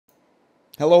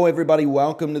Hello, everybody.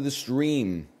 Welcome to the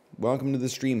stream. Welcome to the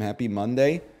stream. Happy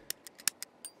Monday.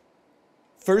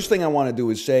 First thing I want to do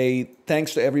is say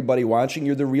thanks to everybody watching.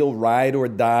 You're the real ride or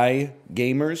die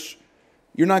gamers.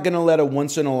 You're not going to let a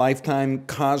once-in-a-lifetime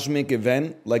cosmic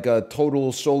event like a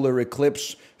total solar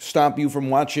eclipse stop you from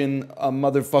watching a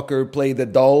motherfucker play the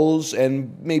Dulls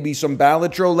and maybe some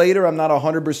Balatro later. I'm not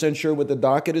 100% sure what the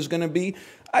docket is going to be.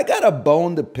 I got a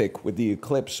bone to pick with the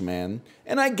eclipse, man.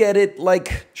 And I get it,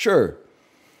 like, sure.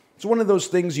 It's one of those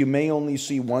things you may only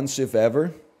see once, if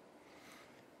ever.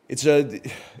 It's a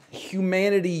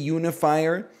humanity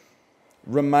unifier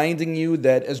reminding you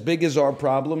that as big as our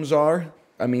problems are,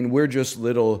 I mean, we're just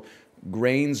little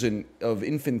grains of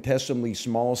infinitesimally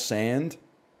small sand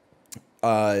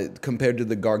compared to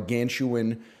the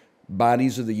gargantuan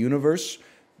bodies of the universe.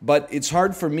 But it's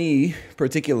hard for me,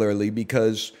 particularly,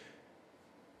 because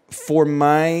for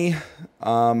my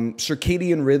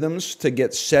circadian rhythms to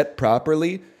get set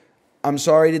properly, I'm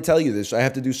sorry to tell you this, I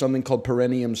have to do something called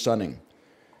perineum sunning.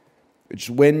 It's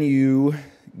when you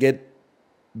get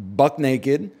buck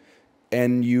naked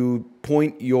and you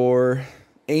point your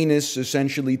anus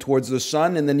essentially towards the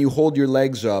sun, and then you hold your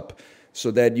legs up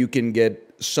so that you can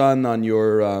get sun on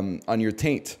your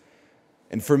taint.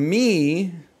 And for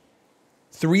me,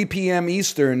 3 p.m.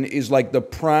 Eastern is like the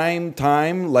prime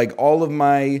time, like all of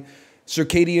my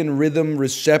circadian rhythm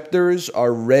receptors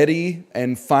are ready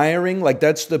and firing. Like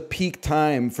that's the peak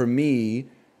time for me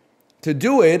to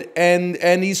do it.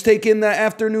 And he's taking the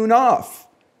afternoon off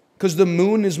because the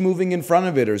moon is moving in front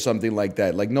of it or something like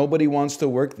that. Like nobody wants to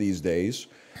work these days.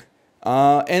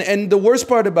 And the worst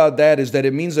part about that is that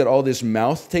it means that all this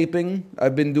mouth taping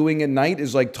I've been doing at night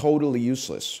is like totally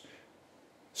useless.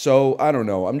 So I don't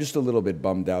know. I'm just a little bit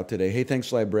bummed out today. Hey,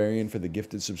 thanks Librarian for the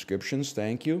gifted subscriptions.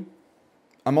 Thank you.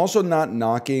 I'm also not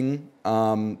knocking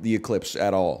the eclipse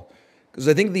at all, because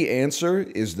I think the answer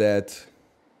is that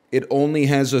it only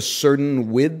has a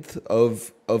certain width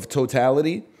of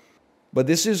totality. But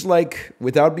this is like,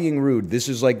 without being rude, this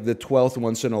is like the 12th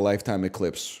once-in-a-lifetime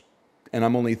eclipse, and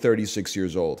I'm only 36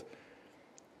 years old.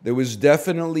 There was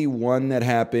definitely one that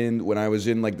happened when I was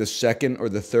in like the 2nd or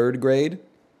the 3rd grade,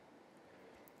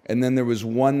 and then there was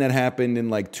one that happened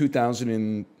in like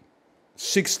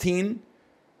 2016.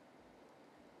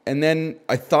 And then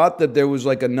I thought that there was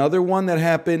like another one that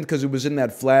happened because it was in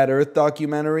that Flat Earth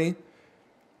documentary.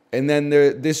 And then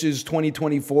this is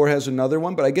 2024 has another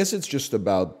one, but I guess it's just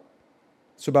about,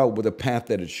 the path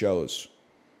that it shows.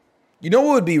 You know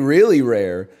what would be really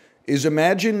rare is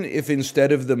imagine if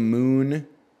instead of the moon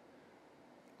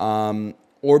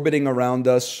orbiting around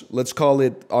us, let's call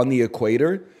it on the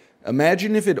equator,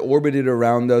 imagine if it orbited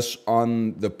around us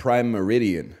on the prime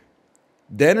meridian.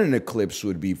 Then an eclipse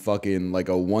would be fucking like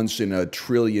a once in a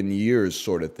trillion years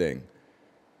sort of thing.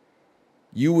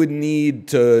 You would need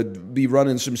to be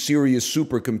running some serious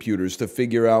supercomputers to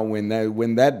figure out when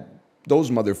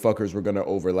those motherfuckers were going to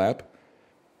overlap.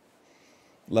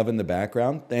 Love in the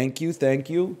background. Thank you, thank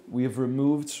you. We have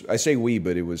removed, I say we,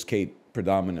 but it was Kate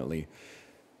predominantly.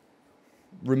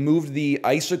 Removed the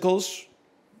icicles.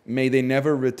 May they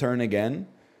never return again.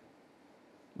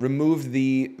 Remove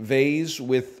the vase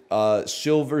with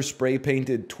silver spray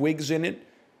painted twigs in it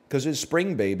because it's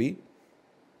spring, baby.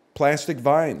 Plastic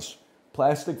vines,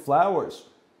 plastic flowers.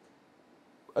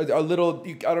 A little,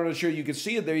 I'm not sure you can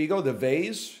see it. There you go, the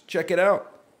vase. Check it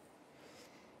out.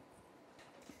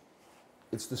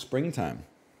 It's the springtime.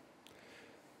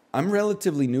 I'm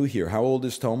relatively new here. How old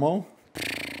is Tomo?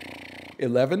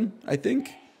 11, I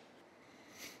think.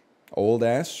 Old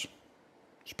ass.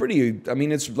 It's pretty, I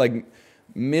mean, it's like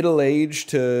middle-aged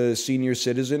to senior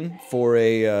citizen for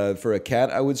a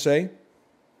cat, I would say.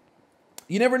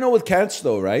 You never know with cats,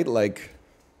 though, right? Like,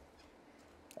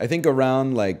 I think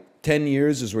around like 10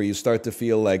 years is where you start to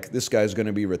feel like this guy's going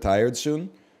to be retired soon.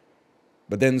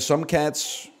 But then some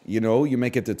cats, you know, you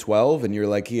make it to 12 and you're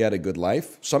like, he had a good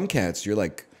life. Some cats, you're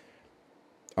like,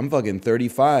 I'm fucking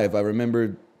 35. I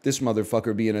remember this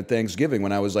motherfucker being at Thanksgiving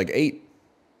when I was like 8.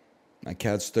 My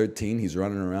cat's 13. He's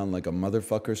running around like a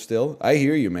motherfucker still. I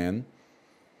hear you, man.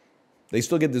 They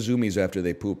still get the zoomies after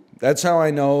they poop. That's how I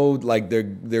know, like,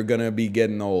 they're gonna be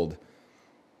getting old.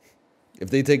 If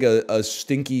they take a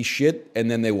stinky shit and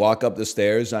then they walk up the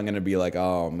stairs, I'm gonna be like,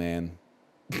 oh, man.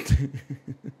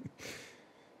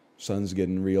 Sun's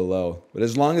getting real low. But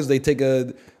as long as they take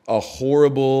a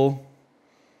horrible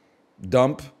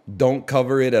dump, don't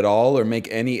cover it at all or make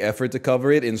any effort to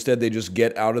cover it. Instead, they just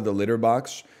get out of the litter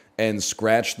box and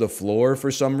scratch the floor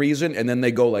for some reason, and then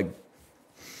they go like,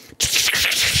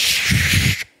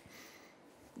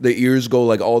 the ears go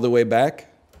like all the way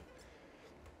back.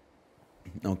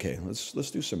 Okay, let's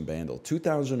do some Bandle.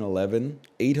 2011,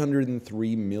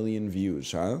 803 million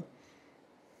views, huh?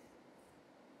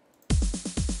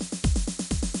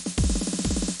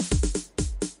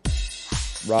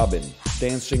 Robin,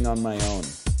 Dancing on My Own.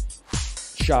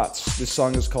 Shots. This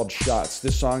song is called Shots.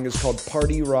 This song is called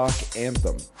Party Rock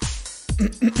Anthem.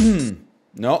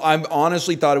 No, I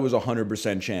honestly thought it was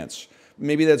 100% chance.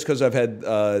 Maybe that's because I've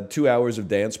had 2 hours of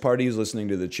dance parties listening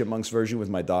to the Chipmunks version with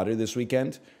my daughter this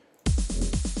weekend.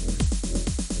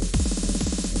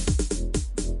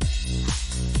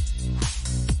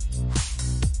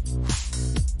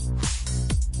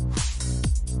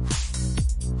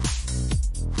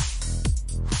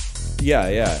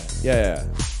 Yeah.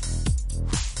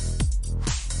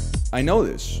 I know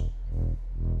this.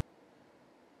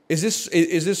 Is this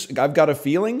I've Got a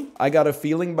Feeling? I Got a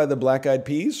Feeling by the Black Eyed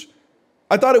Peas?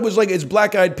 I thought it was like it's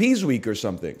Black Eyed Peas week or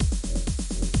something.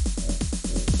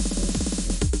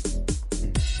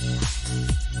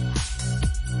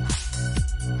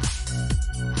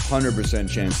 %100%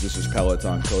 chance this is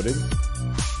Peloton coded.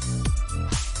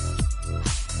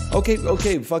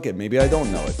 Okay, fuck it. Maybe I don't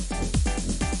know it.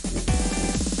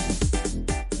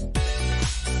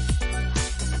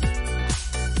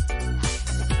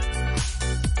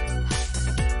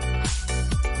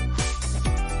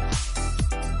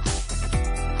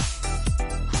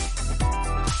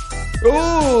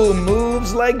 Ooh,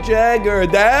 moves like Jagger.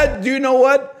 That, do you know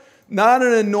what? Not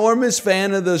an enormous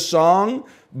fan of the song,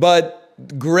 but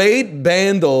great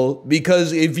Bandle,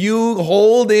 because if you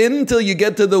hold in till you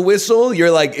get to the whistle,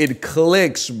 you're like, it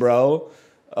clicks, bro.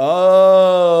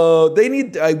 Oh, they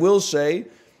need, I will say,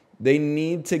 they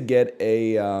need to get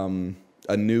a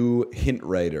new hint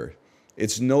writer.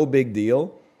 It's no big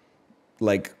deal.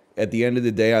 Like, at the end of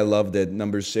the day, I love that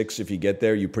number 6, if you get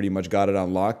there, you pretty much got it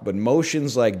unlocked. But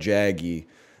motions like Jaggy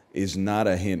is not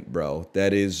a hint, bro.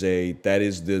 That is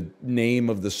the name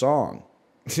of the song.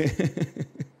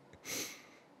 It's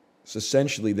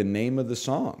essentially the name of the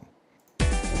song.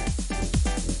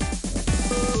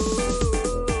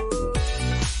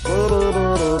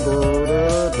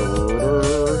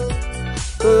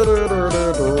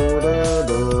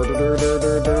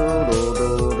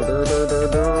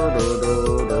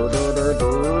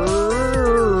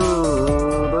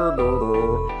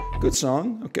 Good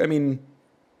song. Okay, I mean,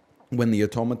 when the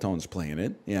automatone's playing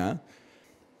it, yeah.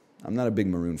 I'm not a big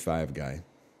Maroon 5 guy.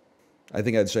 I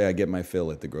think I'd say I get my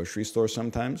fill at the grocery store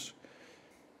sometimes.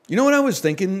 You know what I was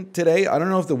thinking today? I don't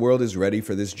know if the world is ready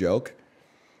for this joke,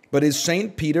 but is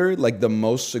St. Peter like the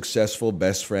most successful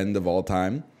best friend of all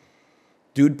time?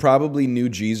 Dude probably knew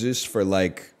Jesus for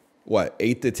like, what,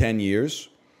 8 to 10 years?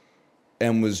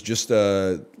 And was just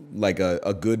a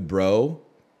good bro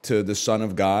to the Son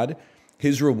of God.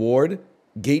 His reward,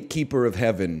 gatekeeper of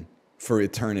heaven for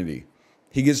eternity.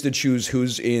 He gets to choose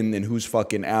who's in and who's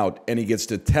fucking out, and he gets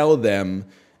to tell them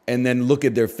and then look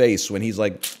at their face when he's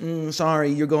like,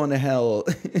 sorry, you're going to hell.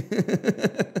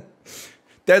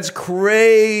 That's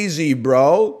crazy,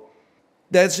 bro.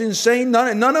 That's insane.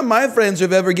 None of my friends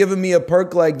have ever given me a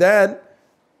perk like that.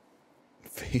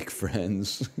 Fake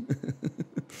friends.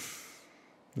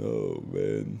 Oh,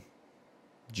 man.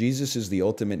 Jesus is the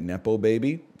ultimate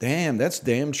nepobaby? Damn, that's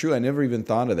damn true. I never even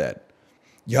thought of that.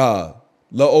 Yeah.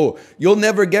 Oh, you'll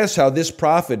never guess how this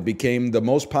prophet became the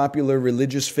most popular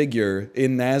religious figure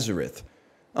in Nazareth.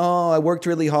 Oh, I worked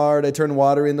really hard. I turned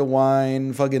water into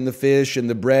wine, fucking the fish and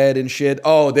the bread and shit.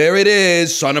 Oh, there it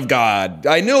is, Son of God.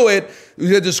 I knew it.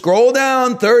 You had to scroll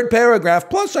down, 3rd paragraph.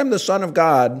 Plus, I'm the Son of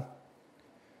God.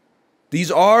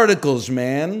 These articles,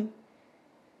 man.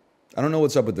 I don't know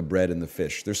what's up with the bread and the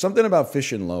fish. There's something about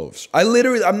fish and loaves.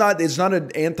 It's not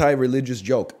an anti-religious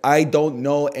joke. I don't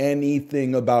know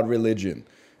anything about religion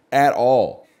at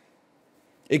all.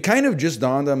 It kind of just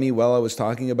dawned on me while I was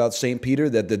talking about St. Peter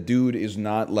that the dude is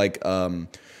not like, I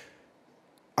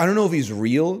don't know if he's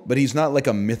real, but he's not like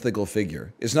a mythical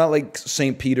figure. It's not like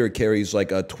St. Peter carries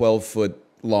like a 12-foot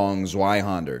long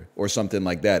Zweihander or something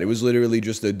like that. It was literally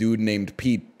just a dude named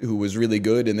Pete who was really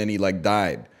good and then he like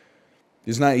died.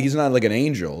 He's not like an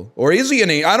angel. Or is he an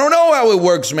angel? I don't know how it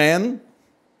works, man.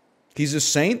 He's a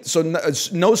saint? So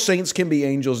no saints can be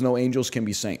angels, no angels can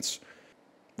be saints.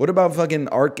 What about fucking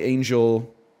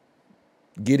Archangel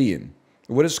Gideon?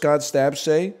 What does Scott Stapp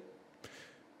say?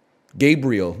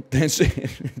 Gabriel. That's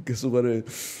it. Guess what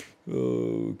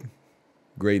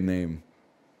great name.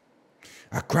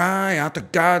 I cry out to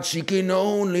God, seeking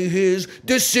only his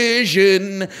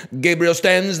decision. Gabriel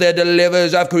stands there,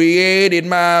 delivers. I've created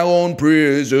my own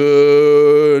prison.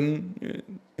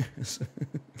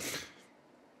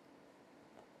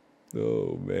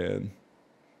 Oh, man.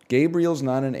 Gabriel's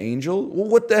not an angel? Well,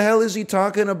 what the hell is he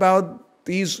talking about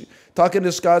He's talking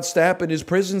to Scott Stapp in his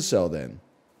prison cell then.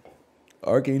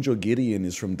 Archangel Gideon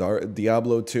is from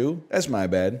Diablo 2? That's my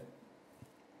bad.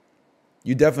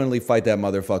 You definitely fight that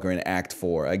motherfucker in Act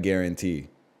 4, I guarantee.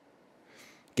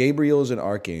 Gabriel is an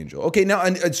archangel. Okay, now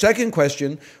a second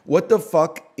question. What the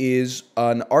fuck is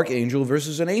an archangel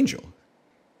versus an angel?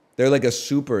 They're like a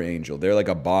super angel. They're like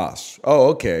a boss. Oh,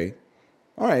 okay.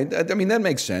 All right. I mean, that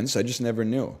makes sense. I just never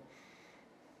knew.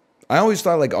 I always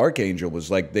thought like archangel was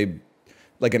like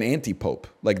like an anti-pope.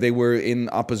 Like they were in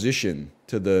opposition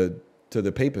to the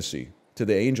papacy, to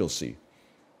the angelcy.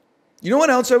 You know what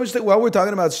else I was thinking? While we're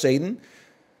talking about Satan,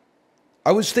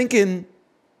 I was thinking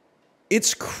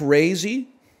it's crazy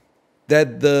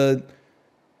that the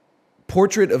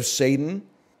portrait of Satan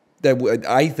that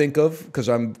I think of, because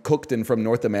I'm cooked and from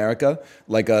North America,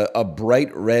 like a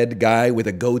bright red guy with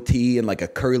a goatee and like a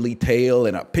curly tail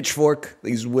and a pitchfork.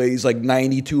 He weighs like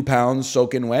 92 pounds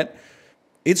soaking wet.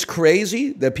 It's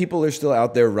crazy that people are still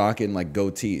out there rocking like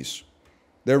goatees.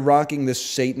 They're rocking this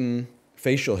Satan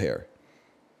facial hair.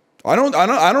 I don't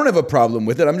have a problem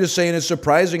with it. I'm just saying it's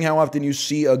surprising how often you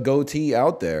see a goatee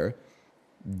out there,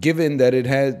 given that it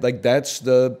has, like, that's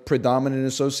the predominant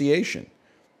association.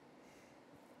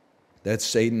 That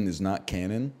Satan is not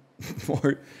canon.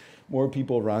 More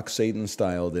people rock Satan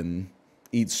style than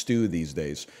eat stew these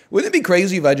days. Wouldn't it be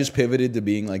crazy if I just pivoted to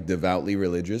being like devoutly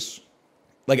religious?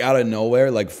 Like out of nowhere,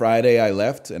 like Friday I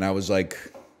left and I was like,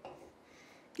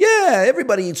 yeah,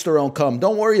 everybody eats their own cum.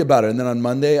 Don't worry about it. And then on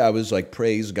Monday I was like,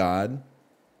 praise God.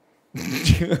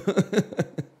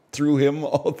 Through him,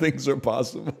 all things are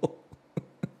possible.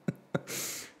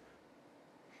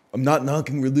 I'm not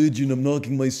knocking religion, I'm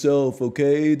knocking myself,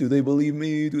 okay? Do they believe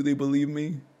me? Do they believe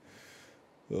me?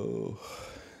 Oh.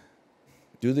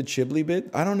 Do the Chibli bit?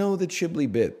 I don't know the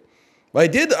Chibli bit.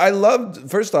 But I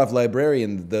loved, first off,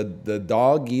 Librarian, the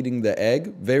dog eating the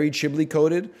egg, very Chibli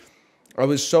coated. I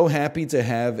was so happy to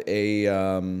have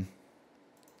a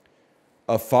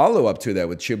follow-up to that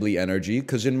with Chibli energy,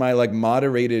 because in my like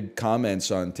moderated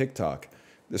comments on TikTok,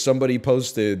 somebody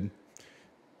posted,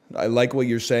 I like what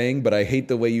you're saying, but I hate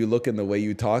the way you look and the way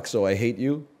you talk, so I hate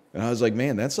you. And I was like,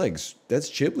 man, that's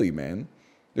Chibli, man.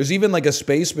 There's even like a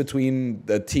space between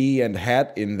the T and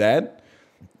hat in that.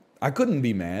 I couldn't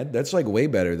be mad. That's like way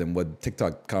better than what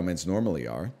TikTok comments normally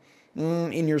are.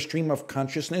 In your stream of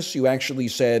consciousness, you actually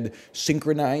said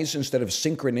synchronize instead of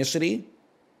synchronicity.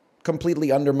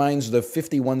 Completely undermines the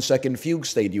 51-second fugue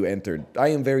state you entered. I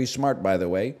am very smart, by the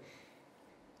way.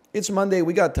 It's Monday.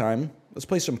 We got time. Let's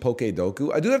play some Poke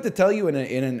Doku. I do have to tell you,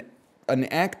 in an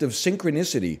act of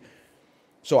synchronicity.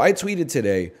 So I tweeted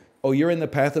today, oh, you're in the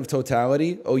path of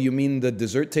totality? Oh, you mean the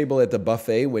dessert table at the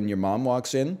buffet when your mom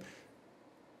walks in?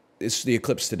 It's the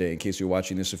eclipse today, in case you're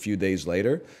watching this a few days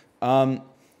later.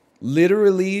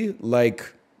 Literally,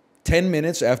 like 10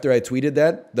 minutes after I tweeted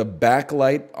that, the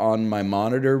backlight on my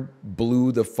monitor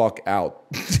blew the fuck out.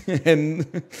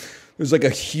 And there's like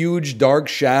a huge dark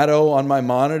shadow on my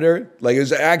monitor. Like it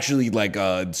was actually like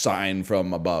a sign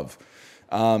from above.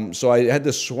 So I had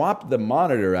to swap the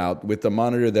monitor out with the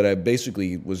monitor that I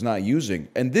basically was not using.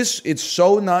 And it's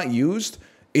so not used.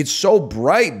 It's so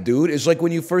bright, dude. It's like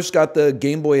when you first got the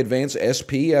Game Boy Advance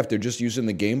SP after just using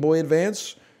the Game Boy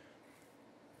Advance.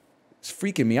 It's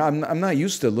freaking me out. I'm not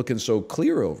used to looking so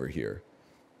clear over here.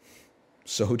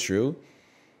 So true.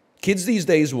 Kids these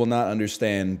days will not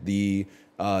understand the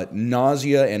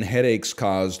nausea and headaches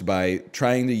caused by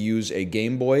trying to use a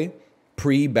Game Boy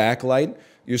pre-backlight.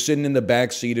 You're sitting in the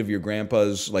back seat of your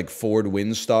grandpa's like Ford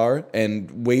Windstar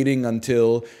and waiting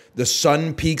until the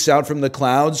sun peeks out from the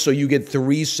clouds so you get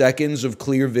 3 seconds of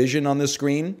clear vision on the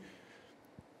screen.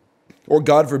 Or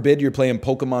God forbid you're playing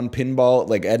Pokemon pinball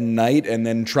like at night and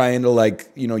then trying to like,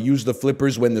 you know, use the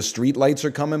flippers when the street lights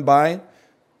are coming by.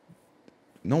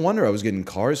 No wonder I was getting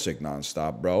car sick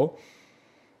nonstop, bro.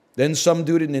 Then some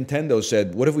dude at Nintendo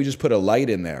said, what if we just put a light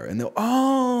in there? And they'll,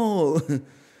 oh,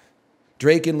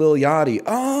 Drake and Lil Yachty.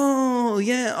 Oh,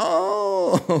 yeah,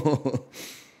 oh.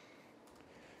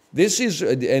 This is,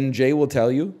 and Jay will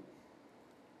tell you,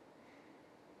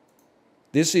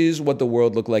 this is what the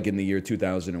world looked like in the year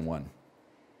 2001.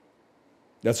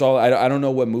 That's all. I don't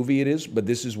know what movie it is, but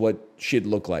this is what shit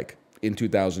looked like in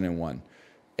 2001.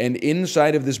 And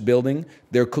inside of this building,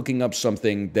 they're cooking up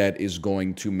something that is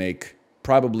going to make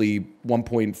probably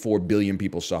 1.4 billion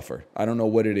people suffer. I don't know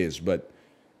what it is, but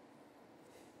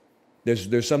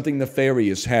there's something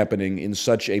nefarious happening in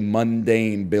such a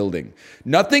mundane building.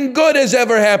 Nothing good has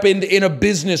ever happened in a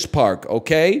business park,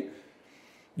 okay?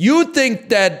 You think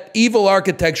that evil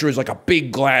architecture is like a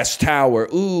big glass tower.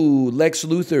 Ooh, Lex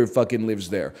Luthor fucking lives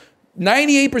there.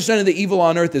 98% of the evil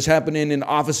on earth is happening in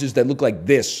offices that look like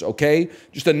this, okay?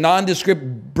 Just a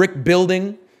nondescript brick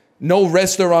building, no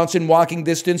restaurants in walking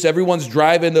distance. Everyone's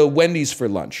driving to Wendy's for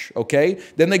lunch, okay?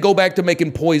 Then they go back to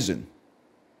making poison.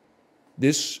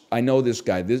 I know this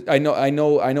guy. I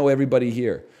know everybody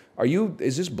here.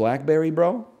 Is this Blackberry,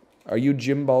 bro? Are you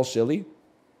Jim Ball Silly?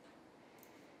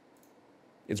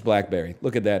 It's Blackberry.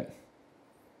 Look at that.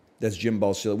 That's Jim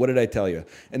Ball Silly. What did I tell you?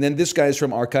 And then this guy's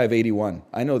from Archive 81.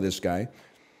 I know this guy.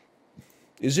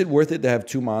 Is it worth it to have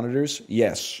 2 monitors?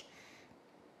 Yes.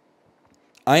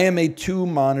 I am a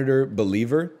 2-monitor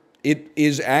believer. It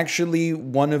is actually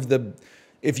one of the...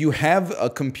 If you have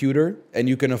a computer and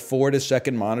you can afford a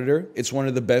second monitor, it's one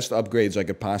of the best upgrades I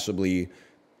could possibly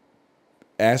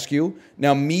ask you.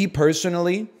 Now, me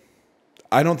personally,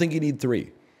 I don't think you need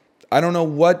 3. I don't know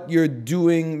what you're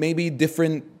doing. Maybe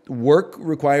different work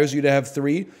requires you to have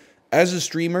 3. As a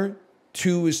streamer,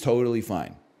 2 is totally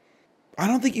fine. I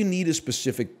don't think you need a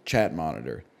specific chat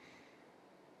monitor.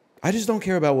 I just don't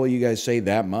care about what you guys say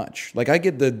that much. Like, I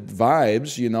get the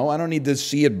vibes, you know? I don't need to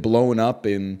see it blown up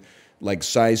in, like,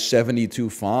 size 72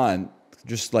 font,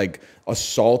 just, like,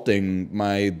 assaulting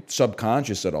my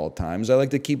subconscious at all times. I like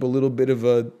to keep a little bit of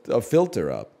a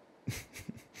filter up.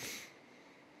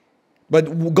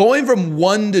 But going from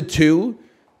 1 to 2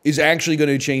 is actually going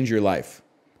to change your life.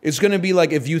 It's going to be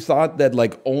like if you thought that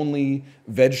like only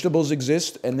vegetables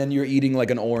exist and then you're eating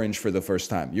like an orange for the first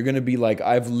time. You're going to be like,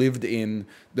 I've lived in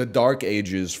the dark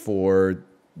ages for,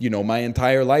 you know, my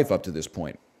entire life up to this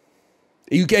point.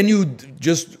 You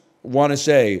just want to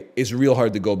say it's real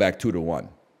hard to go back 2 to 1.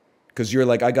 Because you're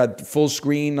like, I got full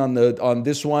screen on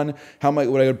this one.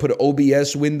 Would I put an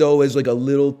OBS window as like a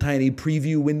little tiny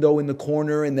preview window in the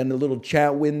corner and then a little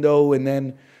chat window and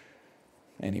then...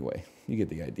 Anyway, you get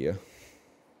the idea.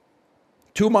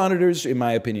 2 monitors, in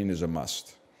my opinion, is a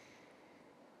must.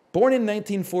 Born in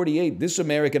 1948, this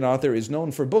American author is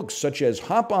known for books such as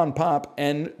Hop on Pop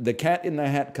and The Cat in the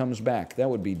Hat Comes Back. That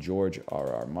would be George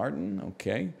R.R. Martin.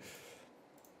 Okay.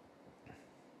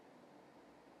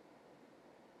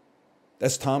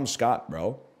 That's Tom Scott,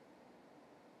 bro.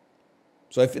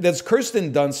 So that's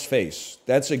Kirsten Dunst's face.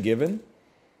 That's a given.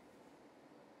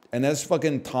 And that's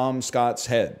fucking Tom Scott's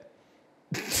head.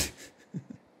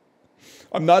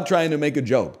 I'm not trying to make a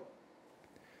joke.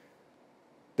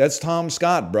 That's Tom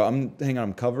Scott, bro. Hang on,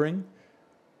 I'm covering.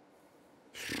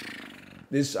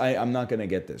 I'm not going to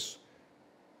get this.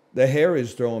 The hair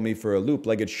is throwing me for a loop.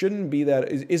 Like, it shouldn't be that.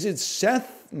 Is it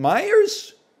Seth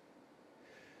Meyers?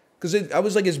 Because I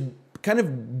was like, it's kind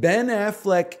of Ben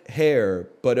Affleck hair,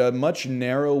 but a much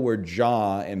narrower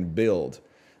jaw and build.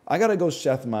 I got to go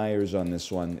Seth Meyers on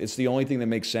this one. It's the only thing that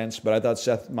makes sense, but I thought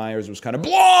Seth Meyers was kind of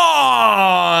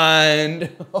blonde.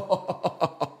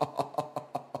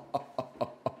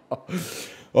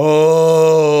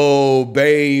 Oh,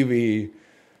 baby.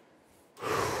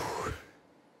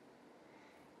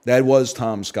 That was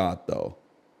Tom Scott, though.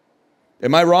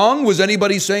 Am I wrong? Was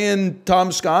anybody saying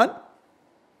Tom Scott?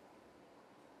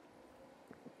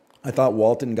 I thought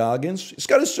Walton Goggins. It's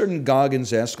got a certain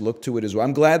Goggins-esque look to it as well.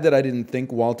 I'm glad that I didn't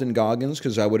think Walton Goggins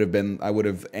because I would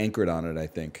have anchored on it, I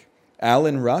think.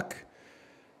 Alan Ruck.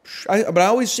 But I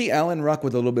always see Alan Ruck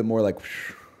with a little bit more like, a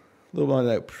little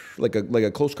more like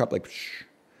a close crop, like.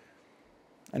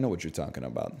 I know what you're talking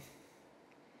about.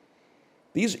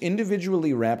 These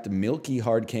individually wrapped milky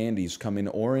hard candies come in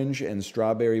orange and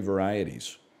strawberry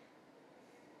varieties.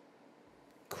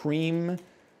 Creme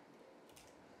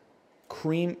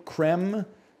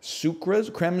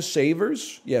sucras, creme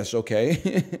savers. Yes,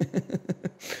 okay.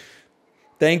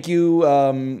 Thank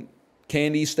you,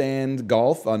 Candy Stand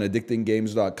Golf on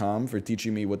addictinggames.com for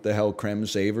teaching me what the hell creme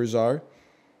savers are.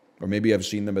 Or maybe I've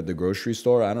seen them at the grocery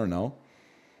store. I don't know.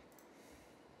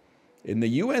 In the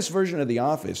U.S. version of The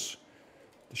Office,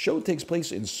 the show takes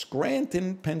place in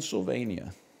Scranton,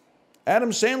 Pennsylvania.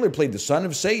 Adam Sandler played the son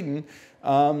of Satan.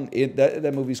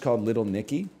 That movie's called Little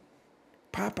Nicky.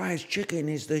 Popeye's chicken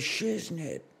is the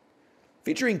shiznit.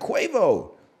 Featuring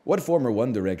Quavo. What former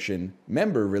One Direction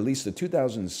member released the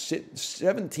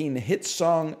 2017 hit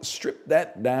song Strip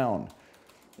That Down?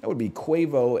 That would be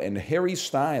Quavo and Harry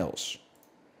Styles.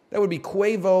 That would be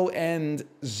Quavo and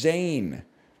Zayn.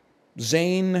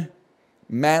 Zayn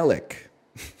Malik.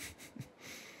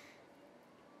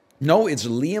 No, it's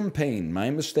Liam Payne. My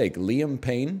mistake. Liam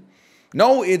Payne.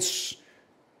 No, it's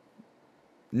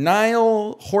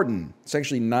Niall Horton. It's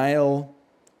actually Niall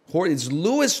Horton. It's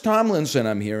Lewis Tomlinson,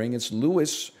 I'm hearing. It's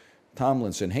Lewis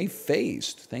Tomlinson. Hey,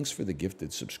 Phased. Thanks for the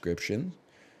gifted subscription.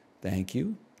 Thank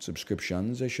you.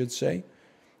 Subscriptions, I should say.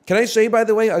 Can I say, by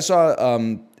the way, I saw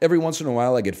every once in a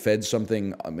while I get fed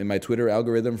something in my Twitter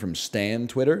algorithm from Stan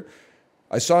Twitter.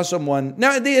 I saw someone,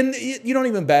 now you don't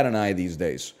even bat an eye these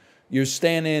days. You're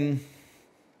standing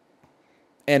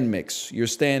NMIX, you're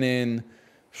standing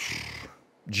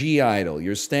G Idol,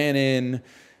 you're standing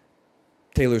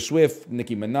Taylor Swift,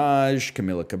 Nicki Minaj,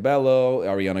 Camila Cabello,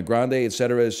 Ariana Grande,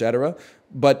 etc., etc.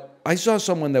 But I saw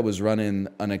someone that was running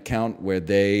an account where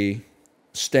they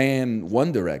stan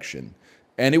One Direction.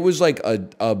 And it was like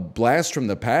a blast from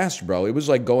the past, bro. It was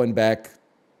like going back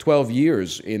 12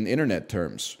 years in internet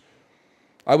terms.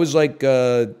 I was like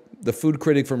the food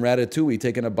critic from Ratatouille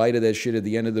taking a bite of that shit at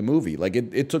the end of the movie. Like,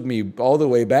 it took me all the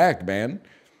way back, man.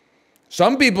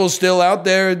 Some people still out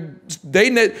there,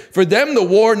 for them, the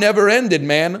war never ended,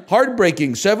 man.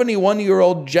 Heartbreaking.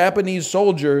 71-year-old Japanese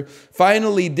soldier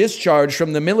finally discharged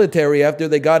from the military after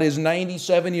they got his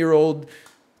 97-year-old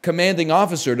commanding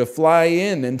officer to fly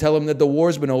in and tell him that the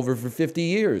war's been over for 50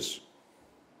 years.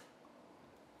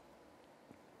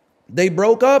 They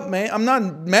broke up, man. I'm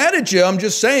not mad at you. I'm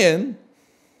just saying.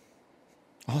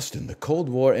 Austin, the Cold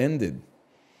War ended.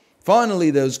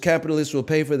 Finally, those capitalists will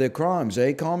pay for their crimes,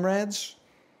 eh, comrades?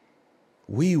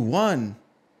 We won.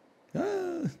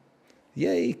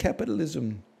 Yay,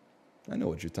 capitalism. I know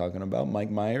what you're talking about, Mike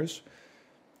Myers.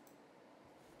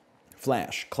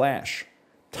 Flash, clash,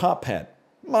 top hat,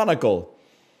 monocle.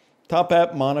 Top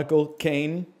hat, monocle,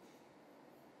 cane.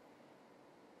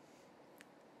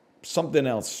 Something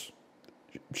else.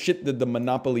 Shit that the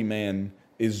Monopoly man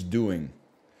is doing.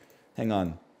 Hang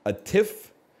on. A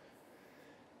tiff,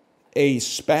 a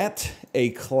spat, a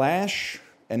clash,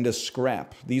 and a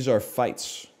scrap. These are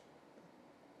fights.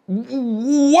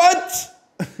 What?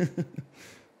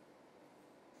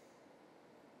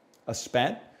 A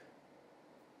spat,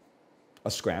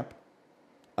 a scrap,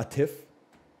 a tiff,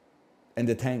 and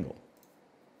a tangle.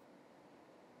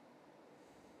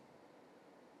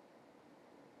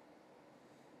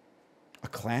 A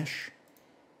clash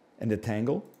and a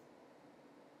tangle?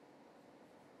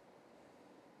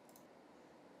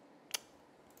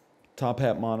 Top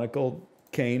hat, monocle,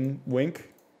 cane, wink.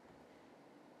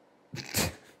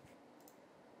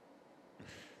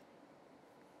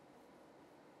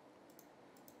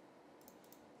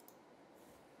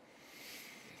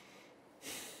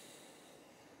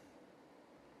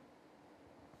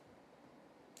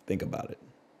 Think about it.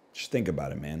 Just think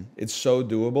about it, man. It's so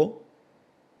doable.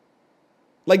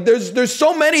 Like, there's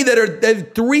so many there's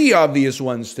three obvious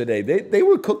ones today. They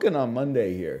were cooking on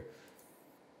Monday here.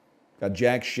 Got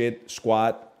jack shit,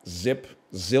 squat, zip,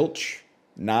 zilch,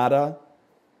 nada,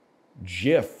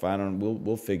 jiff.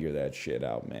 We'll figure that shit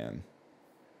out, man.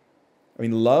 I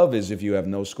mean, love is if you have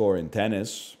no score in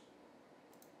tennis.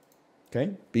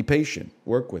 Okay? Be patient.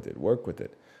 Work with it. Work with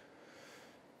it.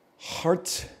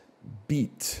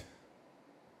 Heartbeat.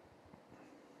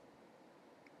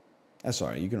 That's all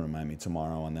right. You can remind me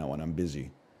tomorrow on that one. I'm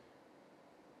busy.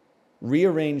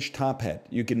 Rearrange top hat.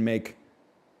 You can make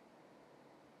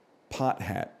pot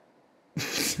hat.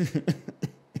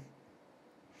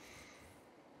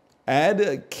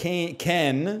 Add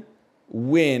can,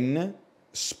 win,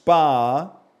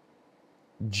 spa,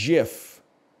 jiff,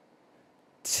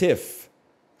 tiff,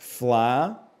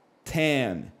 fla,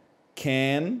 tan,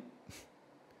 can,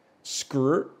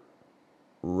 skirt,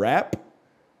 wrap,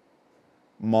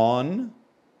 mon,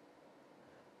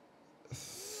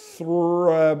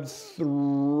 thrabbeat,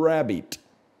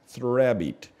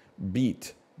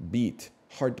 beat,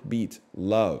 heartbeat,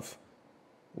 love,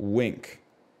 wink,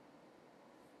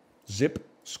 zip,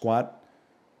 squat,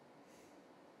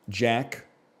 jack,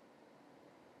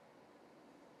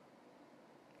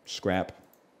 scrap.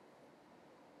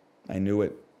 I knew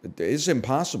it. It's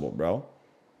impossible, bro.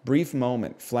 Brief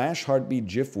moment, flash, heartbeat,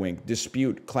 jiff, wink,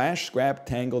 dispute, clash, scrap,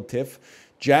 tangle, tiff,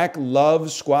 jack,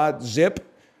 love, squat, zip.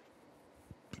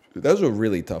 That was a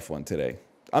really tough one today.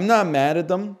 I'm not mad at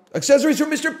them. Accessories for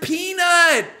Mr.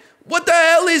 Peanut. What the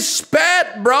hell is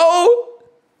spat, bro?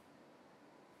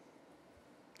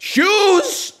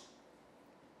 Shoes.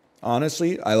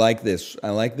 Honestly, I like this. I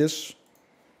like this.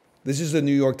 This is the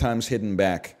New York Times hidden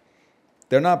back.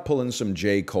 They're not pulling some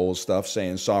J. Cole stuff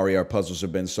saying, sorry, our puzzles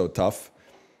have been so tough.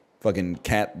 Fucking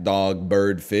cat, dog,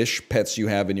 bird, fish, pets you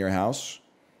have in your house.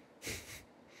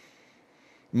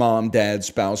 Mom, dad,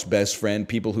 spouse, best friend,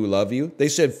 people who love you. They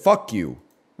said, fuck you.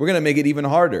 We're going to make it even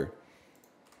harder.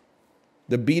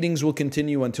 The beatings will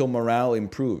continue until morale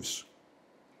improves.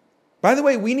 By the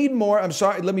way, we need more. I'm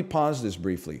sorry, let me pause this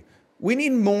briefly. We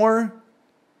need more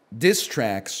diss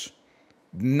tracks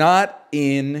not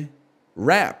in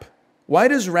rap. Why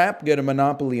does rap get a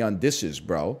monopoly on disses,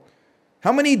 bro?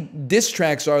 How many diss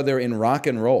tracks are there in rock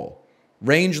and roll?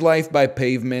 Range Life by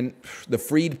Pavement. The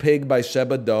Freed Pig by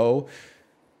Seba Doe.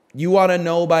 You Oughta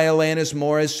Know by Alanis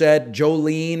Morissette.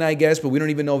 Jolene, I guess, but we don't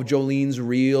even know if Jolene's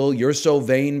real. You're So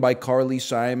Vain by Carly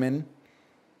Simon.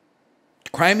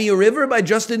 Cry Me a River by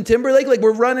Justin Timberlake. Like,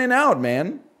 we're running out,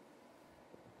 man.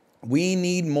 We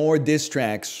need more diss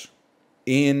tracks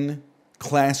in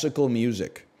classical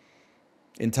music.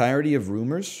 Entirety of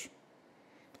Rumors?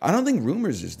 I don't think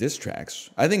Rumors is diss tracks.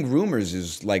 I think Rumors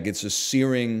is like, it's a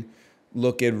searing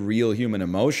look at real human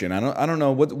emotion. I don't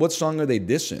know. What song are they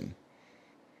dissing?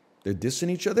 They're dissing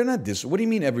each other? They're not dissing. What do you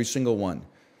mean every single one?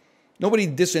 Nobody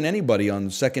dissing anybody on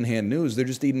secondhand news. They're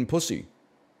just eating pussy.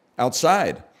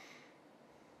 Outside.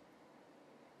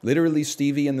 Literally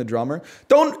Stevie and the Drummer.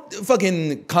 Don't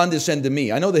fucking condescend to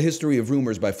me. I know the history of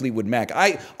Rumors by Fleetwood Mac.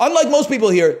 Unlike most people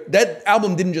here, that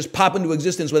album didn't just pop into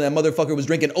existence when that motherfucker was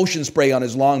drinking ocean spray on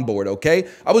his longboard, okay?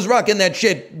 I was rocking that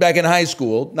shit back in high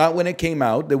school. Not when it came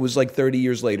out. It was like 30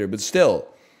 years later, but still.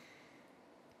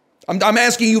 I'm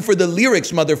asking you for the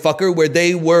lyrics, motherfucker, where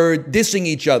they were dissing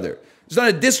each other. It's not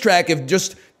a diss track if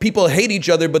just people hate each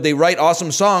other, but they write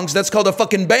awesome songs. That's called a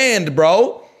fucking band,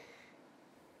 bro.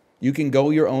 You Can Go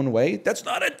Your Own Way. That's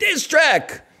not a diss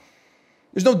track.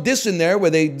 There's no diss in there where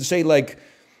they say like,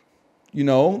 you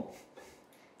know,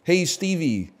 hey,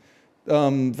 Stevie,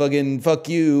 fucking fuck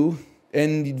you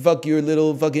and fuck your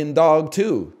little fucking dog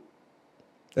too.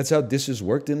 That's how disses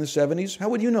worked in the 70s. How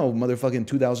would you know, motherfucking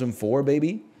 2004,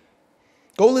 baby?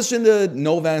 Go listen to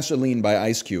No Vaseline by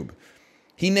Ice Cube.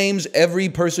 He names every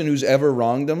person who's ever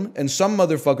wronged him, and some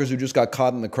motherfuckers who just got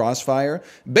caught in the crossfire.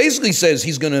 Basically says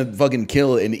he's gonna fucking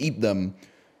kill and eat them.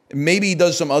 Maybe he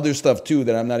does some other stuff too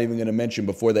that I'm not even gonna mention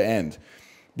before the end.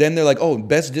 Then they're like, oh,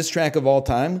 best diss track of all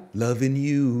time? Loving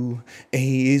you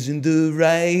isn't the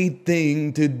right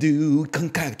thing to do.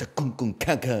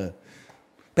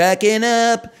 Packing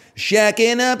up,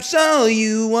 shacking up's all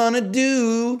you wanna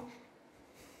do.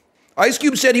 Ice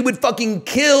Cube said he would fucking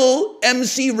kill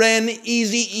MC Ren,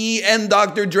 Eazy-E, and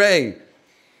Dr. Dre.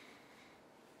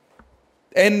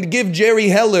 And give Jerry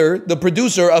Heller, the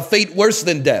producer, a fate worse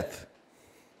than death.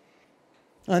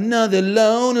 Another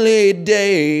lonely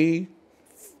day.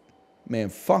 Man,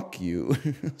 fuck you.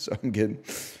 So I'm kidding.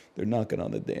 They're knocking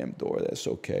on the damn door. That's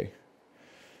okay.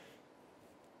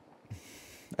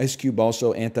 Ice Cube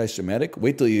also anti-Semitic.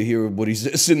 Wait till you hear what he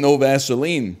says in No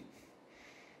Vaseline.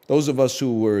 Those of us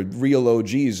who were real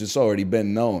OGs, it's already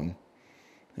been known.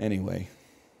 Anyway.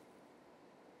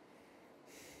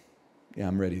 Yeah,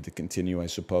 I'm ready to continue, I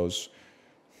suppose.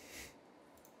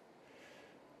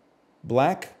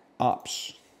 Black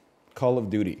Ops, Call of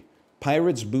Duty,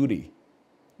 Pirate's Booty,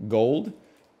 Gold,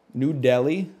 New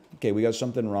Delhi. Okay, we got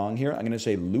something wrong here. I'm going to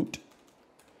say Loot.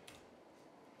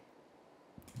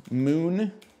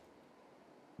 Moon.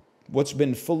 What's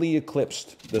been fully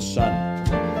eclipsed? The sun.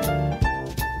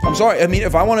 I'm sorry. I mean,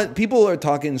 if I want to, people are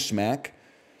talking smack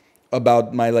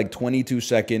about my like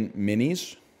 22-second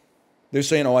minis. They're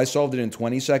saying, oh, I solved it in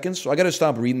 20 seconds. So I got to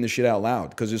stop reading the shit out loud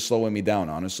because it's slowing me down,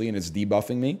 honestly, and it's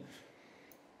debuffing me.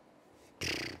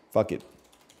 Fuck it.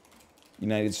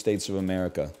 United States of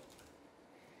America.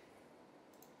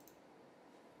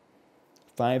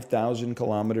 5,000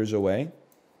 kilometers away.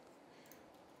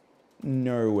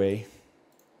 Norway.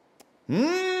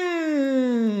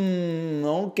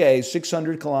 Okay,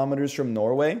 600 kilometers from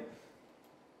Norway.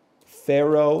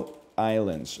 Faroe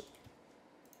Islands.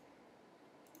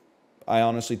 I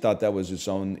honestly thought that was its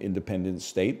own independent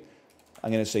state.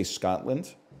 I'm going to say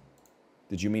Scotland.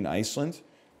 Did you mean Iceland?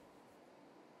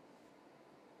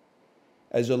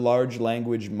 As a large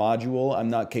language module, I'm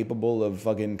not capable of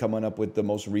fucking coming up with the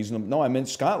most reasonable... No, I meant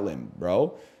Scotland,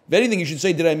 bro. If anything, you should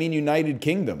say, did I mean United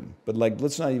Kingdom? But, like,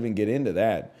 let's not even get into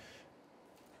that.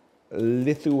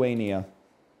 Lithuania.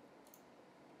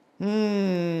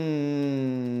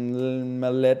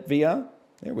 Latvia.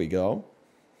 There we go.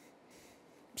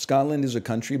 Scotland is a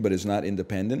country, but it's not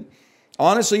independent.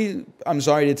 Honestly, I'm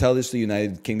sorry to tell this to the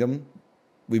United Kingdom.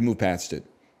 We've moved past it.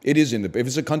 It is if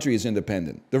it's a country, it's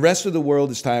independent. The rest of the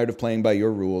world is tired of playing by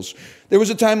your rules. There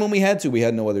was a time when we had to. We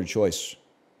had no other choice.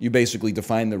 You basically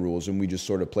defined the rules, and we just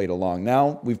sort of played along.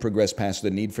 Now, we've progressed past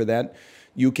the need for that.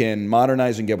 You can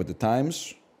modernize and get with the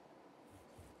times.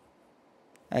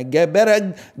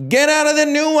 Better get out of the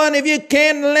new one if you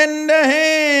can't lend a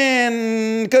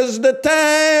hand, 'cause the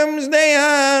times, they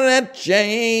are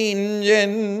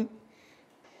a-changing.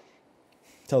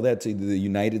 Tell that to the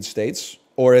United States,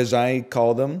 or as I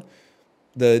call them,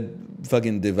 the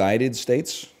fucking divided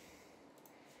states,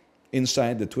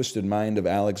 inside the twisted mind of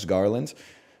Alex Garland.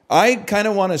 I kind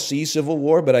of want to see civil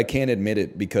war, but I can't admit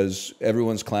it because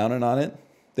everyone's clowning on it.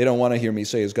 They don't want to hear me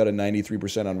say it's got a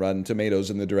 93% on Rotten Tomatoes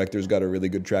and the director's got a really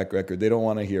good track record. They don't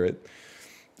want to hear it.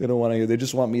 They don't want to hear. They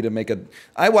just want me to make a...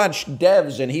 I watched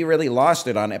Devs and he really lost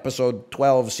it on episode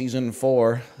 12, season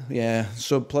 4. Yeah,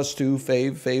 so +2,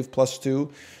 fave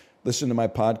 +2. Listen to my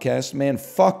podcast. Man,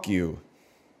 fuck you.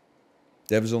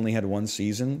 Devs only had 1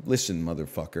 season? Listen,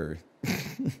 motherfucker.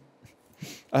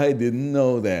 I didn't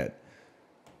know that.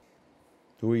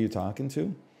 Who are you talking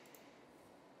to?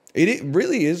 It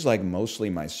really is like mostly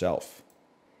myself.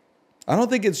 I don't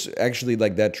think it's actually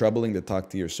like that troubling to talk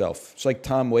to yourself. It's like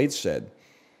Tom Waits said,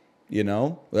 you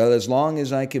know? Well, as long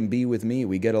as I can be with me,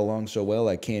 we get along so well,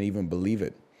 I can't even believe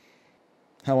it.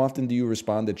 How often do you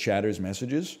respond to chatters'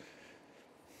 messages?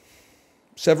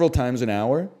 Several times an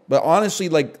hour. But honestly,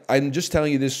 like, I'm just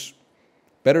telling you this,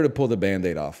 better to pull the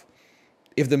Band-Aid off.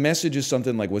 If the message is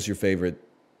something like, what's your favorite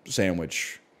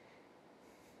sandwich?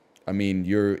 I mean,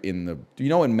 you're in the... Do you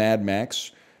know in Mad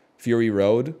Max, Fury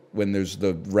Road, when there's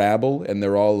the rabble and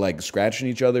they're all like scratching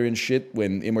each other and shit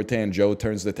when Immortan Joe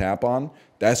turns the tap on?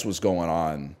 That's what's going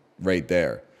on right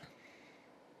there.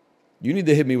 You need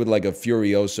to hit me with like a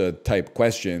Furiosa type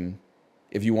question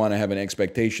if you want to have an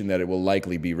expectation that it will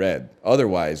likely be read.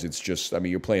 Otherwise, it's just, I mean,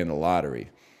 you're playing the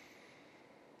lottery.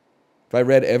 If I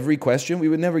read every question, we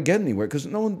would never get anywhere because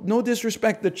no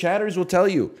disrespect, the chatters will tell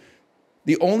you.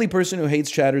 The only person who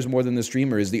hates chatters more than the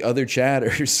streamer is the other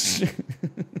chatters.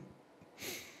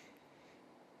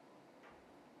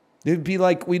 It'd be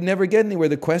like we'd never get anywhere.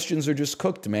 The questions are just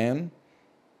cooked, man.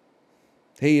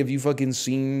 Hey, have you fucking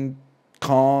seen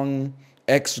Kong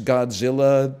X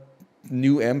Godzilla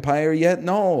New Empire yet?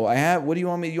 No, I have. What do you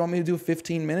want me? You want me to do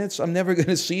 15 minutes? I'm never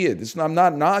gonna see it. I'm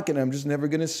not knocking. I'm just never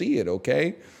gonna see it.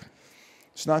 Okay,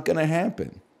 it's not gonna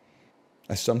happen.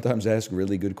 I sometimes ask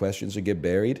really good questions and get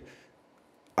buried.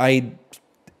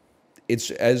 It's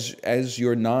as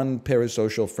your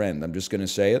non-parasocial friend, I'm just gonna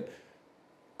say it.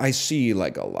 I see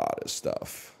like a lot of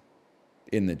stuff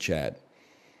in the chat.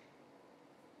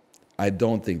 I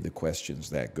don't think the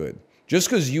question's that good. Just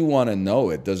because you want to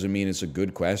know it doesn't mean it's a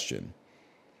good question.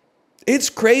 It's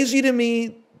crazy to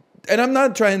me, and I'm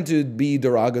not trying to be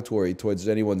derogatory towards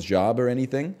anyone's job or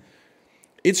anything.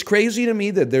 It's crazy to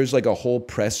me that there's like a whole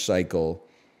press cycle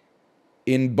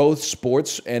in both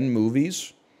sports and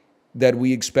movies that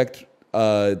we expect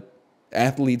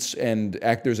athletes and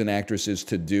actors and actresses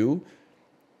to do.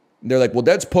 They're like, well,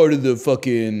 that's part of the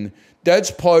fucking,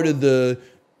 that's part of the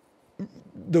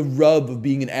rub of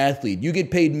being an athlete. You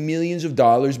get paid millions of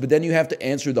dollars, but then you have to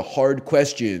answer the hard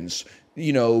questions,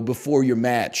 you know, before your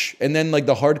match. And then like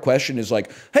the hard question is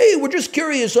like, hey, we're just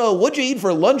curious, what'd you eat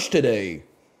for lunch today?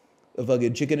 A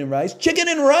fucking chicken and rice? Chicken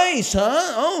and rice, huh?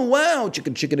 Oh, wow,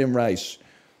 chicken and rice.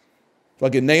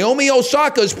 Fucking Naomi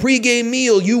Osaka's pregame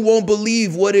meal, you won't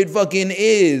believe what it fucking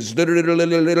is.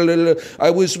 I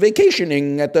was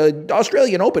vacationing at the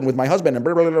Australian Open with my husband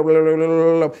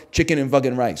and chicken and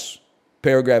fucking rice.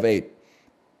 Paragraph 8.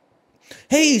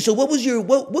 Hey, so what was your,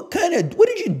 what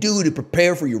did you do to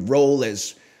prepare for your role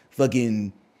as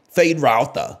fucking Fade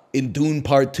Rauta in Dune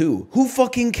Part 2? Who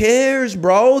fucking cares,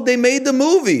 bro? They made the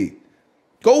movie.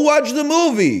 Go watch the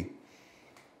movie.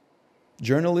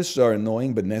 Journalists are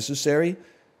annoying but necessary.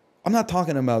 I'm not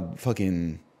talking about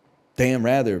fucking damn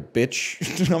rather, bitch.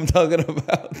 I'm talking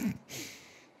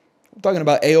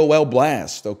about AOL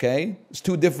Blast, okay? It's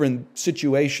 2 different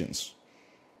situations.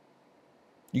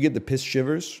 You get the piss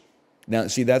shivers? Now,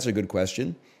 see, that's a good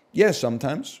question. Yeah,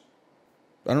 sometimes.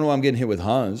 I don't know why I'm getting hit with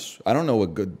Hans. I don't know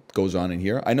what good goes on in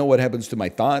here. I know what happens to my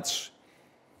thoughts.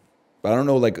 But I don't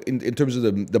know, like, in terms of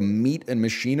the meat and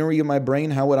machinery of my brain,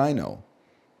 how would I know?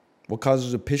 What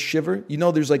causes a piss shiver? You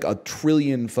know, there's like a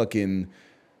trillion fucking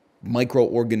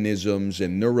microorganisms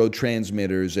and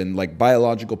neurotransmitters and like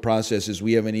biological processes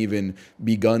we haven't even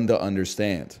begun to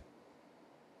understand.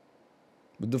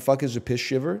 What the fuck is a piss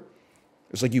shiver?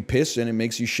 It's like you piss and it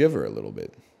makes you shiver a little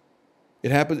bit.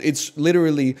 It happens. It's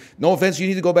literally, no offense, you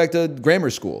need to go back to grammar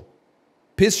school.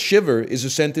 Piss shiver is a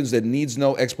sentence that needs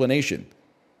no explanation.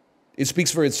 It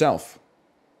speaks for itself.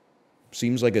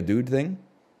 Seems like a dude thing.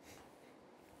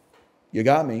 You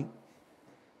got me.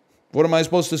 What am I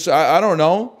supposed to say? I don't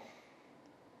know.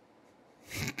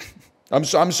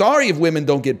 I'm sorry if women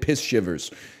don't get piss shivers.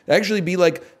 It'd actually be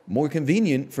like more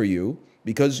convenient for you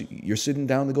because you're sitting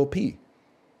down to go pee.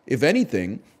 If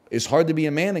anything, it's hard to be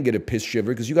a man and get a piss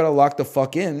shiver because you got to lock the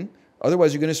fuck in.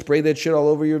 Otherwise, you're going to spray that shit all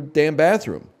over your damn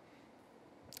bathroom.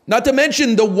 Not to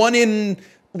mention the 1 in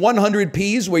 100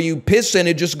 pees where you piss and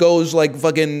it just goes like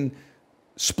fucking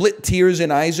split tears in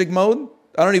Isaac mode.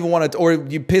 I don't even want to, or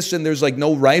you piss and there's like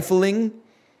no rifling.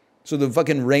 So the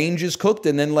fucking range is cooked,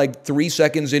 and then like 3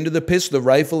 seconds into the piss, the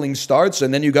rifling starts,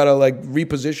 and then you gotta like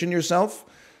reposition yourself.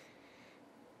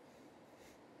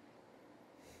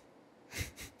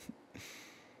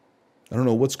 I don't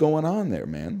know what's going on there,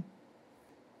 man.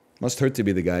 Must hurt to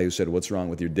be the guy who said, "What's wrong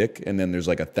with your dick?" And then there's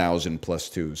like 1,000 plus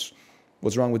twos.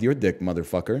 What's wrong with your dick,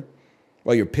 motherfucker?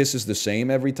 Well, your piss is the same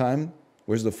every time?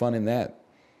 Where's the fun in that?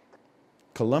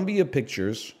 Columbia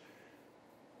Pictures,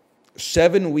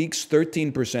 7 weeks,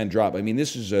 13% drop. I mean,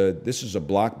 this is a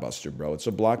blockbuster, bro. It's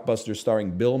a blockbuster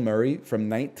starring Bill Murray from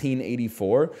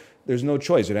 1984. There's no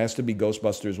choice. It has to be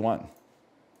Ghostbusters 1.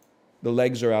 The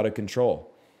legs are out of control.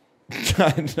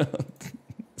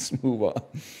 Let's move on.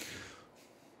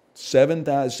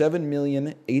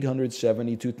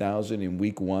 7,872,000 in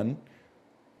week 1.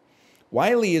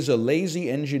 Wiley is a lazy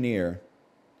engineer.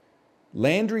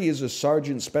 Landry is a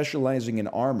sergeant specializing in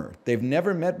armor. They've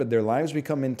never met, but their lives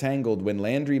become entangled when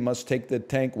Landry must take the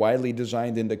tank Wiley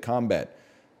designed into combat.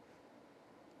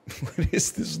 What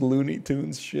is this Looney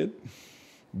Tunes shit?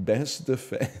 Best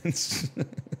defense.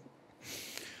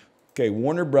 Okay,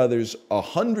 Warner Brothers,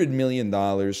 $100 million.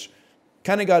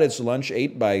 Kind of got its lunch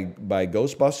ate by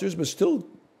Ghostbusters, but still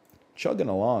chugging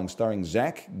along, starring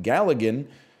Zach Galligan.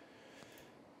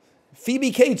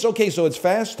 Phoebe Cates. Okay, so it's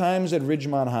Fast Times at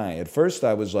Ridgemont High. At first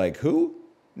I was like, who?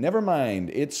 Never mind.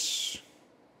 It's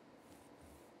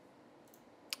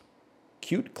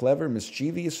cute, clever,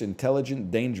 mischievous,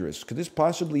 intelligent, dangerous. Could this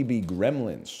possibly be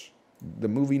Gremlins? The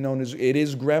movie known as... It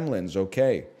is Gremlins,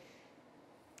 okay.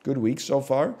 Good week so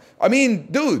far. I mean,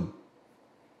 dude,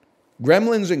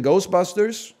 Gremlins and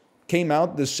Ghostbusters came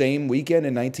out the same weekend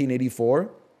in 1984.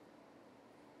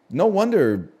 No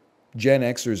wonder Gen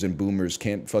Xers and Boomers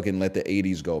can't fucking let the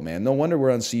 80s go, man. No wonder we're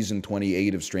on season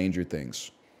 28 of Stranger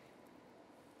Things.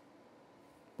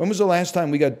 When was the last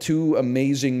time we got 2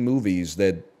 amazing movies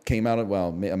that came out?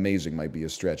 Well, amazing might be a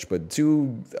stretch, but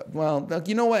 2... Well,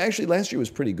 you know what? Actually, last year was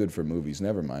pretty good for movies.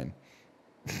 Never mind.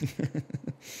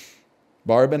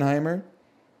 Barbenheimer?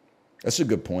 That's a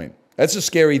good point. That's a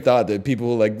scary thought that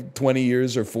people like 20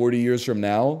 years or 40 years from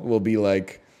now will be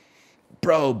like,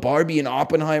 bro, Barbie and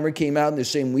Oppenheimer came out in the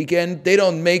same weekend. They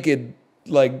don't make it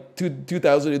like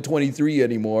 2023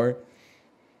 anymore.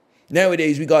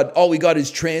 Nowadays, all we got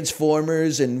is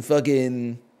Transformers and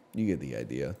fucking... You get the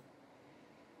idea.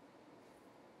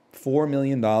 $4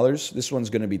 million. This one's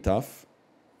going to be tough.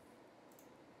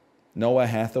 Noah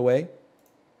Hathaway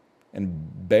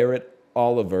and Barrett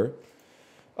Oliver.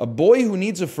 A boy who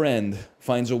needs a friend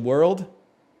finds a world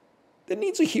that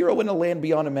needs a hero in a land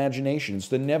beyond imagination. It's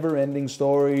the never-ending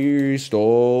story.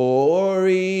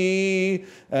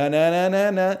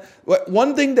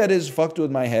 One thing that has fucked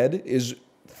with my head is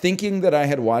thinking that I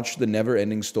had watched the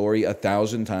never-ending story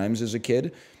 1,000 times as a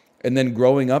kid, and then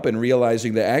growing up and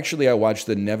realizing that actually I watched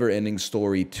the never-ending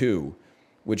story 2,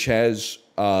 which has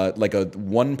like a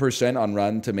 1% on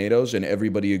Rotten Tomatoes, and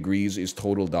everybody agrees is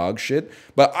total dog shit.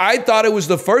 But I thought it was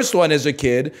the first one as a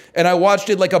kid, and I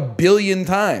watched it like 1 billion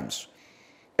times.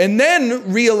 And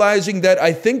then realizing that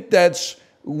I think that's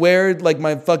where like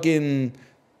my fucking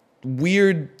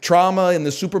weird trauma in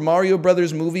the Super Mario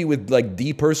Brothers movie with like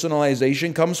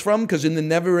depersonalization comes from, because in the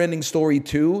Never-Ending Story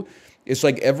 2, it's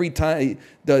like every time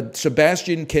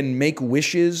Sebastian can make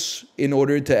wishes in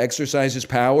order to exercise his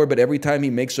power, but every time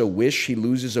he makes a wish, he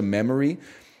loses a memory.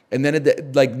 And then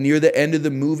at like near the end of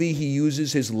the movie, he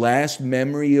uses his last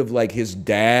memory of like his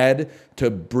dad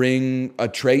to bring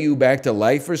Atreyu back to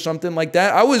life or something like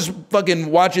that. I was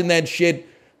fucking watching that shit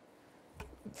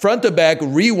front to back,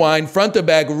 rewind, front to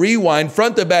back, rewind,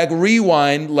 front to back,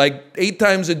 rewind, like 8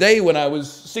 times a day when I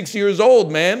was 6 years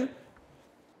old, man.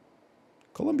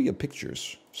 Columbia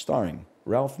Pictures, starring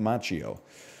Ralph Macchio.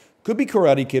 Could be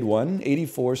Karate Kid 1.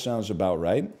 84 sounds about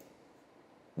right.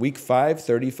 Week 5,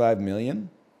 35 million.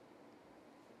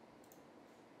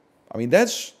 I mean,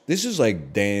 this is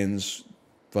like Dan's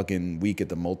fucking week at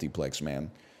the multiplex,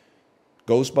 man.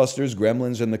 Ghostbusters,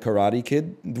 Gremlins, and the Karate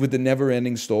Kid with the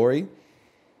never-ending story.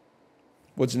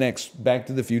 What's next? Back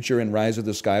to the Future and Rise of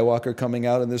the Skywalker coming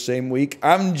out in the same week?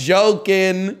 I'm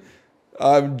joking.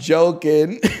 I'm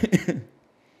joking.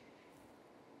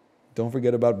 Don't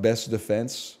forget about Best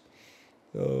Defense.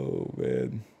 Oh,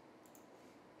 man.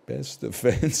 Best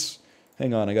Defense.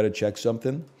 Hang on, I got to check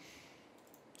something.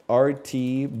 RT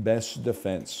Best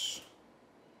Defense.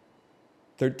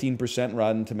 13%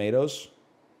 Rotten Tomatoes.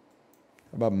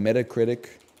 How about Metacritic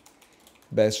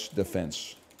Best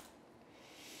Defense?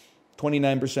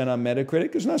 29% on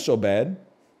Metacritic is not so bad.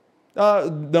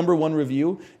 #1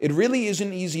 review. It really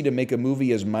isn't easy to make a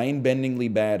movie as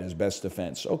mind-bendingly bad as Best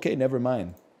Defense. Okay, never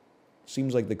mind.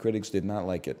 Seems like the critics did not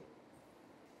like it.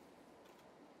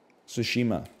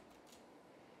 Tsushima.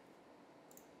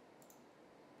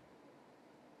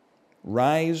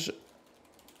 Rise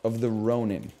of the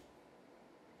Ronin.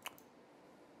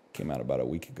 Came out about a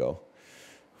week ago.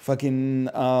 Fucking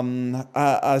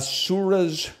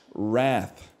Asura's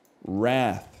Wrath.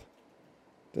 Wrath.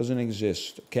 Doesn't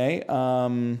exist. Okay.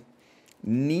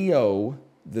 Neo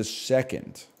the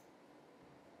Second.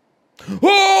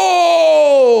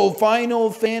 Oh!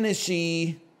 Final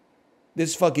Fantasy.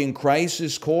 This fucking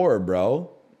Crisis Core, bro.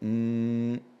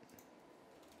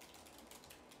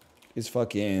 Is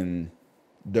fucking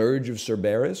Dirge of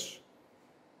Cerberus.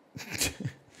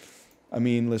 I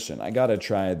mean, listen, I gotta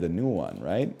try the new one,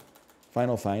 right?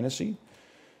 Final Fantasy.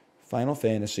 Final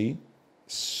Fantasy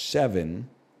 7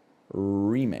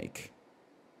 Remake.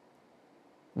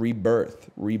 Rebirth.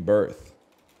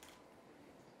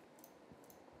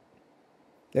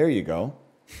 There you go.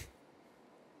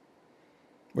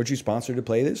 Weren't you sponsored to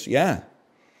play this? Yeah.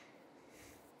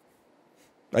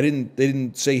 They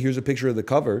didn't say here's a picture of the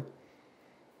cover.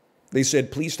 They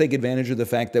said, please take advantage of the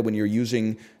fact that when you're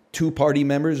using two party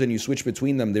members and you switch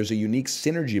between them, there's a unique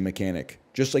synergy mechanic.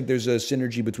 Just like there's a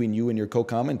synergy between you and your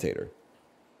co-commentator.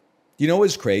 You know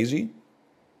what's crazy?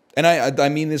 And I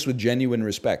mean this with genuine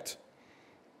respect.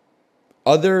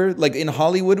 Like in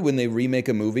Hollywood, when they remake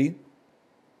a movie,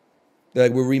 they're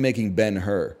like, we're remaking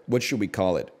Ben-Hur. What should we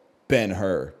call it?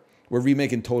 Ben-Hur. We're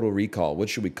remaking Total Recall. What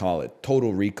should we call it?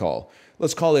 Total Recall.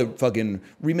 Let's call it fucking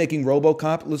remaking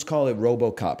RoboCop. Let's call it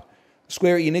RoboCop.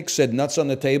 Square Enix said nuts on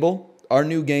the table. Our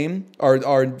new game, our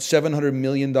 $700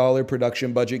 million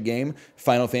production budget game,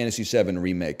 Final Fantasy VII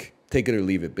Remake. Take it or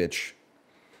leave it, bitch.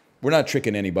 We're not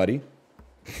tricking anybody.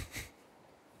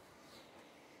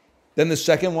 Then the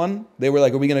second one, they were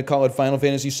like, are we going to call it Final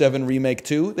Fantasy VII Remake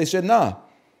 2? They said, nah.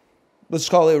 Let's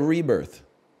call it Rebirth.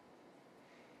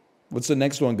 What's the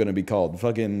next one going to be called?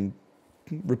 Fucking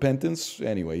Repentance?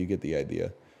 Anyway, you get the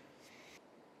idea.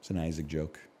 It's an Isaac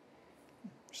joke.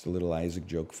 Just a little Isaac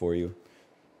joke for you.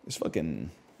 It's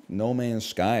fucking No Man's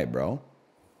Sky, bro.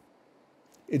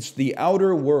 It's The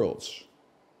Outer Worlds.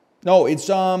 No, it's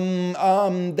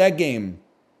that game.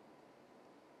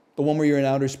 The one where you're in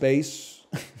outer space.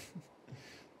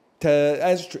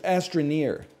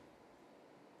 Astroneer.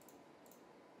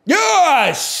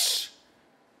 Yes!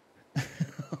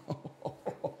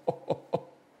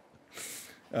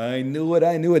 I knew it.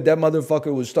 That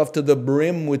motherfucker was stuffed to the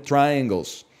brim with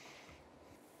triangles.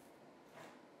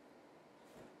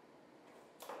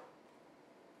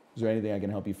 Is there anything I can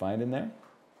help you find in there?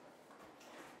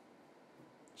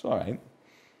 It's all right.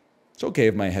 It's okay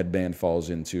if my headband falls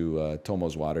into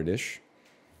Tomo's water dish.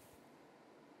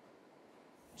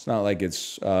 It's not like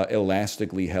it's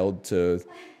elastically held to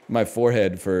my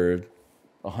forehead for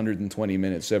 120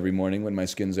 minutes every morning when my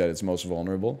skin's at its most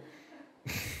vulnerable.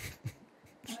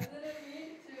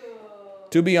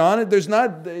 To be honest,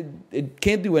 it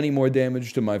can't do any more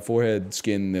damage to my forehead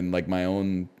skin than like my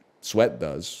own sweat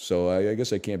does. So I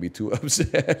guess I can't be too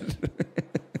upset.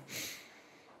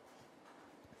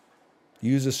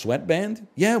 Use a sweatband?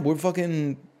 Yeah, we're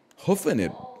fucking hoofing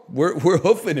it. We're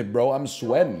hoofing it, bro. I'm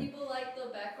sweating. People like the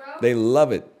background? They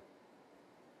love it.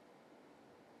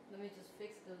 Let me just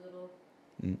fix the little...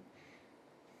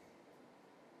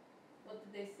 What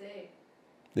did they say?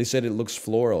 They said it looks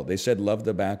floral. They said love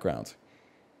the background.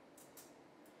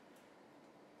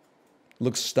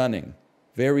 Looks stunning.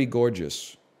 Very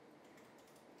gorgeous.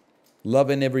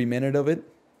 Loving every minute of it.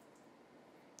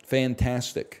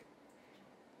 Fantastic.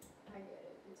 I get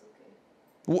it. It's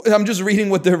okay. I'm just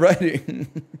reading what they're writing.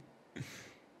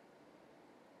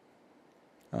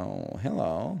 Oh,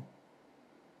 hello.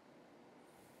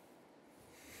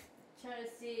 Trying to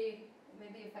see,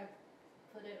 maybe if I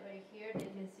put it right here, they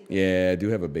can see. Yeah, I do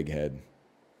have a big head.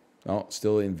 Oh,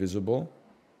 still invisible.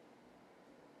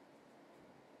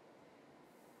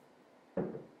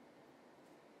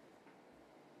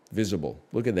 Visible.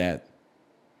 Look at that.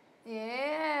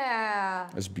 Yeah.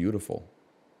 That's beautiful.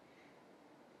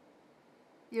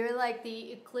 You're like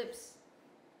the eclipse.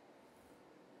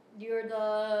 You're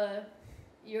the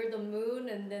moon,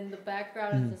 and then the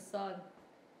background is the sun.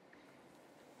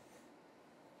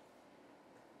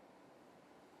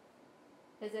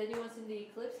 Has anyone seen the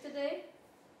eclipse today?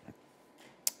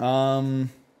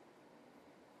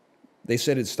 They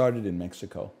said it started in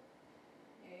Mexico.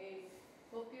 Hey,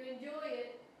 hope you enjoy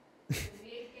it. We'll be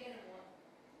again one.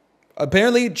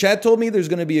 Apparently, Chad told me there's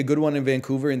going to be a good one in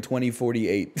Vancouver in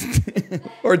 2048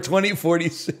 or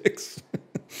 2046.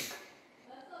 That's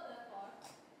not that far.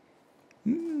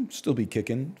 Still be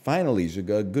kicking. Finally, it's a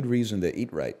good reason to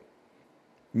eat right.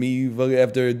 Me,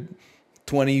 after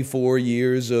 24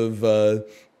 years of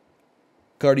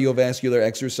cardiovascular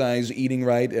exercise, eating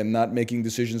right, and not making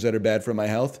decisions that are bad for my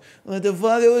health. What the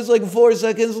fuck? It was like 4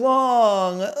 seconds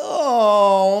long.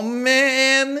 Oh,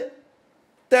 man.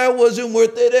 That wasn't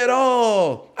worth it at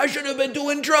all. I should have been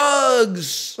doing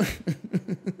drugs.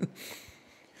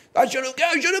 I should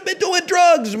have been doing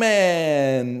drugs,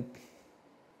 man.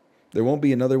 There won't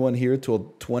be another one here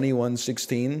till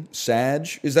 2116.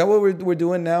 Sag. Is that what we're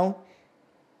doing now?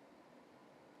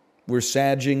 We're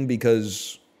sagging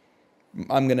because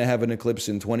I'm going to have an eclipse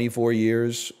in 24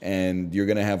 years and you're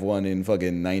going to have one in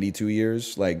fucking 92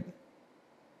 years. Like,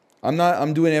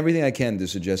 I'm doing everything I can to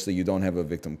suggest that you don't have a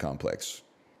victim complex.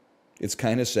 It's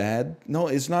kind of sad. No,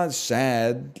 it's not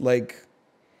sad. Like,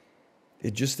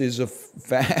 it just is a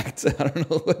fact. I don't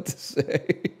know what to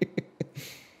say.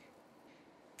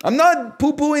 I'm not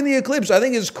poo-pooing the eclipse. I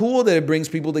think it's cool that it brings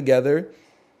people together.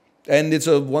 And it's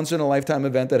a once-in-a-lifetime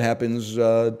event that happens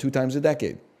 2 times a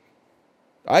decade.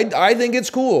 I think it's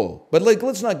cool. But, like,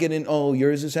 let's not get in, oh,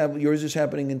 yours is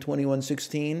happening in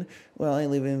 2116. Well, I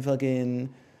live in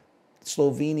fucking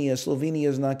Slovenia. Slovenia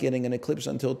is not getting an eclipse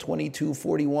until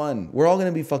 2241. We're all going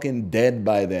to be fucking dead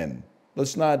by then.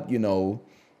 Let's not, you know,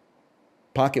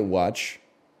 pocket watch.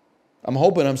 I'm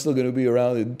hoping I'm still going to be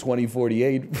around in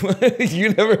 2048. You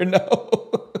never know.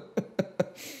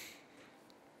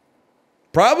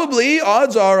 Probably.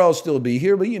 Odds are I'll still be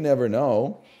here, but you never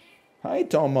know. Hi,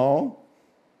 Tomo.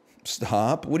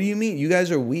 Stop. What do you mean? You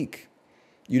guys are weak.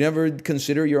 You never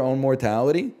consider your own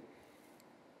mortality?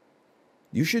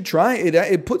 You should try it.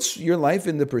 It puts your life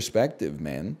into perspective,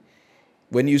 man.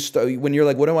 When you're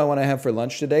like, what do I want to have for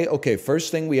lunch today? Okay,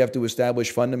 first thing we have to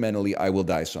establish fundamentally, I will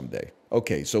die someday.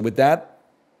 Okay, so with that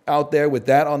out there, with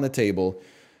that on the table,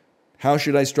 how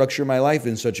should I structure my life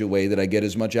in such a way that I get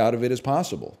as much out of it as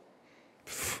possible?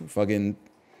 Fucking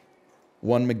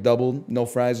 1 McDouble, no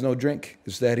fries, no drink.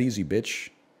 It's that easy,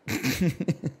 bitch.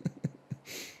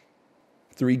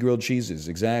 3 grilled cheeses,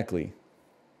 exactly.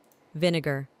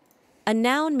 Vinegar. A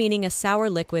noun meaning a sour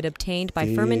liquid obtained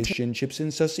by fermentation. Fish and chips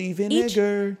and sussy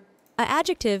vinegar. An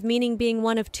adjective meaning being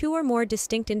one of 2 or more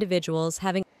distinct individuals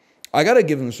having... I gotta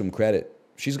give him some credit.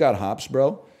 She's got hops,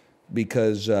 bro,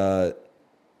 because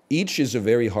each is a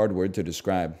very hard word to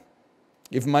describe.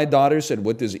 If my daughter said,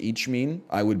 what does each mean?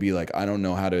 I would be like, I don't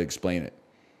know how to explain it.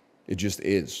 It just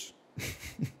is.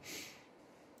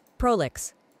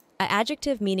 Prolix. An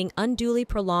adjective meaning unduly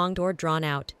prolonged or drawn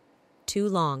out. Too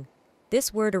long.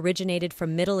 This word originated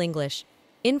from Middle English,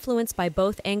 influenced by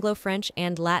both Anglo-French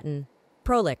and Latin.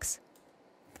 Prolix.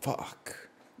 Fuck.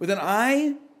 With an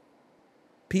I?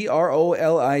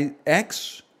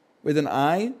 Prolix? With an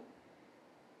I?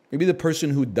 Maybe the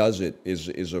person who does it is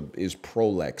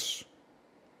prolex.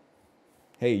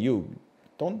 Hey, you,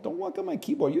 don't walk on my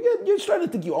keyboard. You're starting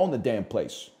to think you own the damn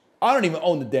place. I don't even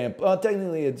own the damn...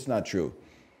 technically, it's not true.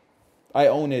 I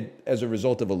own it as a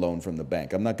result of a loan from the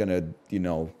bank. I'm not going to, you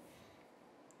know,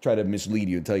 try to mislead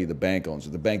you and tell you the bank owns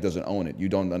it. The bank doesn't own it. You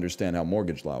don't understand how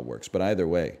mortgage law works. But either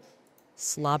way.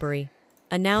 Slobbery.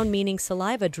 A noun meaning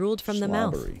saliva drooled from the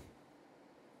mouth.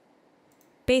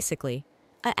 Basically.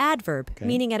 An adverb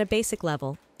meaning at a basic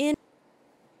level. In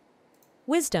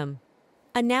wisdom.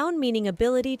 A noun meaning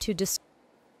ability to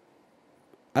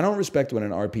I don't respect when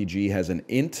an RPG has an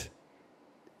int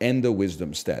and a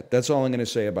wisdom stat. That's all I'm going to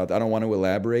say about that. I don't want to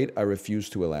elaborate. I refuse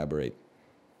to elaborate.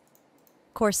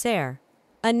 Corsair.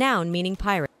 A noun meaning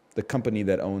pirate. The company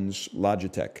that owns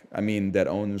Logitech. That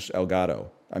owns Elgato.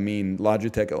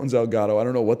 Logitech owns Elgato. I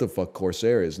don't know what the fuck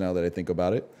Corsair is now that I think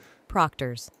about it.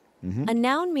 Proctors. A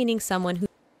noun meaning someone who...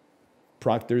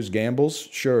 Proctors, Gambles?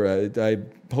 Sure, I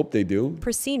hope they do.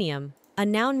 Proscenium. A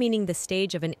noun meaning the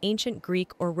stage of an ancient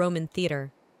Greek or Roman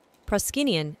theater.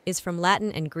 Proscenion is from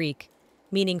Latin and Greek,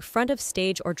 meaning front of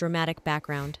stage or dramatic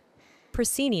background.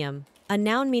 Proscenium. A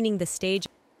noun meaning the stage...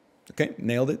 Okay,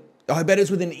 nailed it. Oh, I bet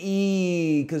it's with an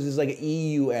E, because it's like an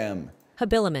E-U-M.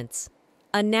 Habiliments.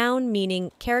 A noun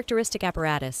meaning characteristic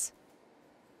apparatus.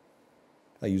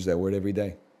 I use that word every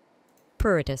day.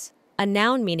 Pruritus. A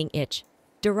noun meaning itch.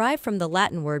 Derived from the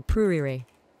Latin word prurire.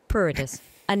 Pruritus.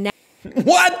 A noun...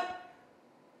 What?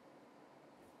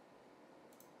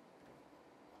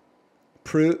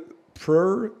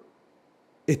 Pruritus.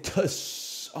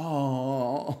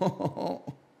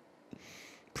 Oh.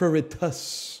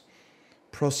 Pruritus.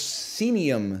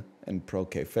 Proscenium. And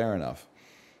okay, fair enough.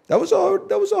 That was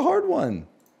a hard one.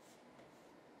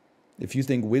 If you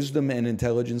think wisdom and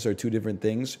intelligence are 2 different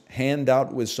things, hand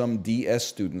out with some DS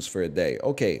students for a day.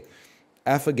 Okay,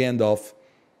 Alpha Gandalf.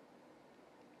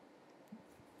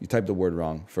 You typed the word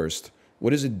wrong first.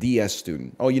 What is a DS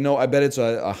student? Oh, you know, I bet it's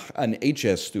an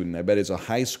HS student. I bet it's a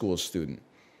high school student.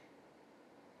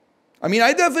 I mean,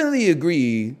 I definitely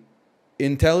agree.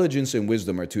 Intelligence and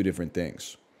wisdom are two different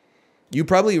things. You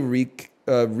probably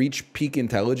reach peak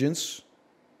intelligence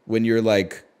when you're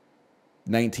like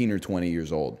 19 or 20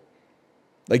 years old.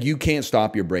 Like, you can't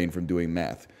stop your brain from doing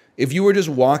math. If you were just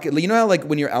walking, you know how like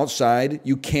when you're outside,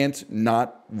 you can't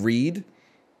not read?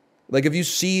 Like if you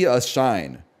see a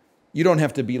sign, you don't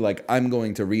have to be like, I'm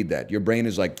going to read that. Your brain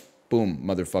is like, boom,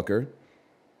 motherfucker.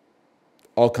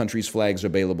 All countries' flags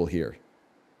available here.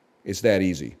 It's that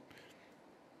easy.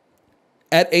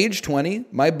 At age 20,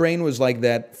 my brain was like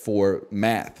that for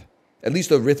math, at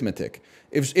least arithmetic.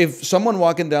 If someone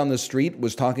walking down the street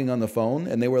was talking on the phone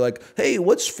and they were like, hey,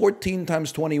 what's 14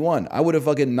 times 21? I would have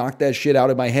fucking knocked that shit out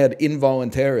of my head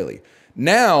involuntarily.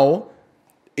 Now,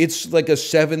 it's like a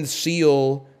seventh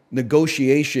seal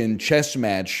negotiation chess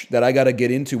match that I got to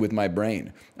get into with my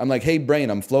brain. I'm like, hey, brain,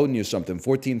 I'm floating you something.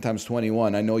 14 times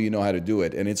 21. I know you know how to do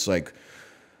it. And it's like,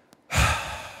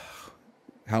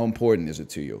 how important is it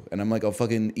to you? And I'm like, I'll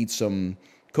fucking eat some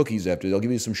cookies after. They'll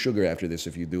give you some sugar after this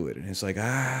if you do it. And it's like,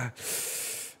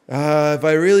 if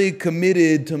I really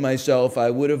committed to myself, I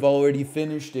would have already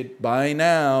finished it by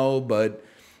now. But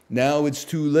now it's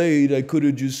too late. I could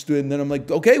have just, and then I'm like,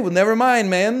 okay, well, never mind,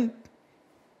 man.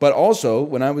 But also,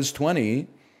 when I was 20,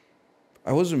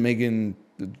 I wasn't making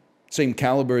the same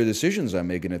caliber of decisions I'm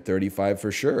making at 35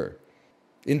 for sure.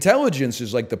 Intelligence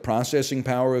is like the processing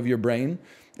power of your brain,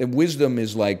 and wisdom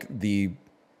is like the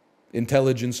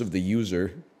intelligence of the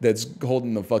user that's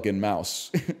holding the fucking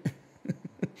mouse.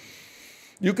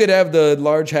 You could have the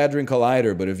Large Hadron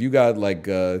Collider, but if you got like,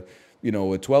 a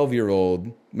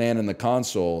 12-year-old man in the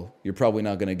console, you're probably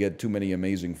not going to get too many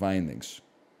amazing findings.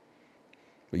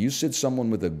 But you sit someone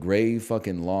with a gray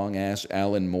fucking long-ass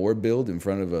Alan Moore build in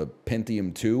front of a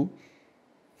Pentium 2,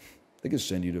 they could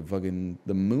send you to fucking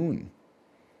the moon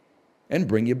and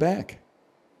bring you back.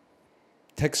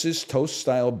 Texas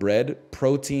toast-style bread,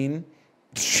 protein.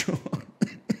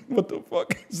 What the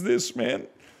fuck is this, man?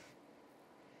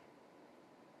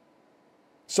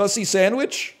 Sussy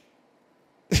sandwich?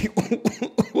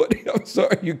 What? I'm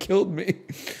sorry, you killed me.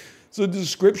 It's a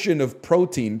description of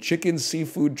protein, chicken,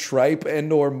 seafood, tripe,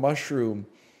 and or mushroom.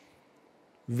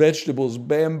 Vegetables,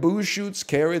 bamboo shoots,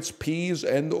 carrots, peas,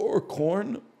 and or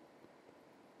corn.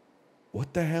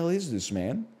 What the hell is this,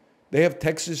 man? They have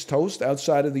Texas toast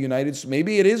outside of the United States.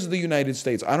 Maybe it is the United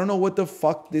States. I don't know what the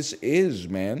fuck this is,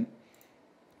 man.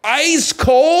 Ice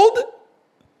cold?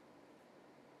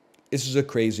 This is a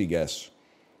crazy guess.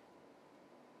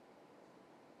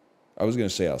 I was going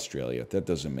to say Australia. That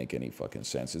doesn't make any fucking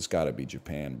sense. It's got to be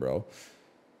Japan, bro.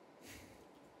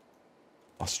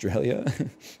 Australia?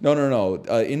 No.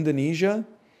 Indonesia?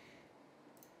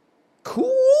 Cool.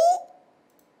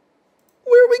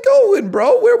 Where are we going,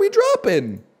 bro? Where are we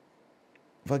dropping?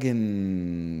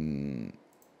 Fucking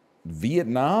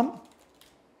Vietnam?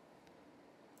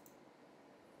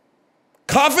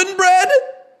 Coffin bread?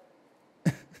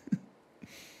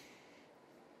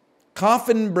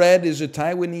 Coffin bread is a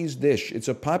Taiwanese dish. It's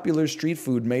a popular street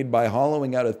food made by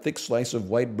hollowing out a thick slice of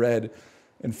white bread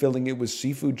and filling it with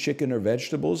seafood, chicken, or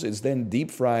vegetables. It's then deep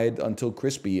fried until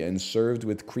crispy and served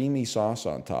with creamy sauce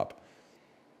on top.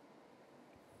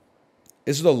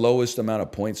 This is the lowest amount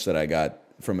of points that I got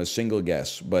from a single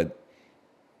guess, but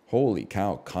holy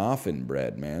cow, coffin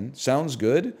bread, man. Sounds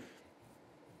good.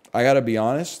 I gotta be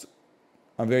honest,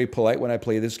 I'm very polite when I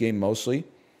play this game mostly.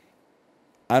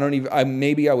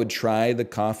 Maybe I would try the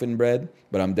coffin bread,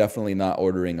 but I'm definitely not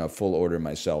ordering a full order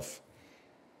myself.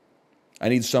 I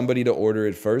need somebody to order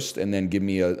it first and then give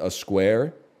me a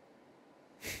square.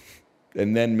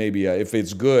 And then maybe if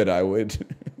it's good, I would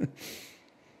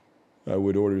I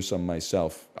would order some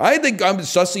myself. I think I'm a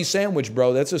sussy sandwich,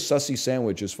 bro. That's a sussy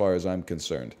sandwich as far as I'm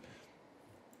concerned.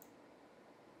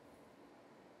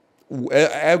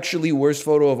 Actually, worst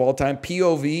photo of all time.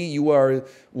 POV, you are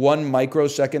 1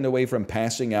 microsecond away from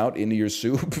passing out into your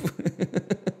soup.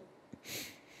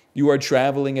 You are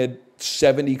traveling at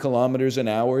 70 kilometers an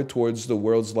hour towards the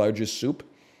world's largest soup.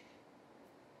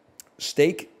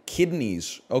 Steak,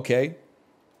 kidneys. Okay.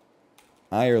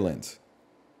 Ireland.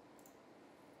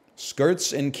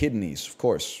 Skirts and kidneys, of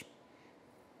course.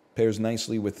 Pairs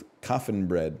nicely with coffin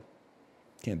bread.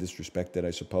 Can't disrespect it,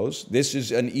 I suppose. This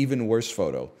is an even worse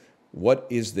photo. What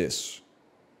is this?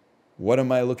 What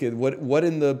am I looking at? What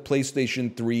in the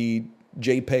PlayStation 3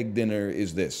 JPEG dinner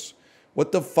is this?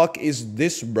 What the fuck is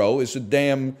this, bro? Is a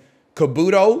damn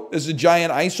Kabuto? Is a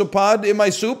giant isopod in my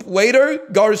soup? Waiter?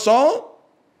 Garçon?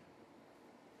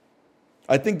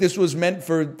 I think this was meant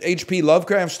for H.P.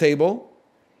 Lovecraft's table.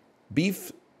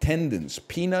 Beef tendons,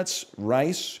 peanuts,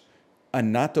 rice,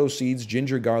 annatto seeds,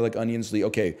 ginger, garlic, onions.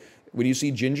 Okay, when you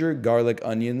see ginger, garlic,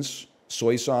 onions,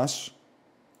 soy sauce.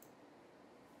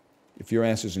 If your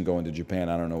ass isn't going to Japan,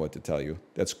 I don't know what to tell you.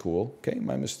 That's cool. Okay,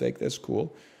 my mistake. That's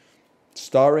cool.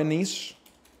 Star anise.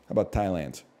 How about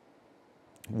Thailand?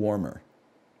 Warmer.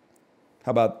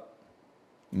 How about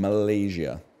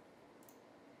Malaysia?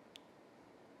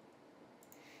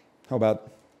 How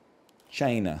about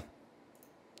China?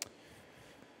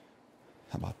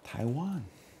 How about Taiwan?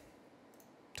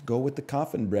 To go with the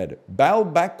coffin bread.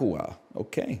 Balbakua.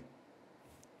 Okay.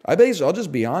 I'll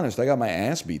just be honest. I got my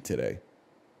ass beat today.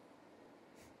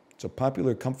 It's a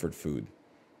popular comfort food.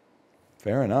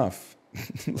 Fair enough.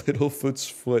 Littlefoot's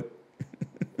foot.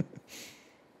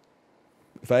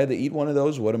 If I had to eat one of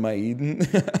those, what am I eating?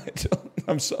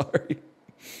 I'm sorry.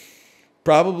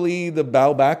 Probably the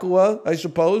balbakua, I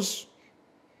suppose.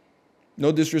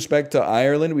 No disrespect to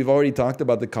Ireland. We've already talked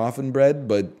about the coffin bread,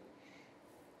 but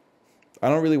I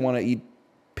don't really want to eat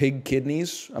pig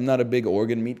kidneys. I'm not a big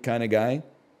organ meat kind of guy.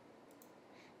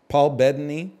 Paul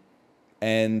Bettany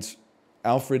and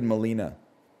Alfred Molina.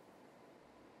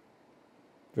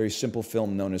 Very simple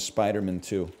film known as Spider-Man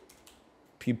 2.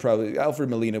 Alfred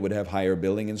Molina would have higher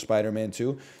billing in Spider-Man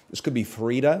 2. This could be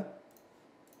Frida.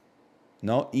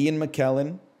 No, Ian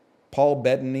McKellen, Paul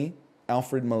Bettany,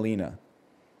 Alfred Molina.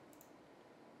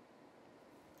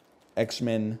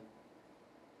 X-Men,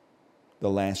 The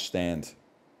Last Stand.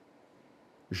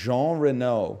 Jean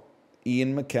Reno,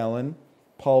 Ian McKellen,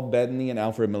 Paul Bettany, and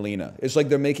Alfred Molina. It's like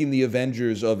they're making the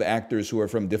Avengers of actors who are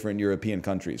from different European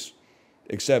countries.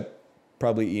 Except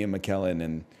probably Ian McKellen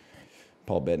and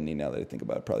Paul Bettany, now that I think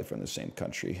about it, probably from the same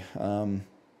country.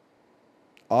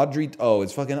 Audrey, oh,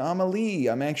 it's fucking Amelie.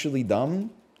 I'm actually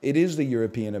dumb. It is the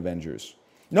European Avengers.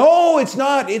 No, it's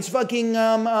not. It's fucking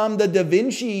the Da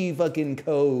Vinci fucking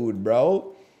Code,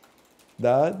 bro.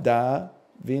 The Da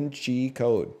Vinci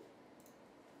Code.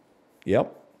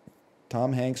 Yep.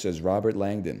 Tom Hanks as Robert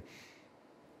Langdon.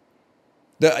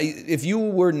 If you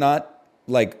were not,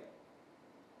 like,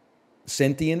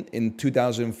 sentient in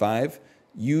 2005,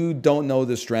 you don't know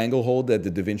the stranglehold that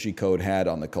the Da Vinci Code had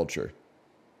on the culture.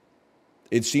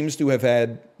 It seems to have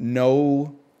had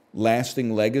no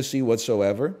lasting legacy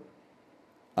whatsoever.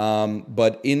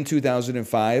 But in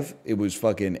 2005, it was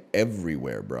fucking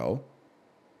everywhere, bro.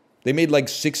 They made like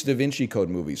 6 Da Vinci Code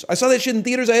movies. I saw that shit in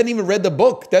theaters. I hadn't even read the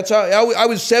book. That's how I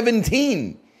was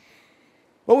 17.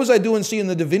 What was I doing seeing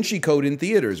the Da Vinci Code in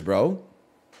theaters, bro?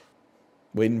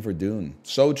 Waiting for Dune.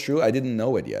 So true. I didn't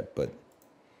know it yet, but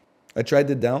I tried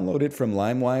to download it from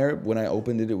LimeWire. When I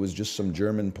opened it, it was just some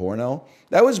German porno.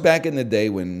 That was back in the day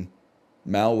when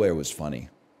malware was funny.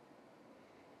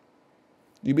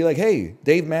 You'd be like, hey,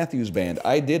 Dave Matthews Band,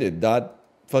 I did it,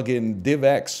 fucking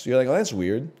DivX. You're like, oh, that's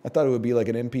weird. I thought it would be like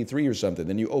an MP3 or something.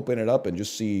 Then you open it up and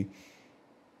just see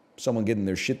someone getting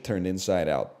their shit turned inside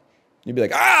out. You'd be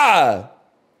like, ah!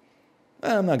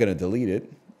 I'm not going to delete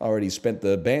it. I already spent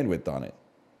the bandwidth on it.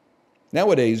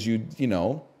 Nowadays, you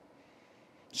know,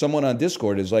 someone on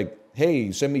Discord is like,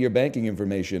 hey, send me your banking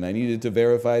information. I needed to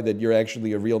verify that you're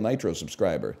actually a real Nitro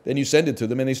subscriber. Then you send it to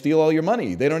them and they steal all your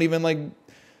money. They don't even like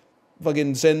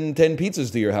fucking send 10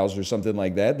 pizzas to your house or something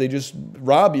like that. They just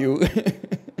rob you.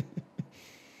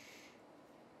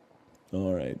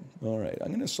 All right. I'm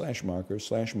going to slash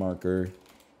marker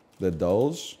the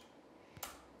dulls.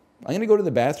 I'm going to go to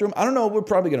the bathroom. I don't know. We're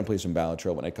probably going to play some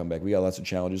Balatro when I come back. We got lots of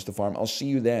challenges to farm. I'll see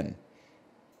you then.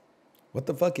 What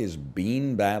the fuck is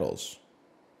Bean Battles?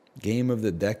 Game of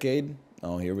the decade?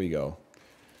 Oh, here we go.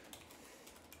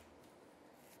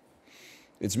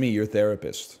 It's me, your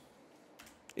therapist.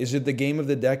 Is it the game of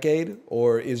the decade,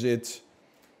 or is it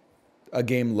a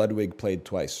game Ludwig played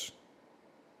twice?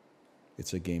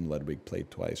 It's a game Ludwig played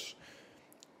twice.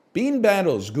 Bean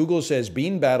Battles. Google says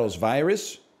Bean Battles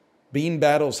virus. Bean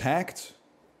Battles hacked.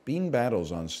 Bean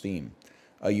Battles on Steam.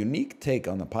 A unique take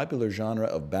on the popular genre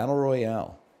of Battle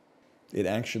Royale. It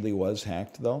actually was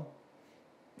hacked, though.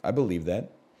 I believe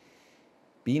that.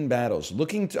 Bean Battles.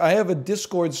 I have a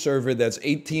Discord server that's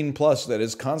 18 plus that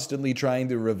is constantly trying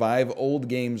to revive old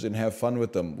games and have fun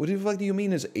with them. What the fuck do you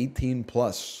mean is 18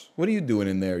 plus? What are you doing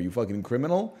in there, you fucking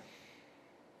criminal?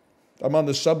 I'm on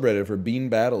the subreddit for Bean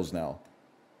Battles now.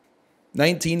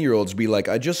 19-year-olds be like,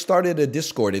 I just started a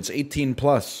Discord, it's 18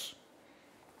 plus.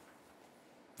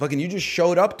 Fucking, you just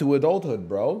showed up to adulthood,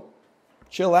 bro.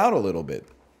 Chill out a little bit.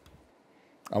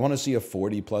 I want to see a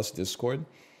 40 plus Discord.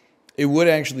 It would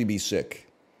actually be sick.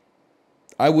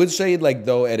 I would say, like,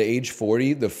 though, at age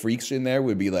 40, the freaks in there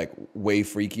would be, like, way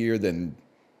freakier than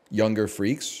younger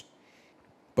freaks.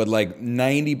 But, like,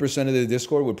 90% of the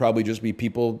Discord would probably just be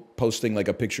people posting, like,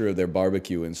 a picture of their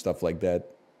barbecue and stuff like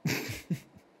that.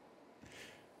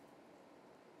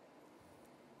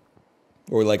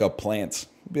 Or, like, a plant.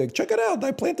 Be like, check it out.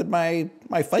 I planted my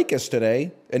ficus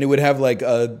today. And it would have like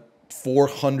a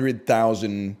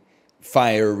 400,000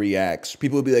 fire reacts.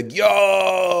 People would be like,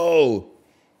 yo!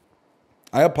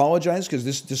 I apologize because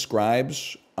this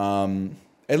describes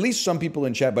at least some people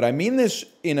in chat, but I mean this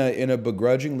in a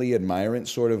begrudgingly admirant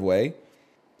sort of way.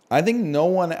 I think no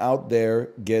one out there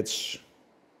gets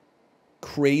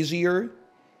crazier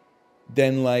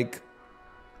than like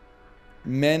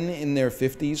men in their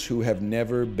 50s who have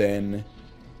never been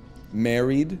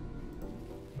married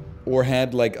or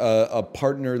had like a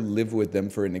partner live with them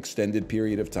for an extended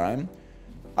period of time.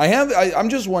 I'm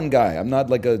just one guy. I'm not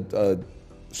like a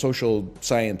social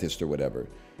scientist or whatever.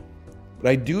 But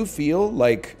I do feel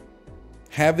like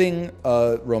having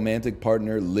a romantic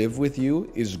partner live with you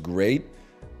is great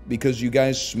because you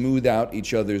guys smooth out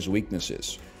each other's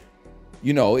weaknesses.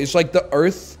 You know, it's like the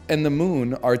Earth and the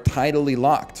Moon are tidally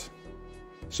locked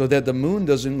so that the Moon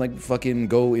doesn't like fucking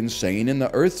go insane and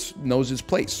the Earth knows its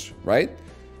place, right?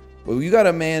 Well, you got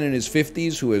a man in his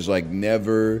 50s who has like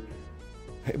never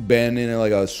been in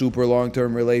like a super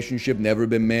long-term relationship, never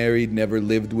been married, never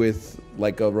lived with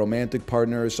like a romantic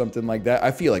partner or something like that. I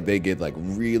feel like they get like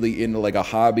really into like a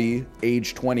hobby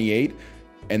age 28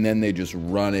 and then they just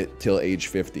run it till age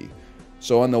 50.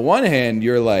 So on the one hand,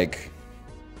 you're like,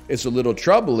 it's a little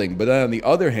troubling, but then on the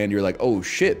other hand, you're like, oh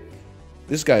shit,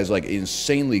 this guy's like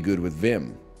insanely good with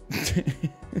Vim.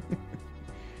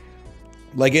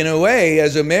 Like in a way,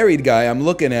 as a married guy, I'm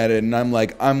looking at it and I'm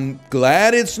like, I'm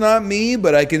glad it's not me,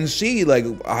 but I can see like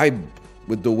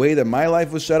with the way that my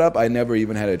life was set up, I never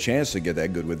even had a chance to get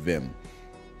that good with Vim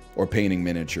or painting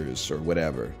miniatures or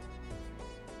whatever.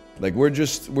 Like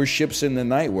we're ships in the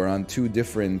night. We're on two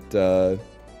different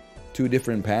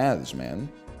paths, man.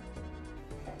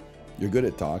 You're good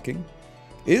at talking.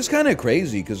 It is kind of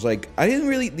crazy because like I didn't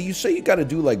really. You say you got to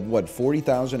do like what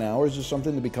 40,000 hours or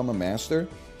something to become a master.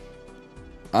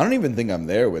 I don't even think I'm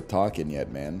there with talking yet,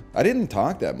 man. I didn't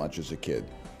talk that much as a kid.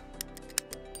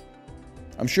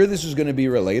 I'm sure this is going to be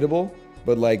relatable,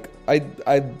 but like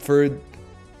I for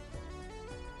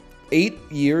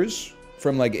 8 years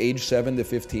from like age 7 to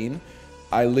 15,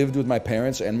 I lived with my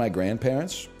parents and my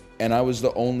grandparents, and I was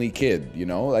the only kid, you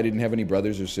know? I didn't have any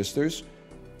brothers or sisters.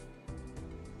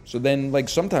 So then like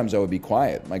sometimes I would be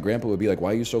quiet. My grandpa would be like,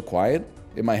 "Why are you so quiet?"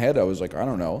 In my head, I was like, I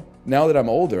don't know. Now that I'm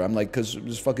older, I'm like, because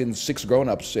there's fucking 6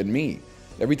 grown-ups and me.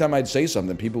 Every time I'd say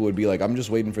something, people would be like, I'm just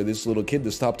waiting for this little kid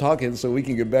to stop talking so we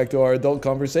can get back to our adult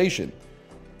conversation.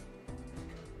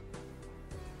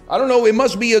 I don't know, it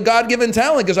must be a God-given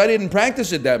talent because I didn't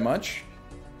practice it that much.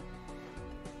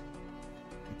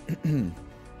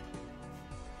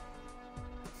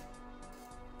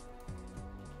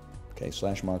 Okay,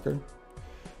 slash marker.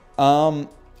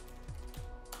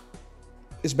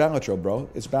 It's Balatro, bro.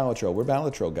 It's Balatro. We're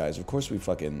Balatro guys. Of course we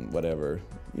fucking whatever.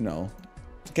 You know.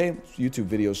 Okay, YouTube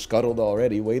video scuttled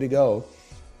already. Way to go.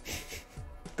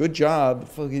 Good job.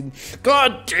 Fucking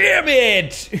God damn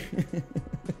it!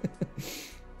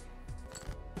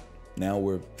 Now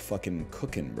we're fucking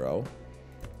cooking, bro.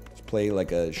 Let's play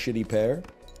like a shitty pair.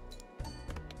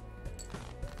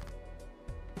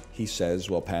 He says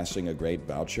while passing a great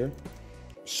voucher.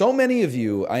 So many of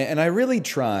you, and I really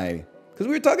try, because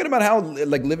we were talking about how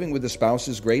like living with a spouse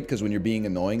is great because when you're being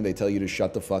annoying, they tell you to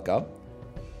shut the fuck up.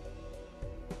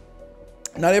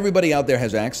 Not everybody out there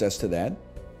has access to that.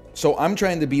 So I'm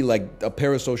trying to be like a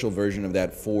parasocial version of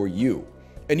that for you.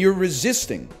 And you're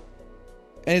resisting.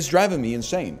 And it's driving me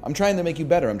insane. I'm trying to make you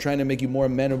better. I'm trying to make you more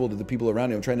amenable to the people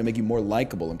around you. I'm trying to make you more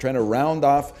likable. I'm trying to round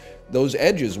off those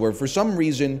edges where for some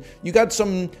reason you got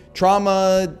some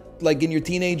trauma, like in your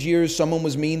teenage years, someone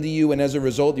was mean to you, and as a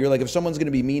result, you're like, if someone's going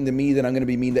to be mean to me, then I'm going to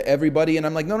be mean to everybody. And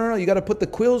I'm like, no, you got to put the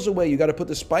quills away. You got to put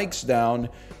the spikes down.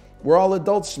 We're all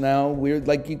adults now. We're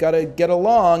like, you got to get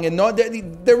along. And no,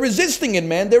 they're resisting it,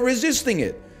 man. They're resisting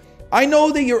it. I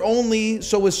know that you're only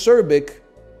so acerbic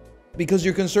because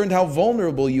you're concerned how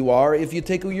vulnerable you are if you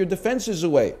take your defenses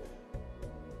away.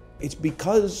 It's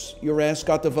because your ass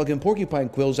got the fucking porcupine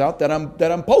quills out that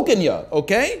I'm poking you,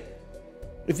 okay?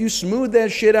 If you smooth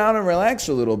that shit out and relax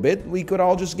a little bit, we could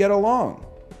all just get along.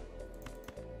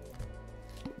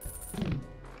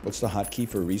 What's the hotkey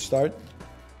for restart?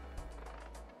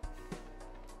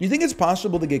 You think it's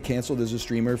possible to get canceled as a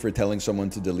streamer for telling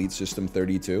someone to delete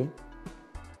system32?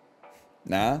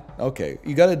 Nah? Okay.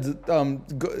 You gotta,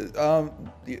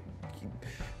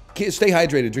 stay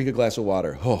hydrated, drink a glass of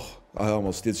water. Oh, I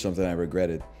almost did something I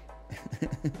regretted.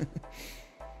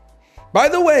 By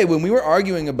the way, when we were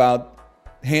arguing about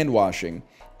hand washing,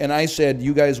 and I said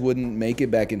you guys wouldn't make it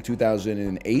back in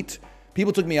 2008,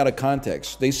 people took me out of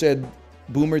context. They said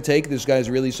boomer take. This guy's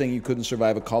really saying you couldn't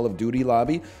survive a Call of Duty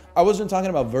lobby. I wasn't talking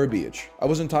about verbiage. I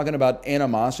wasn't talking about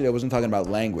animosity. I wasn't talking about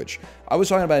language. I was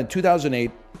talking about in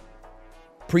 2008,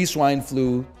 pre-swine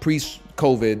flu,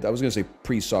 pre-COVID. I was going to say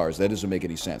pre-SARS. That doesn't make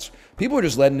any sense. People are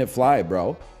just letting it fly,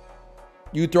 bro.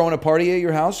 You throwing a party at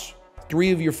your house?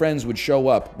 3 of your friends would show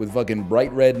up with fucking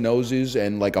bright red noses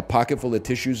and like a pocket full of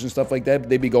tissues and stuff like that.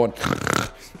 They'd be going,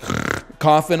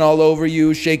 coughing all over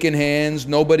you, shaking hands.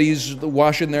 Nobody's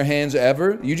washing their hands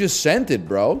ever. You just sent it,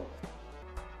 bro.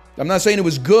 I'm not saying it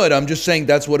was good. I'm just saying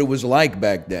that's what it was like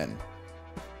back then.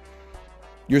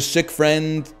 Your sick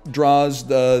friend draws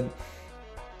the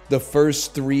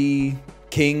first 3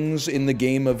 kings in the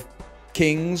game of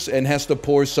kings and has to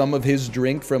pour some of his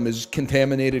drink from his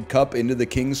contaminated cup into the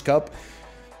king's cup.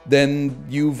 Then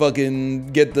you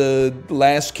fucking get the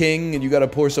last king and you got to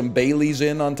pour some Baileys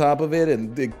in on top of it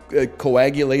and it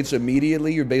coagulates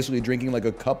immediately. You're basically drinking like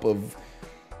a cup of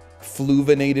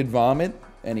fluvenated vomit.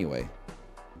 Anyway,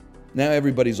 now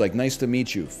everybody's like, nice to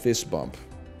meet you, fist bump.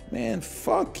 Man,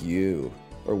 fuck you.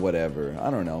 Or whatever. I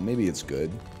don't know. Maybe it's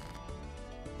good.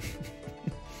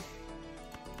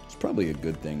 Probably a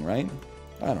good thing, right?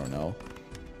 I don't know.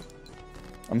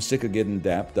 I'm sick of getting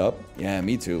dapped up. Yeah,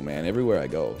 me too, man. Everywhere I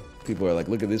go, people are like,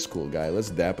 look at this cool guy. Let's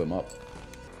dap him up.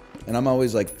 And I'm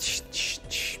always like,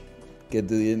 get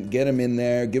him in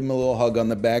there, give him a little hug on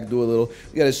the back, do a little...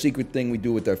 We got a secret thing we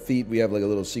do with our feet. We have like a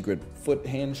little secret foot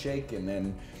handshake, and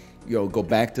then, you know, go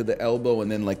back to the elbow,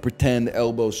 and then like pretend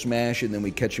elbow smash, and then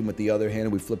we catch him with the other hand,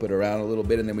 and we flip it around a little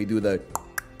bit, and then we do the...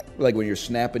 Like when you're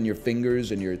snapping your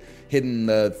fingers and you're hitting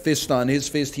the fist on his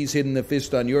fist, he's hitting the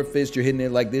fist on your fist, you're hitting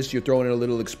it like this, you're throwing it a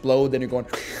little explode, then you're going,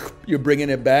 you're bringing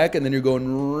it back, and then you're going,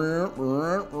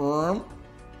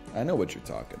 I know what you're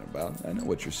talking about. I know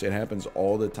what you're saying. It happens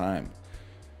all the time.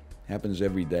 It happens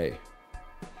every day.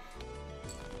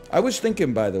 I was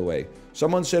thinking, by the way,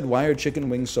 someone said, why are chicken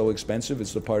wings so expensive?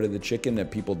 It's the part of the chicken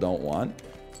that people don't want.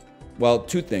 Well,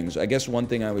 2 things. I guess one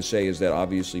thing I would say is that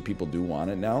obviously people do want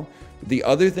it now. The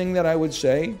other thing that I would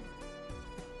say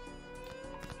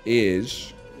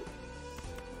is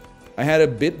I had a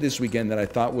bit this weekend that I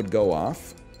thought would go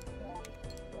off.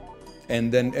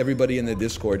 And then everybody in the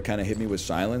Discord kind of hit me with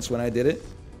silence when I did it.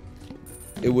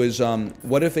 It was,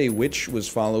 what if a witch was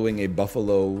following a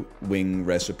buffalo wing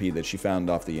recipe that she found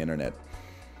off the internet?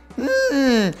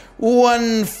 1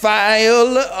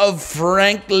 phial of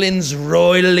Franklin's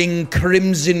Roiling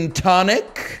Crimson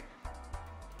Tonic.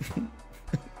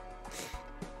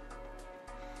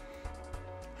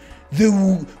 The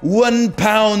 1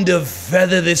 pound of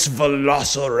featherless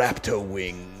velociraptor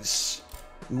wings.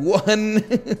 1.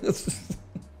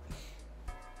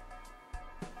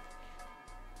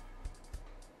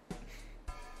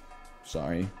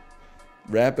 Sorry.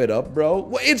 Wrap it up, bro.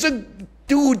 It's a...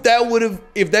 Dude, that would have...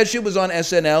 If that shit was on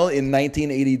SNL in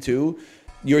 1982,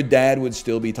 your dad would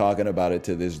still be talking about it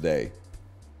to this day.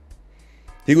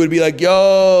 He would be like,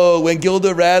 yo, when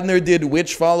Gilda Radner did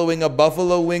Witch following a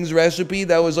buffalo wings recipe,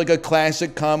 that was like a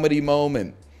classic comedy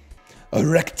moment. A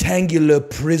rectangular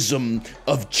prism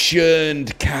of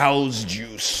churned cow's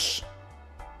juice.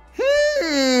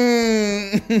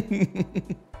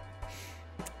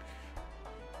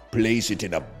 Place it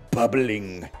in a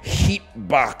bubbling heat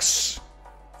box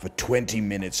for 20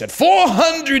 minutes at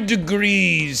 400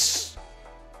 degrees.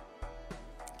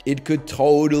 It could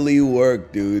totally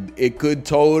work, dude. It could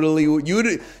totally...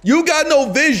 You got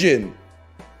no vision.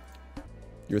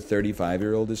 Your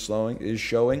 35-year-old is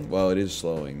showing? Well, it is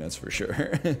slowing, that's for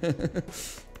sure.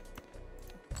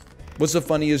 What's the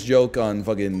funniest joke on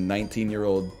fucking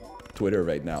 19-year-old Twitter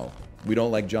right now? We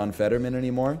don't like John Fetterman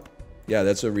anymore? Yeah,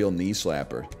 that's a real knee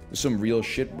slapper. There's some real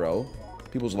shit, bro.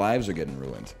 People's lives are getting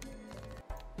ruined.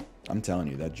 I'm telling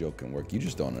you, that joke can work. You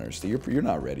just don't understand. You're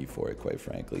not ready for it, quite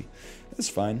frankly. It's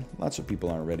fine. Lots of people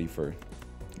aren't ready for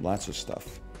lots of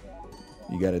stuff.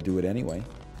 You got to do it anyway.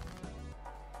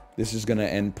 This is going to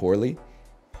end poorly.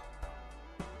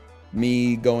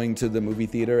 Me going to the movie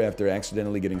theater after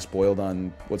accidentally getting spoiled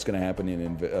on what's going to happen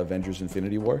in Avengers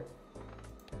Infinity War.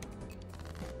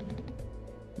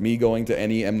 Me going to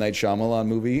any M. Night Shyamalan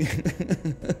movie.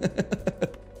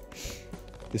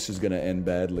 This is gonna end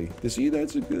badly. See,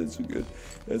 that's a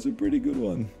pretty good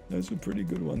one. That's a pretty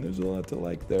good one. There's a lot to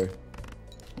like there.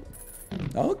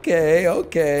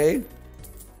 Okay.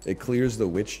 It clears the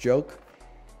witch joke.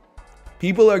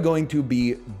 People are going to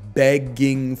be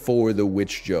begging for the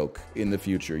witch joke in the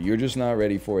future. You're just not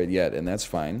ready for it yet, and that's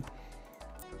fine.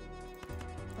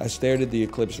 I stared at the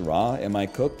eclipse raw. Am I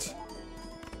cooked?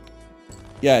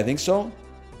 Yeah, I think so.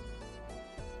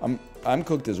 I'm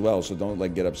cooked as well, so don't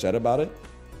like get upset about it.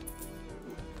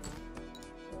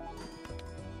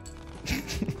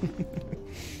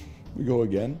 We go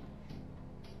again.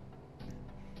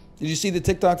 Did you see the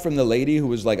TikTok from the lady who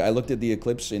was like, I looked at the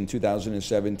eclipse in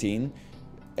 2017,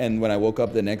 and when I woke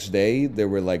up the next day, there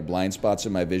were like blind spots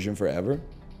in my vision forever?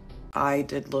 I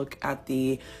did look at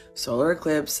the solar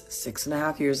eclipse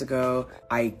 6.5 years ago.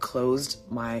 I closed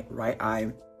my right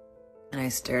eye and I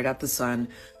stared at the sun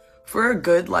for a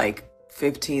good like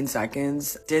 15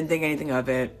 seconds. Didn't think anything of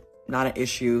it. Not an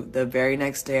issue. The very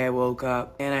next day I woke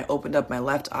up and I opened up my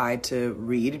left eye to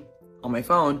read on my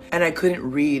phone and I couldn't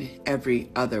read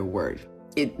every other word.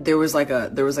 There was like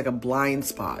a blind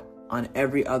spot on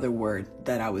every other word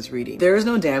that I was reading. There is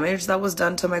no damage that was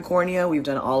done to my cornea. We've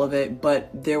done all of it, but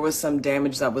there was some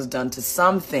damage that was done to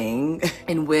something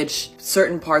in which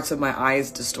certain parts of my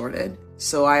eyes distorted.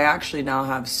 So I actually now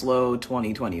have slow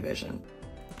 20/20 vision.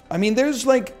 I mean, there's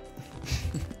like...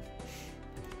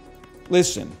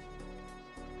 Listen.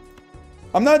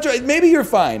 I'm not trying... Maybe you're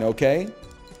fine, okay?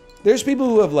 There's people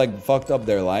who have like fucked up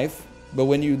their life. But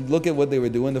when you look at what they were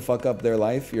doing to fuck up their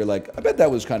life, you're like, I bet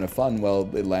that was kind of fun while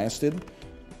it lasted.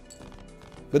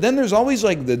 But then there's always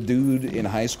like the dude in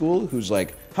high school who's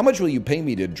like, how much will you pay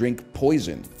me to drink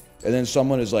poison? And then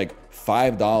someone is like,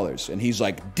 $5. And he's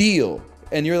like, deal.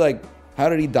 And you're like, how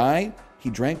did he die? He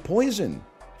drank poison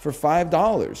for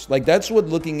 $5. Like, that's what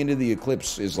looking into the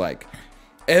eclipse is like.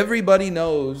 Everybody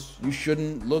knows you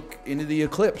shouldn't look into the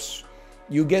eclipse.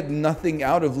 You get nothing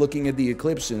out of looking at the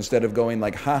eclipse instead of going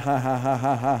like, ha ha ha ha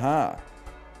ha ha ha.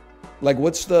 Like,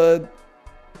 what's the...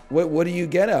 What do you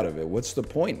get out of it? What's the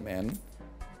point, man?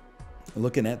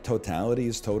 Looking at totality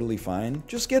is totally fine.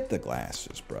 Just get the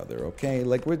glasses, brother, okay?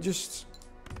 Like, we're just...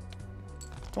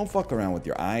 Don't fuck around with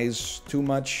your eyes too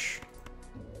much.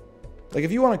 Like,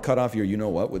 if you want to cut off your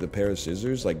you-know-what with a pair of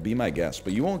scissors, like, be my guest.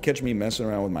 But you won't catch me messing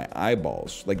around with my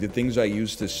eyeballs. Like, the things I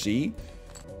used to see...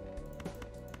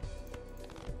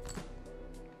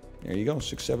 There you go,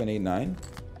 6, 7, 8, 9.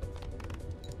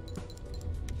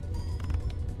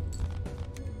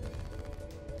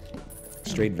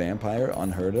 Straight vampire,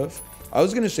 unheard of. I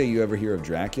was gonna say you ever hear of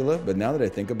Dracula, but now that I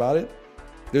think about it,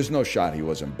 there's no shot he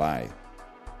wasn't bi.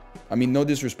 I mean, no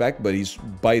disrespect, but he's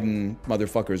biting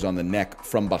motherfuckers on the neck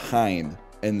from behind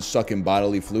and sucking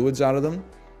bodily fluids out of them.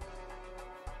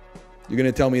 You're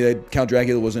gonna tell me that Count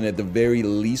Dracula wasn't at the very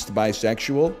least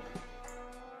bisexual?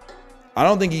 I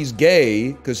don't think he's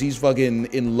gay because he's fucking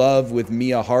in love with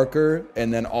Mia Harker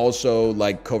and then also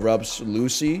like corrupts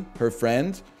Lucy, her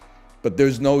friend. But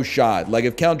there's no shot. Like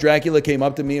if Count Dracula came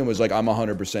up to me and was like, I'm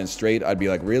 100% straight, I'd be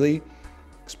like, really?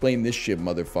 Explain this shit,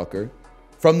 motherfucker.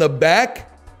 From the back?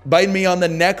 Biting me on the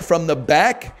neck from the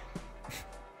back?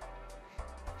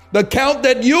 The Count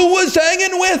that you was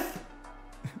hanging with?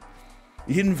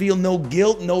 You didn't feel no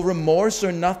guilt, no remorse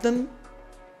or nothing?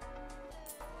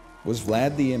 Was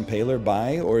Vlad the Impaler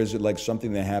bi, or is it like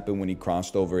something that happened when he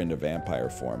crossed over into vampire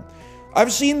form?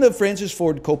 I've seen the Francis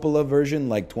Ford Coppola version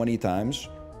like 20 times,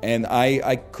 and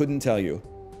I couldn't tell you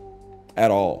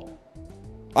at all.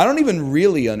 I don't even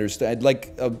really understand.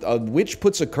 Like, a witch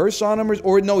puts a curse on him,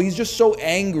 or no, he's just so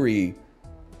angry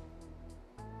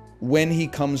when he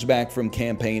comes back from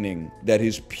campaigning that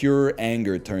his pure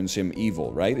anger turns him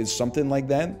evil, right? It's something like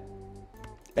that.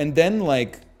 And then,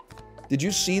 like... Did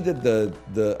you see that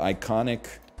the iconic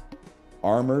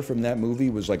armor from that movie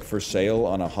was like for sale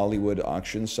on a Hollywood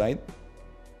auction site?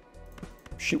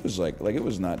 Shit was like it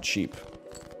was not cheap.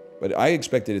 But I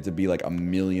expected it to be like $1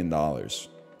 million.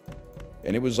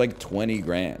 And it was like 20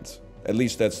 grand. At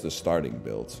least that's the starting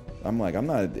build. I'm like, I'm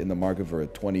not in the market for a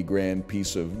 20 grand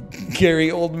piece of Gary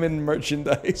Oldman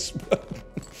merchandise.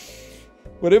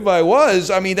 But if I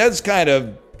was, I mean, that's kind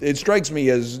of, it strikes me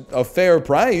as a fair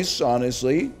price,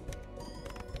 honestly.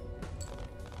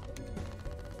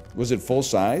 Was it full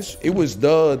size? It was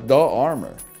the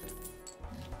armor.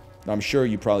 I'm sure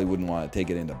you probably wouldn't want to take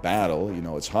it into battle. You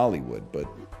know, it's Hollywood, but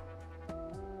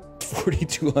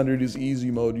 4200 is easy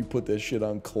mode. You put that shit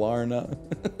on Klarna.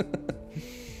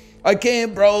 I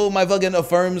can't, bro. My fucking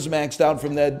Affirm's maxed out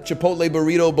from that Chipotle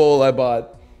burrito bowl I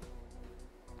bought.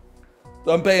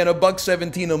 I'm paying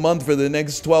 $1.17 a month for the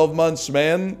next 12 months,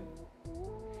 man.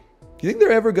 You think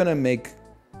they're ever gonna make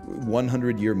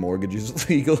 100-year mortgages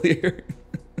legal here?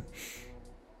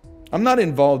 I'm not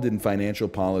involved in financial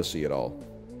policy at all.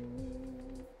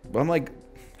 But I'm like,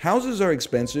 houses are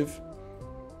expensive.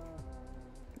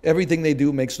 Everything they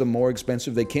do makes them more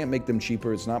expensive. They can't make them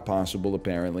cheaper. It's not possible,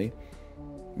 apparently.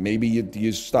 Maybe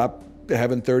you stop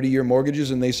having 30-year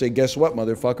mortgages and they say, guess what,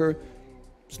 motherfucker?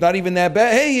 It's not even that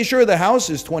bad. Hey, sure, the house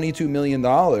is $22 million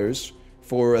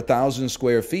for 1,000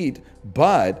 square feet.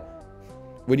 But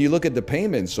when you look at the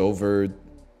payments over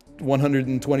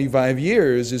 125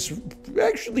 years, it's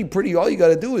actually pretty, all you got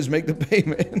to do is make the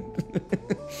payment.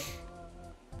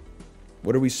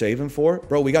 What are we saving for?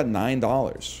 Bro, we got $9.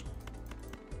 What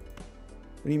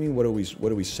do you mean, what are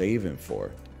we saving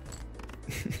for?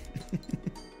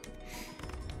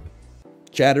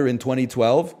 Chatter in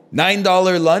 2012,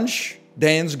 $9 lunch,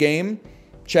 Dan's game.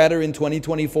 Chatter in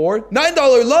 2024,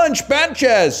 $9 lunch, bat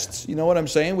chests. You know what I'm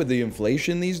saying with the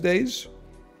inflation these days?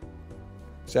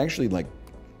 It's actually like,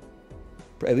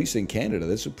 at least in Canada,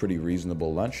 that's a pretty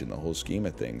reasonable lunch in the whole scheme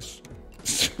of things.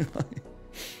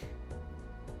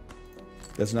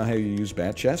 That's not how you use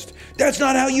bat chest? That's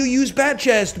not how you use bat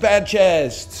chest, bat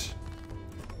chest!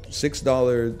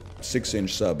 $6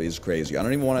 6-inch sub is crazy. I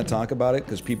don't even want to talk about it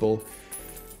because people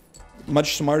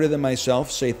much smarter than myself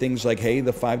say things like, hey,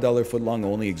 the $5 footlong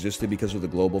only existed because of the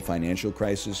global financial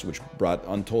crisis, which brought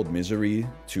untold misery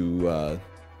to,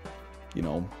 you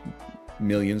know,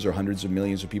 millions or hundreds of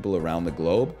millions of people around the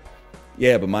globe.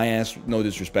 Yeah, but my ass, no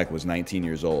disrespect, was 19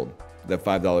 years old. That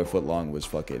 $5 footlong was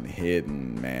fucking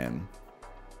hidden, man.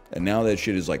 And now that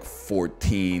shit is like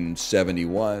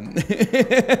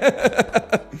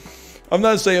 $14.71. I'm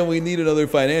not saying we need another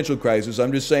financial crisis.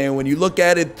 I'm just saying when you look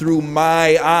at it through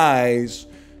my eyes,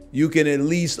 you can at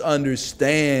least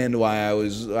understand why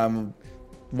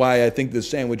why I think the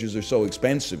sandwiches are so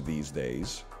expensive these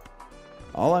days.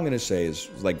 All I'm gonna say is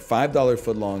like $5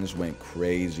 footlongs went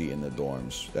crazy in the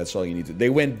dorms. That's all you need to. They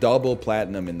went double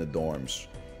platinum in the dorms.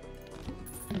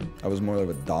 I was more of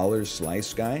a dollar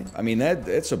slice guy. I mean,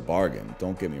 it's a bargain.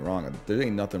 Don't get me wrong. There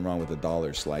ain't nothing wrong with a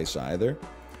dollar slice either.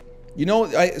 You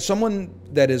know, someone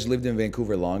that has lived in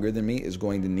Vancouver longer than me is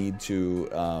going to need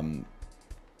to,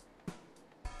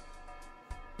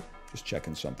 just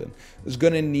checking something, is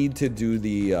going to need to do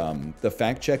the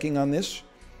fact checking on this.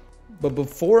 But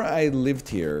before I lived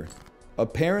here,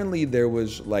 apparently there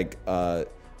was like a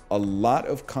lot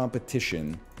of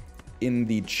competition in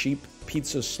the cheap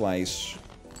pizza slice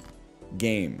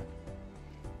game.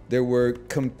 There were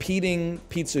competing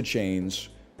pizza chains,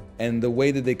 and the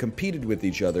way that they competed with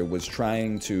each other was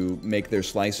trying to make their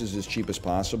slices as cheap as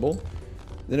possible.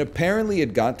 Then apparently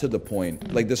it got to the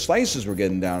point, like the slices were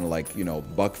getting down to like, you know,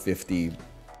 $1.50,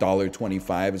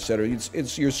 $1.25, etc.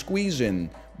 It's you're squeezing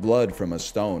blood from a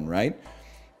stone, right?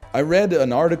 I read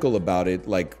an article about it,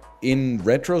 like in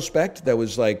retrospect, that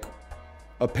was like,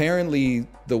 apparently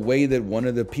the way that one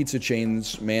of the pizza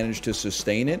chains managed to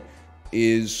sustain it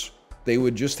is they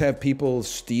would just have people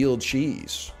steal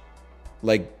cheese.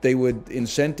 Like, they would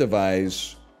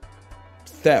incentivize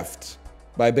theft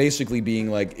by basically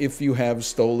being like, if you have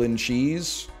stolen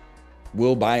cheese,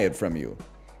 we'll buy it from you.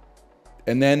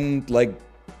 And then, like,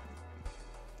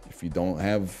 if you don't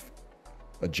have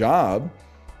a job,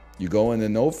 you go in the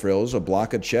no frills. A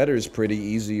block of cheddar is pretty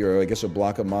easy, or I guess a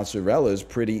block of mozzarella is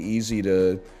pretty easy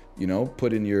to, you know,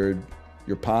 put in your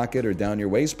pocket or down your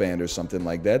waistband or something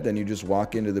like that. Then you just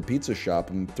walk into the pizza shop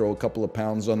and throw a couple of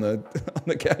pounds on the on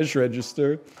the cash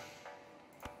register.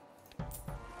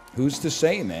 Who's to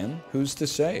say, man? Who's to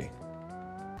say?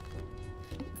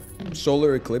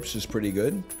 Solar eclipse is pretty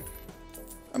good.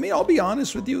 I mean, I'll be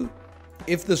honest with you.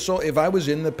 If I was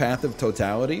in the path of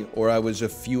totality, or I was a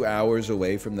few hours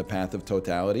away from the path of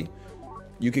totality,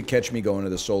 you could catch me going to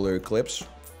the solar eclipse.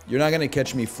 You're not gonna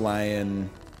catch me flying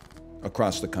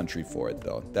across the country for it,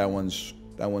 though. That one's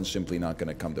simply not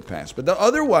gonna come to pass. But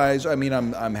otherwise, I mean,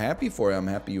 I'm happy for it. I'm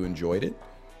happy you enjoyed it.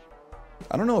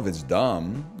 I don't know if it's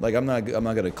dumb. Like, I'm not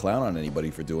gonna clown on anybody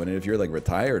for doing it. If you're like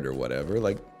retired or whatever,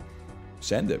 like,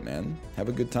 send it, man. Have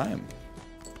a good time.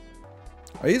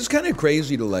 It's kind of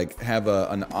crazy to like have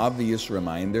an obvious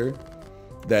reminder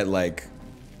that like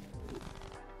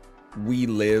we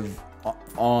live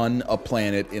on a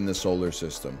planet in the solar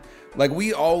system. Like we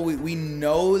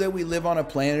know that we live on a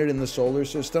planet in the solar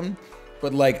system,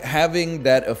 but like having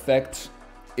that effect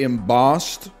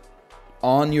embossed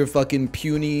on your fucking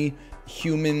puny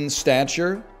human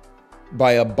stature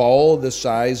by a ball the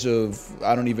size of,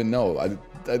 I don't even know,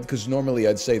 because normally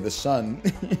I'd say the sun.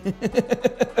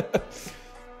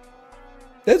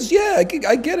 Yeah,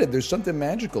 I get it. There's something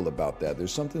magical about that.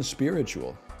 There's something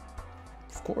spiritual.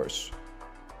 Of course.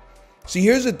 See,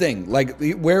 here's the thing. Like,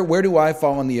 where do I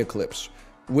fall on the eclipse?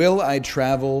 Will I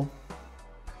travel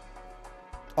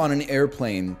on an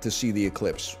airplane to see the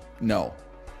eclipse? No.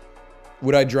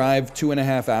 Would I drive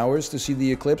 2.5 hours to see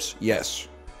the eclipse? Yes.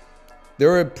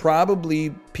 There are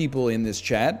probably people in this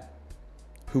chat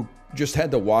who just had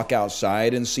to walk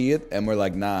outside and see it and were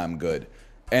like, nah, I'm good.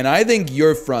 And I think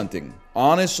you're fronting.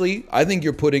 Honestly, I think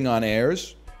you're putting on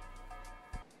airs.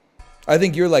 I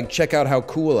think you're like, check out how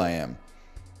cool I am.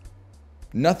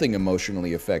 Nothing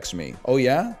emotionally affects me. Oh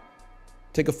yeah?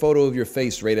 Take a photo of your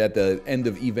face right at the end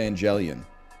of Evangelion.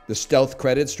 The stealth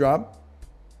credits drop.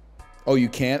 Oh, you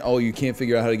can't? Oh, you can't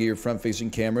figure out how to get your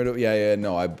front-facing camera to... Yeah,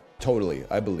 no, I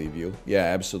believe you. Yeah,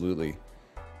 absolutely.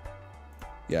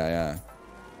 Yeah.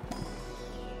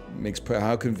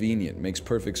 How convenient. Makes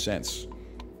perfect sense.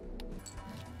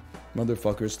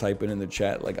 Motherfuckers typing in the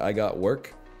chat like, I got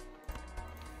work.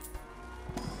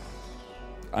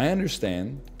 I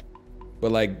understand.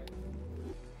 But like...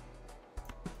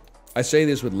 I say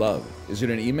this with love. Is it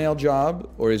an email job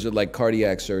or is it like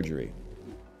cardiac surgery?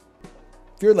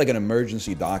 If you're like an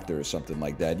emergency doctor or something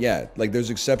like that, yeah, like there's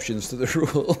exceptions to the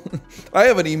rule. I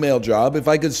have an email job. If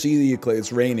I could see the eclipse,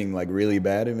 it's raining like really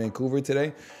bad in Vancouver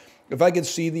today. If I could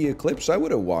see the eclipse, I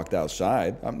would have walked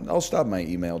outside. I'll stop my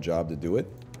email job to do it.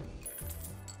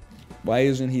 Why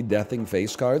isn't he deathing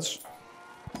face cards?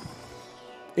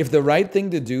 If the right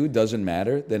thing to do doesn't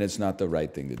matter, then it's not the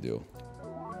right thing to do.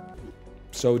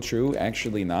 So true,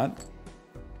 actually not.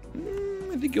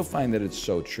 I think you'll find that it's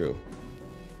so true.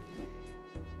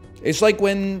 It's like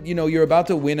when, you know, you're about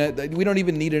to win we don't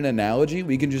even need an analogy.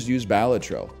 We can just use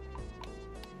Balatro.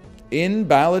 In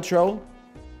Balatro,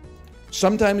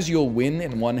 sometimes you'll win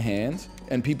in one hand,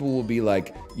 and people will be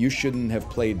like, you shouldn't have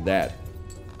played that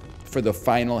for the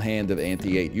final hand of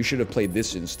Ante-8. You should have played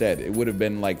this instead. It would have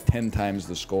been like 10 times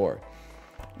the score.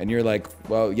 And you're like,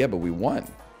 well, yeah, but we won.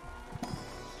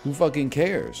 Who fucking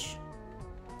cares?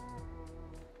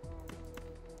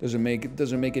 Doesn't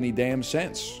make any damn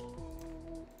sense.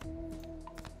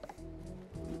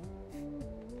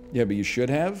 Yeah, but you should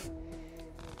have.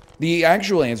 The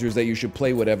actual answer is that you should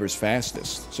play whatever's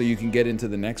fastest, so you can get into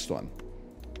the next one.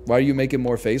 Why are you making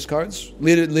more face cards?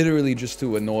 Literally just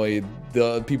to annoy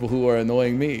the people who are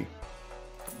annoying me.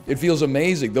 It feels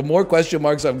amazing. The more question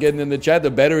marks I'm getting in the chat,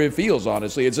 the better it feels,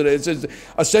 honestly. It's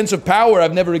a sense of power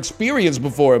I've never experienced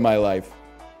before in my life.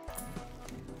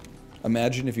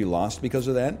 Imagine if you lost because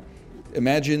of that.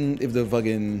 Imagine if the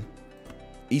fucking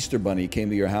Easter Bunny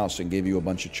came to your house and gave you a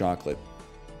bunch of chocolate.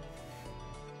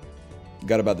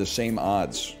 Got about the same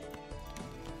odds.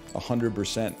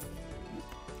 100%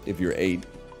 if you're 8.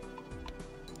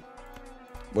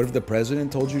 What if the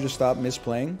president told you to stop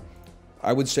misplaying?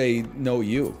 I would say, no,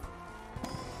 you.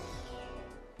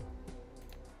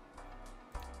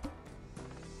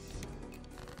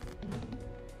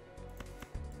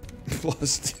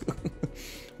 +2.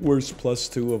 Worst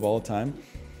 +2 of all time.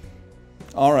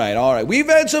 All right. We've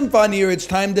had some fun here. It's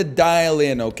time to dial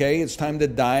in, okay? It's time to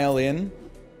dial in.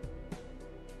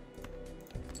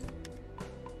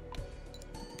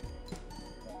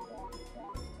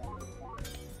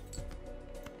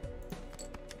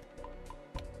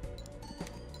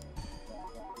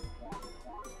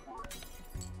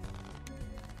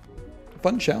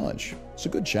 Fun challenge. It's a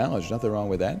good challenge. Nothing wrong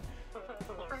with that.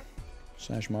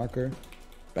 Slash marker.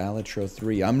 Balatro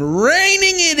 3. I'm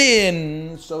reining it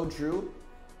in! So true.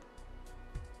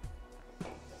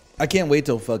 I can't wait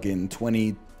till fucking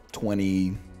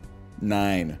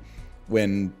 2029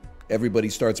 when everybody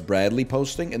starts Bradley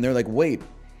posting and they're like, wait,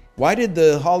 why did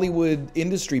the Hollywood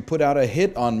industry put out a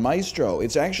hit on Maestro?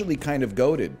 It's actually kind of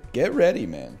goated. Get ready,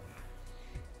 man.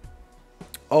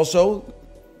 Also,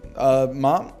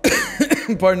 Mom,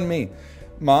 pardon me.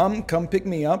 Mom, come pick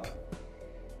me up.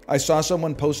 I saw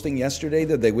someone posting yesterday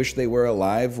that they wish they were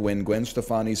alive when Gwen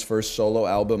Stefani's first solo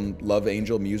album, Love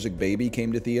Angel Music Baby,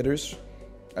 came to theaters.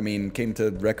 Came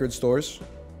to record stores.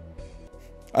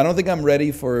 I don't think I'm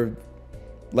ready for...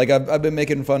 Like, I've been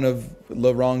making fun of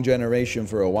the wrong generation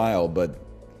for a while, but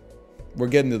we're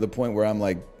getting to the point where I'm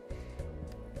like...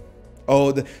 I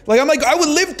would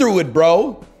live through it,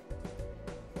 bro!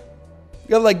 You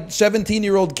got like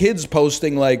 17-year-old kids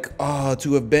posting like,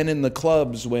 to have been in the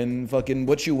clubs when fucking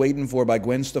What You Waiting For by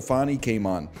Gwen Stefani came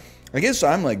on. I guess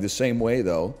I'm like the same way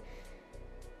though.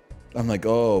 I'm like,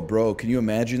 oh bro, can you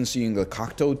imagine seeing the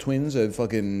Cocteau Twins at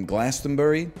fucking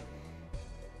Glastonbury?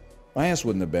 My ass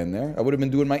wouldn't have been there. I would have been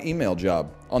doing my email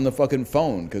job on the fucking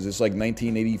phone because it's like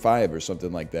 1985 or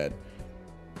something like that.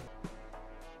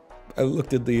 I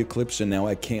looked at the eclipse and now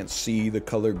I can't see the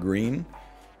color green.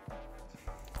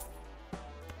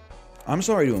 I'm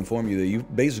sorry to inform you that you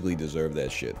basically deserve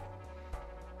that shit.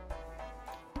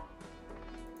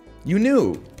 You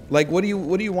knew. Like, what do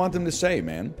you want them to say,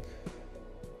 man?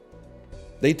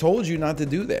 They told you not to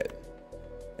do that.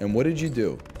 And what did you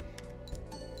do?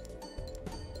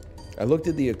 I looked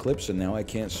at the eclipse and now I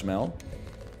can't smell.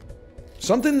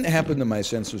 Something happened to my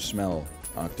sense of smell,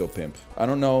 Octopimp. I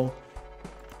don't know.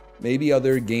 Maybe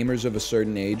other gamers of a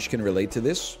certain age can relate to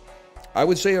this. I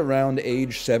would say around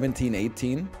age 17,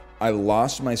 18, I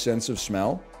lost my sense of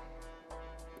smell.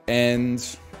 And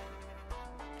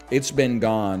it's been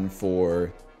gone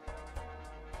for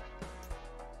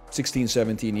 16,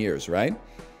 17 years, right?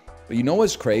 But you know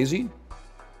what's crazy?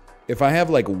 If I have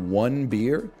like one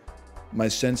beer, my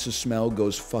sense of smell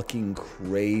goes fucking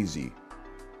crazy.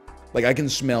 Like I can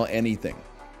smell anything.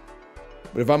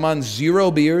 But if I'm on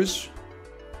 0 beers,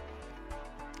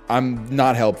 I'm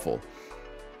not helpful.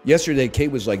 Yesterday,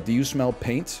 Kate was like, do you smell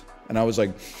paint? And I was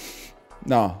like,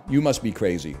 no, you must be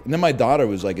crazy. And then my daughter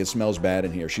was like, it smells bad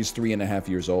in here. She's 3.5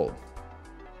 years old.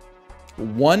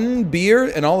 One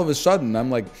beer, and all of a sudden, I'm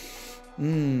like,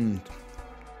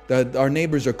 our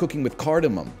neighbors are cooking with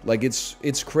cardamom. Like,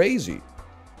 it's crazy.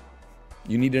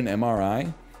 You need an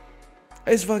MRI?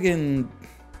 It's been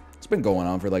going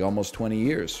on for like almost 20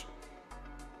 years.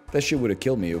 That shit would have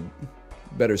killed me.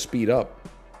 Better speed up.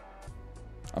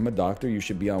 I'm a doctor. You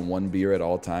should be on 1 beer at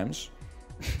all times.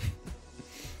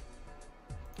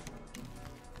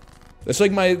 That's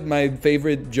like my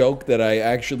favorite joke that I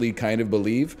actually kind of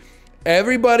believe.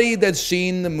 Everybody that's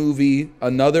seen the movie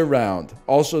Another Round,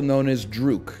 also known as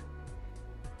Drook,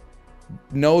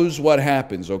 knows what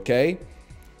happens, okay?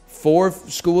 4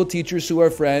 school teachers who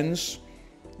are friends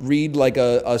read like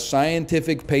a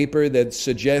scientific paper that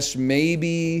suggests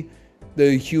maybe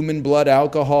the human blood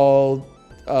alcohol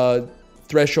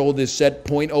threshold is set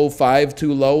 0.05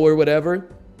 too low or whatever.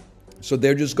 So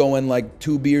they're just going like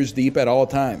 2 beers deep at all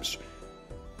times.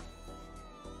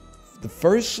 The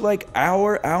first like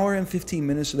hour and 15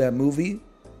 minutes of that movie,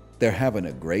 they're having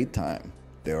a great time.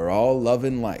 They're all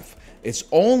loving life. It's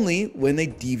only when they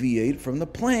deviate from the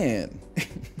plan.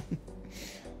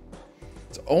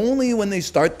 It's only when they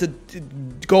start to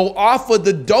go off of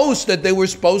the dose that they were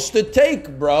supposed to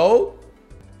take, bro.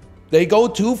 They go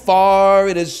too far.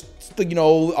 It is, you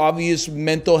know, obvious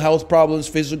mental health problems,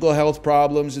 physical health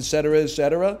problems, etc.,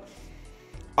 etc.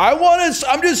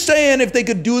 I'm just saying, if they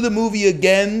could do the movie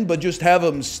again, but just have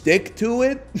them stick to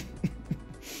it.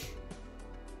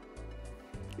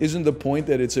 Isn't the point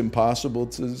that it's impossible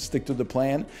to stick to the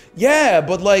plan? Yeah,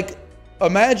 but like,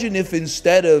 imagine if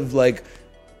instead of like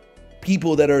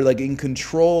people that are like in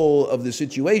control of the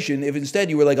situation, if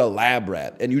instead you were like a lab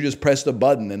rat and you just pressed a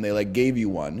button and they like gave you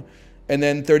one. And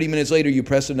then 30 minutes later, you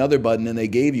press another button and they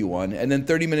gave you one. And then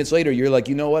 30 minutes later, you're like,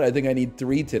 you know what? I think I need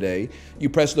 3 today. You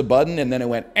press the button and then it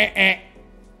went, I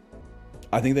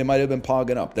think they might have been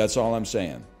pogging up. That's all I'm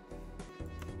saying.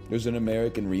 There's an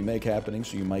American remake happening,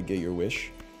 so you might get your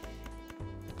wish.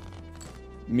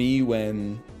 Me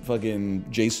when fucking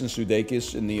Jason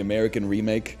Sudeikis in the American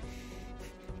remake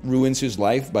ruins his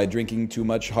life by drinking too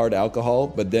much hard alcohol,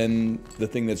 but then the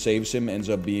thing that saves him ends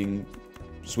up being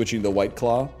switching to White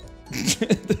Claw.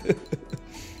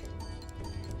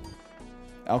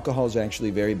 Alcohol is actually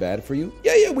very bad for you.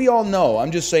 Yeah, we all know.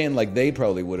 I'm just saying, like, they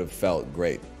probably would have felt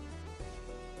great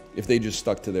if they just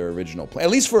stuck to their original plan, at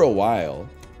least for a while.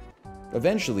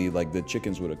 Eventually, like, the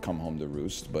chickens would have come home to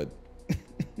roost, but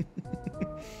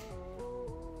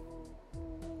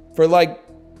for like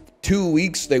 2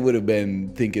 weeks, they would have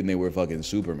been thinking they were fucking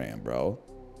Superman, bro.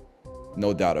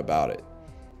 No doubt about it.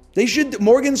 They should,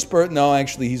 Morgan Spurt, no,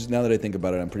 actually, now that I think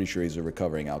about it, I'm pretty sure he's a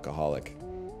recovering alcoholic.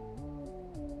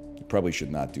 You probably should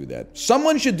not do that.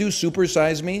 Someone should do Super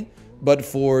Size Me, but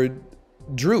for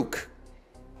Drook.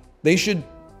 They should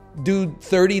do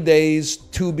 30 days,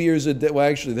 2 beers a day. Well,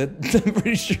 actually, I'm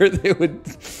pretty sure they would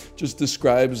just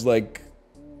describes like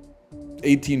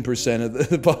 18% of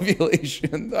the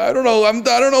population. I don't know. I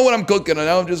don't know what I'm cooking. And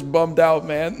now I'm just bummed out,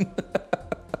 man.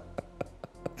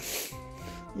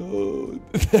 Oh,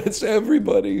 that's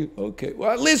everybody. Okay.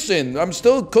 Well, listen, I'm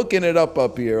still cooking it up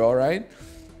here, all right?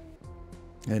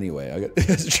 Anyway,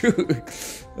 that's true.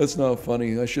 That's not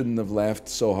funny. I shouldn't have laughed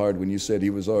so hard when you said he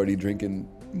was already drinking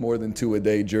more than 2 a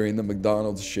day during the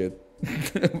McDonald's shit.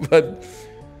 But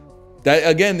that,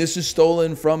 again, this is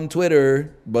stolen from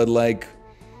Twitter, but like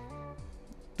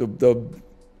the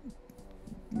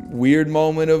weird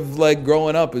moment of like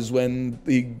growing up is when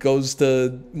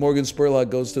Morgan Spurlock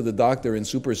goes to the doctor and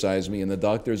Super Size Me, and the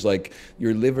doctor's like,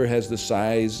 your liver has the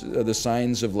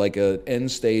signs of like a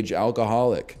end stage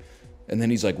alcoholic. And then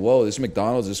he's like, whoa, this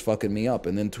McDonald's is fucking me up.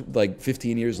 And then like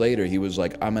 15 years later, he was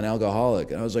like, I'm an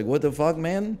alcoholic. And I was like, what the fuck,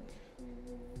 man?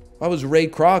 If I was Ray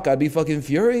Kroc, I'd be fucking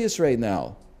furious right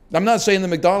now. I'm not saying the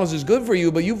McDonald's is good for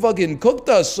you, but you fucking cooked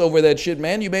us over that shit,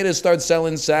 man. You made us start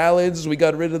selling salads. We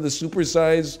got rid of the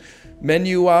supersize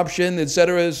menu option,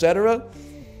 etc., etc.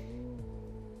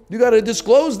 You gotta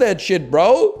disclose that shit,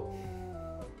 bro.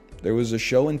 There was a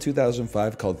show in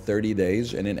 2005 called 30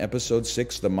 Days, and in episode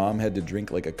 6, the mom had to drink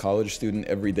like a college student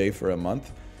every day for a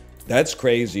month. That's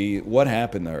crazy. What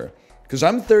happened to her? Because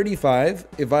I'm 35.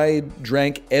 If I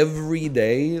drank every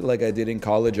day like I did in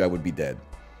college, I would be dead.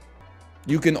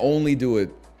 You can only do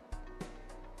it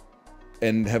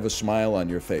and have a smile on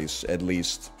your face, at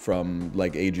least, from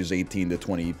like ages 18 to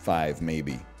 25,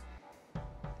 maybe.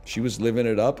 She was living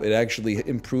it up. It actually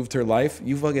improved her life.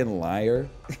 You fucking liar.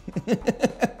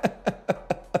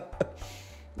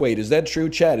 Wait, is that true,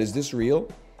 chat? Is this real?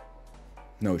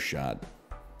 No shot.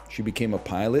 She became a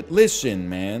pilot? Listen,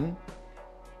 man.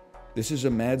 This is a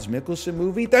Mads Mikkelsen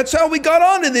movie? That's how we got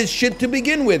onto this shit to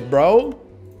begin with, bro.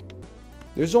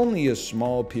 There's only a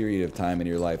small period of time in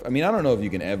your life. I mean, I don't know if you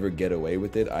can ever get away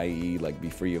with it, i.e. like be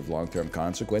free of long-term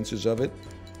consequences of it.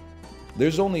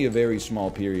 There's only a very small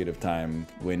period of time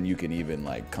when you can even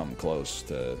like come close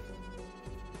to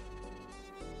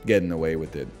getting away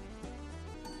with it.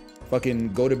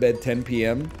 Fucking go to bed 10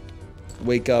 p.m.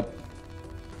 Wake up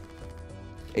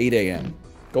 8 a.m.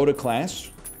 Go to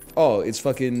class. Oh, it's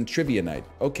fucking trivia night.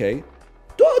 Okay.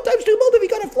 12 times 2 multiple, you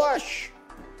gotta flush.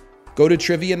 Go to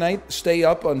trivia night, stay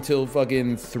up until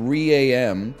fucking 3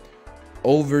 a.m.,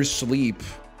 oversleep,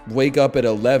 wake up at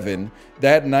 11.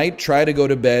 That night, try to go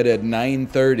to bed at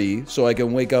 9:30 so I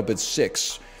can wake up at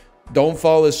 6. Don't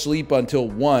fall asleep until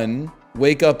 1,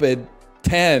 wake up at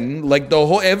 10. Like the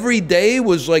whole, every day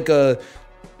was like a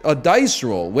dice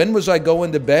roll. When was I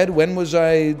going to bed? When was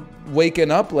I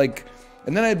waking up? Like,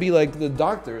 and then I'd be like, the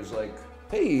doctor is like,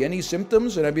 hey, any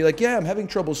symptoms? And I'd be like, yeah, I'm having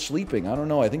trouble sleeping. I don't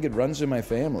know. I think it runs in my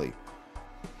family.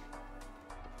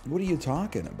 What are you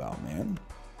talking about, man?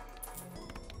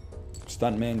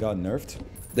 Stuntman got nerfed.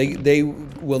 They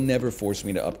will never force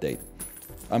me to update.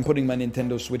 I'm putting my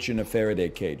Nintendo Switch in a Faraday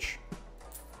cage.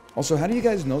 Also, how do you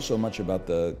guys know so much about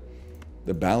the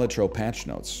Balatro patch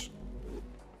notes?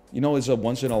 You know, it's a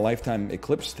once-in-a-lifetime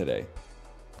eclipse today.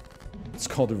 It's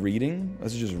called reading.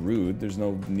 That's just rude. There's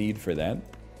no need for that.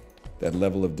 That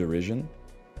level of derision.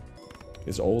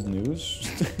 It's old news.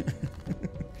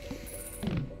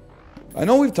 I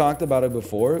know we've talked about it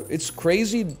before. It's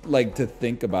crazy, like, to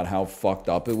think about how fucked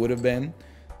up it would have been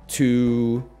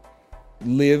to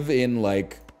live in,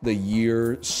 like, the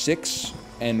year 6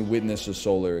 and witness a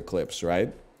solar eclipse,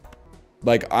 right?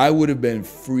 Like, I would have been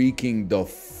freaking the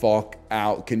fuck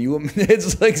out. Can you imagine?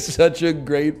 It's, like, such a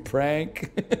great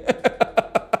prank.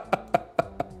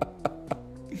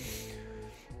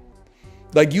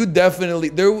 Like, you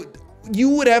definitely... you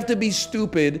would have to be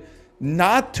stupid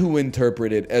not to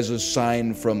interpret it as a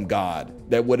sign from God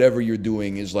that whatever you're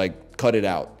doing is like, cut it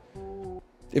out.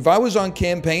 If I was on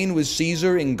campaign with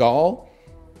Caesar in Gaul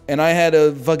and I had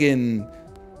a fucking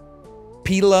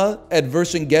Pila at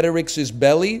Vercingetorix's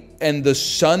belly and the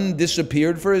sun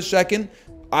disappeared for a second,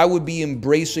 I would be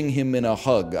embracing him in a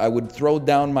hug. I would throw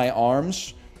down my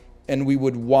arms and we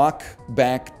would walk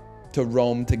back to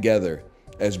Rome together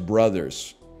as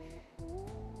brothers.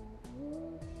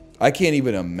 I can't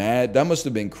even imagine. That must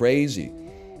have been crazy.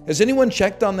 Has anyone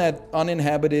checked on that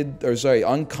uncontacted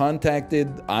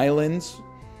islands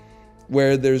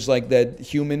where there's like that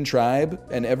human tribe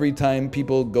and every time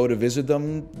people go to visit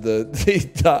them, they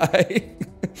die?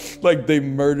 Like they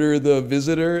murder the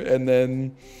visitor and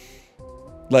then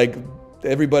like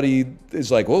everybody is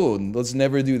like, whoa, let's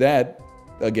never do that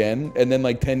again. And then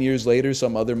like 10 years later,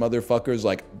 some other motherfucker's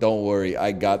like, don't worry,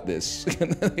 I got this.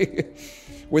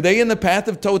 Were they in the path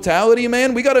of totality,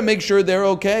 man? We gotta make sure they're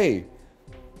okay.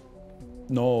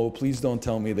 No, please don't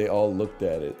tell me they all looked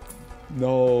at it.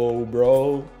 No,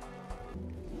 bro.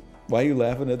 Why are you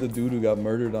laughing at the dude who got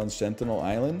murdered on Sentinel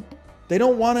Island? They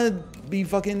don't want to be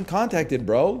fucking contacted,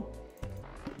 bro.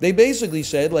 They basically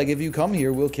said, like, if you come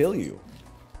here, we'll kill you.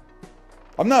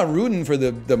 I'm not rooting for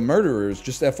the murderers,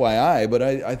 just FYI, but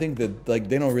I think that, like,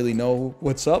 they don't really know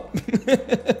what's up.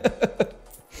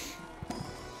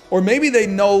 Or maybe they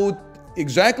know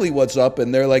exactly what's up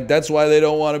and they're like, that's why they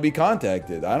don't want to be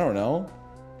contacted. I don't know.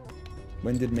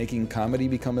 When did making comedy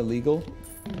become illegal?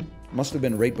 Must have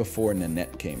been right before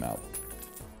Nanette came out.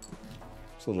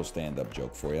 It's a little stand-up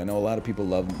joke for you. I know a lot of people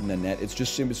love Nanette. It's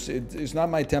just, it's not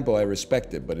my tempo. I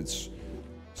respect it, but it's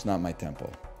not my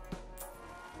tempo.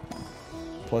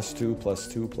 +2,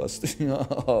 +2,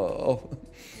 +2. Oh.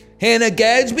 Hannah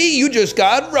Gadsby, you just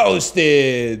got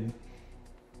roasted.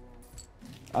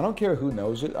 I don't care who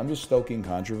knows it. I'm just stoking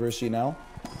controversy now.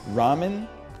 Ramen,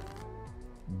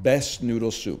 best noodle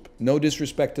soup. No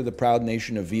disrespect to the proud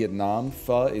nation of Vietnam.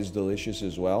 Pho is delicious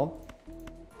as well.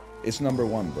 It's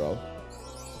 #1, bro.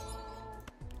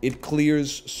 It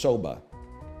clears soba.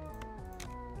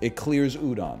 It clears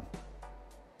udon.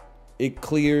 It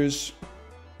clears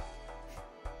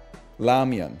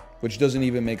ramyun, which doesn't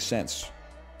even make sense,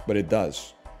 but it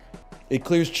does. It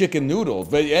clears chicken noodle.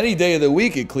 But any day of the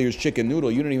week, it clears chicken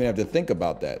noodle. You don't even have to think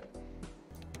about that.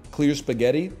 Clear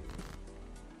spaghetti,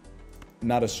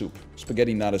 not a soup.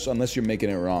 Spaghetti, not a soup, unless you're making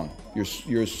it wrong.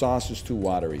 Your sauce is too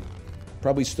watery.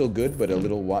 Probably still good, but a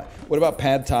little what about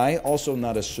pad thai? Also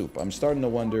not a soup. I'm starting to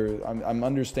wonder, I'm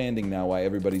understanding now why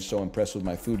everybody's so impressed with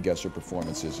my FoodGuessr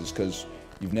performances, is because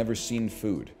you've never seen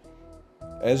food.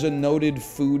 As a noted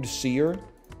food seer,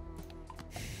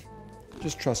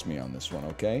 just trust me on this one,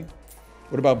 okay?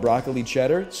 What about broccoli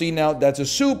cheddar? See, now that's a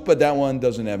soup, but that one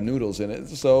doesn't have noodles in it.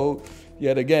 So,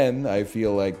 yet again, I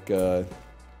feel like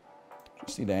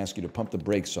just need to ask you to pump the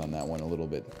brakes on that one a little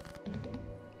bit.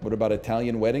 What about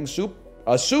Italian wedding soup?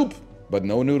 A soup, but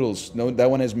no noodles. No, that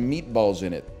one has meatballs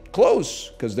in it. Close,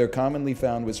 because they're commonly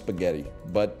found with spaghetti,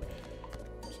 but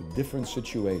it's a different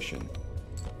situation.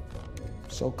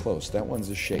 So close. That one's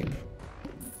a shape.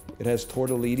 It has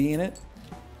tortellini in it.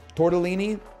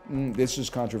 Tortellini, this is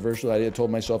controversial. I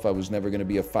told myself I was never going to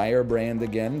be a firebrand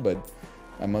again, but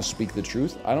I must speak the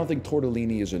truth. I don't think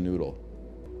tortellini is a noodle.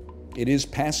 It is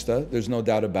pasta, there's no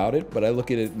doubt about it, but I look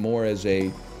at it more as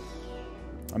a...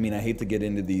 I mean, I hate to get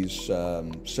into these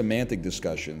semantic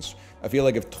discussions. I feel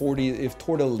like if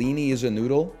tortellini is a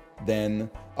noodle, then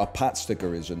a pot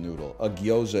sticker is a noodle, a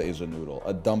gyoza is a noodle,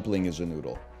 a dumpling is a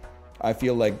noodle. I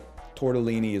feel like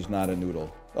tortellini is not a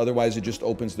noodle. Otherwise, it just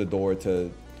opens the door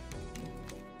to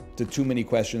too many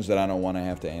questions that I don't want to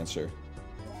have to answer.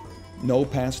 No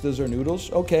pastas or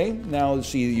noodles? Okay, now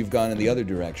see, you've gone in the other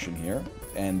direction here,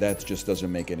 and that just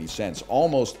doesn't make any sense.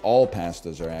 Almost all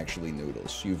pastas are actually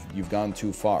noodles. You've gone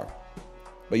too far.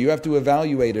 But you have to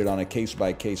evaluate it on a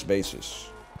case-by-case basis.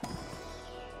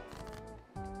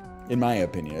 In my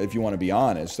opinion, if you want to be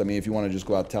honest. I mean, if you want to just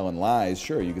go out telling lies,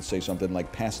 sure, you could say something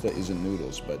like pasta isn't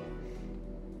noodles, but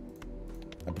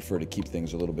I prefer to keep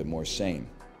things a little bit more sane.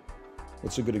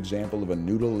 What's a good example of a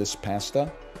noodleless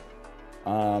pasta?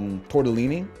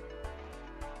 Tortellini,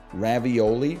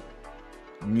 ravioli,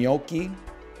 gnocchi,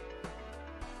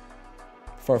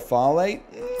 farfalle.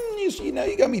 You know,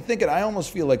 you got me thinking. I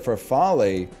almost feel like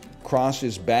farfalle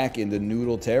crosses back into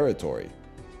noodle territory,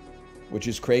 which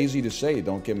is crazy to say,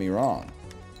 don't get me wrong.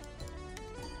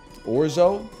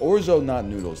 Orzo, not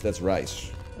noodles, that's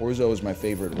rice. Orzo is my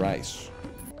favorite rice.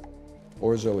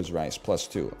 Orzo is rice,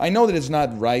 +2. I know that it's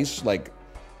not rice, like,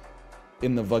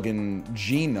 in the fucking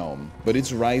genome, but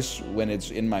it's rice when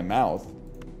it's in my mouth.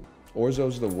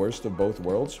 Orzo's the worst of both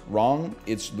worlds. Wrong,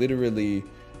 it's literally,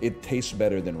 it tastes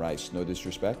better than rice, no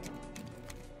disrespect.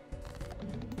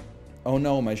 Oh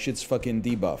no, my shit's fucking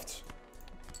debuffed.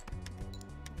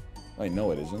 I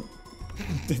know it isn't.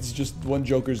 It's just one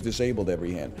Joker's disabled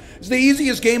every hand. It's the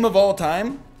easiest game of all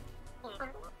time.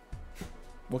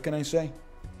 What can I say?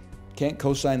 Can't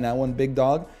co-sign that one, big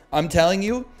dog. I'm telling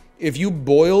you, if you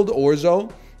boiled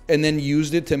orzo and then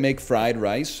used it to make fried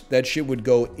rice, that shit would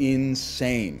go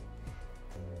insane.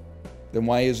 Then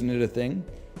why isn't it a thing?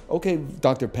 Okay,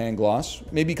 Dr. Pangloss.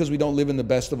 Maybe because we don't live in the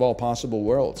best of all possible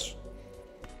worlds.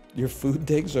 Your food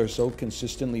takes are so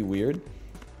consistently weird.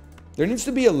 There needs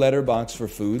to be a letterbox for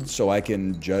food so I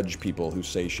can judge people who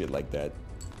say shit like that.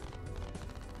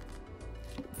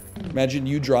 Imagine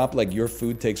you drop like your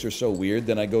food takes are so weird,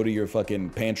 then I go to your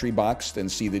fucking pantry box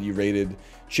and see that you rated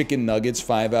chicken nuggets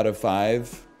 5 out of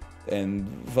 5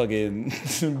 and fucking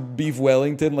beef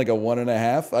Wellington like a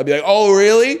 1.5. I'd be like, oh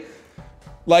really?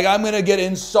 Like I'm gonna get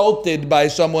insulted by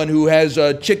someone who has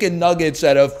chicken nuggets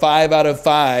at a 5 out of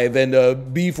 5 and a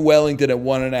beef Wellington at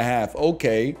 1.5.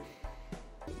 Okay.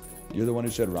 You're the one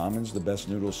who said ramen's the best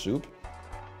noodle soup?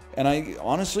 And I,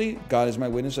 honestly, God is my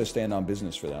witness, I stand on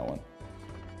business for that one.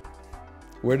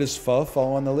 Where does pho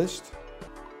fall on the list?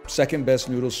 Second best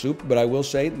noodle soup, but I will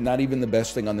say, not even the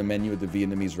best thing on the menu at the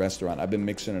Vietnamese restaurant. I've been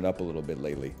mixing it up a little bit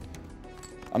lately.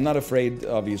 I'm not afraid,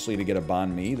 obviously, to get a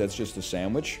banh mi. That's just a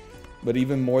sandwich. But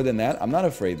even more than that, I'm not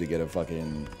afraid to get a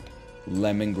fucking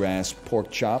lemongrass pork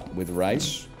chop with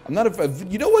rice. I'm not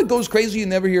afraid. You know what goes crazy you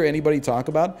never hear anybody talk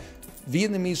about?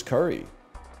 Vietnamese curry.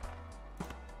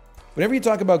 Whenever you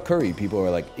talk about curry, people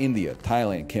are like India,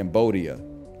 Thailand, Cambodia,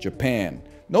 Japan.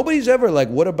 Nobody's ever like,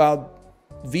 what about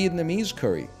Vietnamese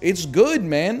curry? It's good,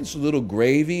 man. It's a little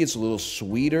gravy. It's a little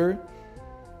sweeter.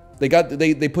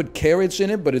 They put carrots in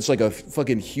it, but it's like a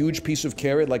fucking huge piece of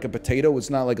carrot, like a potato. It's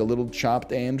not like a little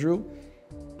chopped Andrew.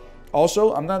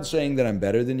 Also, I'm not saying that I'm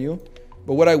better than you,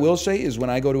 but what I will say is when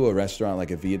I go to a restaurant,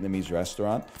 like a Vietnamese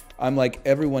restaurant, I'm like,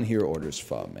 everyone here orders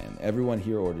pho, man. Everyone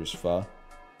here orders pho.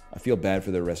 I feel bad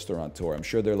for the restaurateur. I'm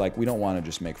sure they're like, we don't want to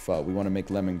just make pho. We want to make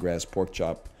lemongrass pork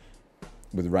chop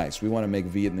with rice. We want to make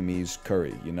Vietnamese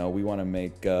curry, you know? We want to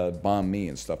make banh mi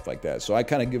and stuff like that. So I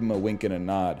kind of give them a wink and a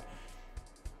nod.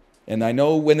 And I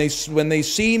know when they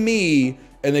see me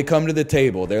and they come to the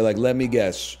table, they're like, let me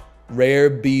guess, rare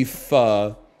beef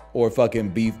pho or fucking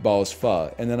beef balls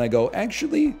pho. And then I go,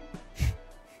 actually,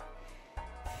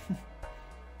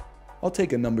 I'll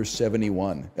take a number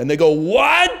 71. And they go,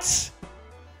 what?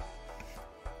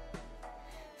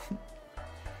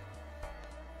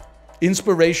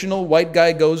 Inspirational, white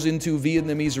guy goes into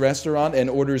Vietnamese restaurant and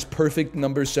orders perfect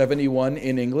number 71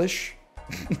 in English.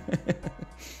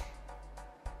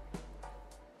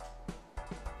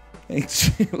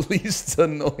 Least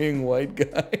annoying white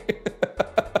guy.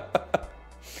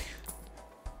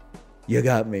 You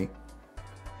got me.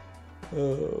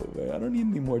 Oh, man, I don't need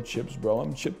any more chips, bro.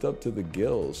 I'm chipped up to the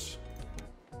gills.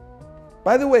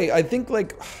 By the way, I think,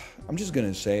 like, I'm just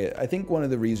gonna say it. I think one of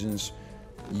the reasons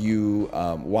you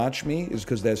watch me is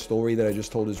because that story that I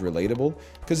just told is relatable.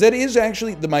 Because that is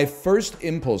actually my first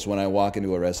impulse when I walk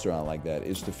into a restaurant like that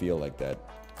is to feel like that.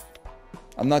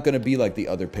 I'm not gonna be like the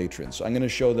other patrons. I'm gonna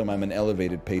show them I'm an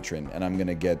elevated patron, and I'm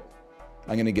gonna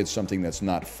get something that's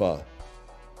not pho.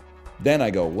 Then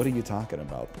I go, what are you talking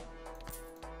about?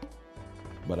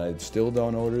 But I still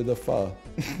don't order the pho.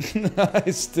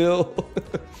 I still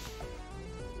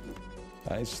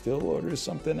order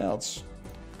something else.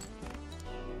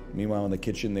 Meanwhile, in the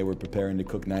kitchen, they were preparing to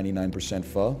cook 99%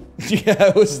 pho.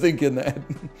 Yeah, I was thinking that.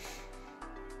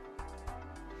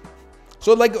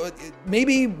 So, like,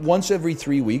 maybe once every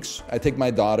 3 weeks, I take my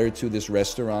daughter to this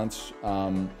restaurant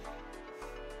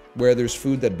where there's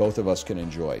food that both of us can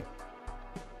enjoy.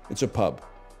 It's a pub.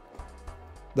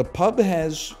 The pub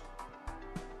has,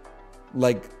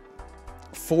 like,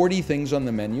 40 things on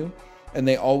the menu, and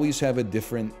they always have a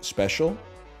different special.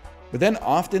 But then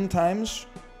oftentimes,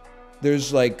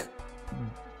 there's like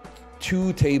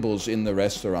 2 tables in the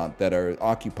restaurant that are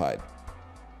occupied.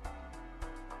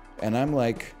 And I'm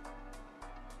like,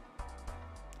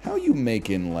 how are you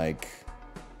making like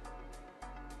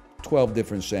 12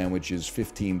 different sandwiches,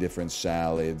 15 different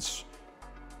salads,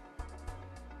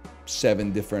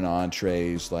 7 different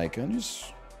entrees? Like,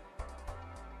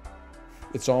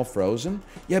 it's all frozen?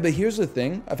 Yeah, but here's the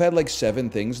thing. I've had like 7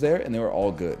 things there and they were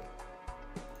all good.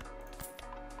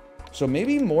 So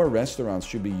maybe more restaurants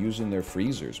should be using their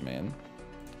freezers, man.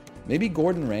 Maybe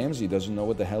Gordon Ramsay doesn't know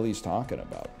what the hell he's talking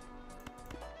about.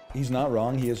 He's not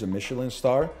wrong. He has a Michelin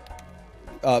star.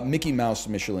 Mickey Mouse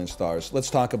Michelin stars.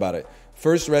 Let's talk about it.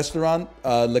 First restaurant,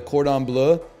 Le Cordon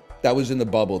Bleu. That was in the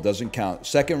bubble. Doesn't count.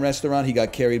 Second restaurant, he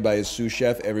got carried by his sous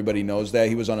chef. Everybody knows that.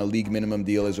 He was on a league minimum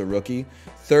deal as a rookie.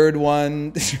 Third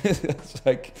one, it's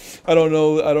like, I don't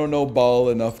know ball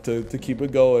enough to keep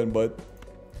it going, but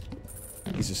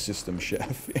he's a system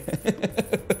chef.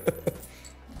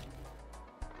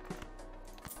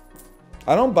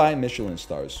 I don't buy Michelin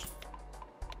stars.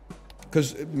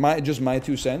 Because just my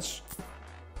 2 cents.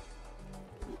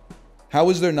 How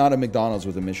is there not a McDonald's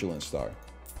with a Michelin star?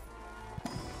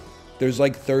 There's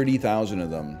like 30,000 of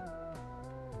them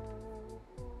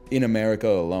in America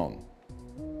alone.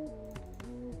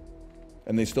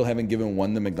 And they still haven't given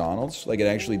one to McDonald's? Like, it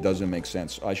actually doesn't make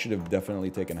sense. I should have definitely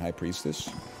taken High Priestess.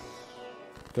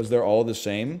 Because they're all the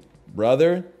same.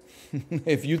 Brother,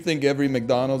 if you think every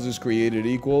McDonald's is created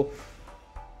equal,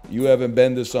 you haven't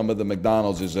been to some of the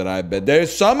McDonald's that I've been.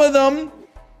 There's some of them.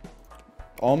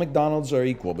 All McDonald's are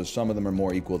equal, but some of them are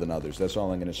more equal than others. That's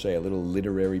all I'm going to say. A little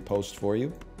literary post for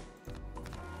you.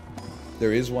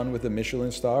 There is one with a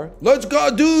Michelin star. Let's go,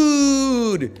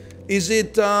 dude! Is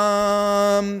it,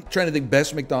 trying to think,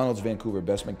 best McDonald's Vancouver,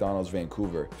 best McDonald's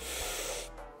Vancouver.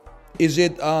 Is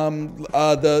it,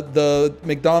 the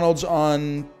McDonald's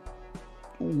on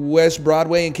West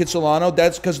Broadway in Kitsilano?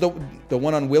 That's because the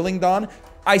one on Willingdon?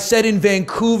 I said in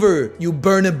Vancouver, you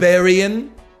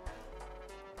Bernabarian.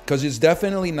 Because it's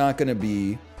definitely not going to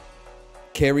be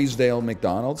Carysdale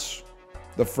McDonald's.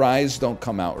 The fries don't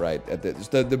come out right.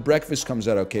 The breakfast comes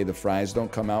out okay. The fries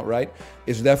don't come out right.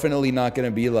 It's definitely not going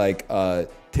to be like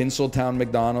Tinseltown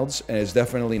McDonald's. And it's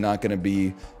definitely not going to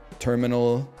be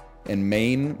Terminal and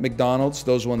Main McDonald's.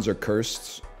 Those ones are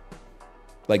cursed.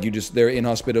 Like, they're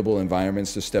inhospitable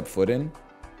environments to step foot in.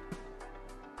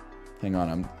 Hang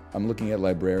on, I'm looking at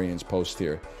Librarian's post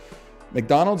here.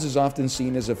 McDonald's is often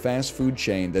seen as a fast food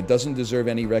chain that doesn't deserve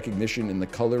any recognition in the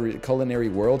culinary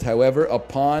world. However,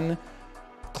 upon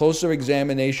closer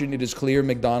examination, it is clear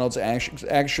McDonald's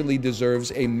actually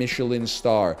deserves a Michelin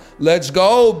star. Let's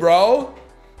go, bro!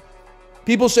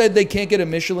 People said they can't get a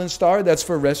Michelin star. That's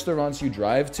for restaurants you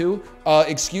drive to.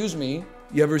 Excuse me,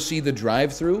 you ever see the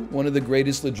drive-thru? One of the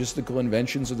greatest logistical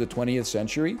inventions of the 20th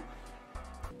century?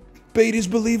 Bait is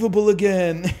believable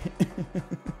again.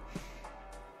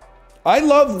 I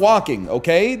love walking,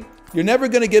 okay? You're never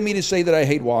going to get me to say that I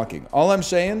hate walking. All I'm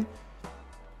saying,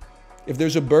 if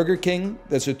there's a Burger King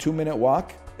that's a 2-minute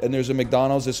walk, and there's a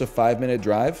McDonald's that's a 5-minute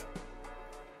drive,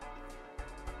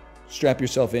 strap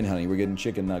yourself in, honey. We're getting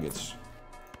chicken nuggets.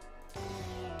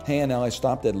 Hey, Anel, I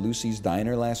stopped at Lucy's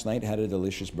Diner last night, had a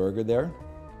delicious burger there.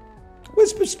 What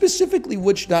specifically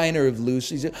which diner of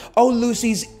Lucy's? Oh,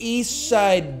 Lucy's East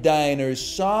Side Diner.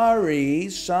 Sorry,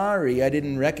 I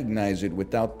didn't recognize it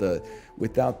without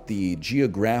the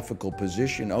geographical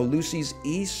position. Oh, Lucy's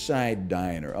East Side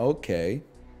Diner. Okay.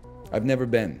 I've never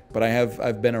been, but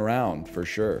I've been around for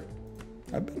sure.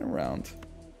 I've been around.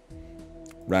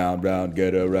 Round, round,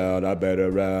 get around, I bet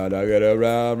around, I get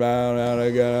around, round, round,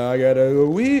 I get a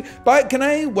wee. But can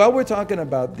I, while we're talking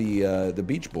about the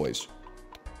Beach Boys,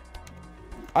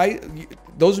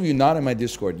 those of you not in my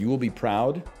Discord, you will be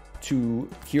proud to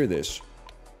hear this.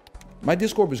 My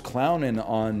Discord was clowning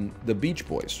on the Beach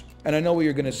Boys. And I know what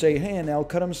you're going to say, hey, and I'll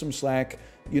cut them some slack.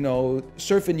 You know,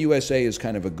 Surfin' USA is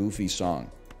kind of a goofy song.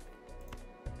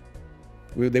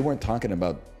 They weren't talking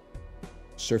about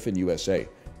Surfin' USA.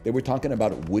 They were talking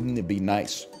about Wouldn't It Be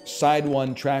Nice? Side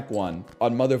 1, track 1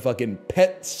 on motherfucking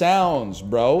Pet Sounds,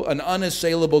 bro. An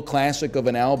unassailable classic of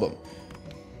an album.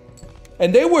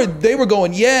 And they were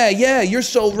going, yeah, you're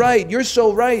so right. You're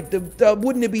so right. The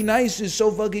Wouldn't It Be Nice is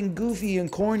so fucking goofy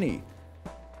and corny.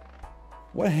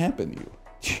 What happened to you?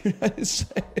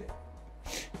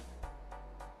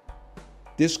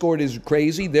 Discord is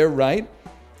crazy. They're right.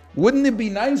 Wouldn't it be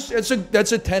nice?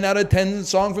 That's a 10 out of 10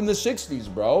 song from the 60s,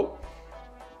 bro.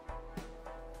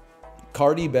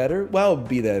 Cardi better? Well,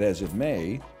 be that as it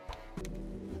may.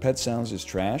 Pet Sounds is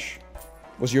trash.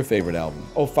 What's your favorite album?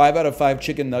 Oh, 5 out of 5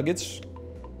 Chicken Nuggets?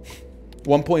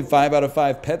 1.5 out of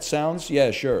 5 Pet Sounds?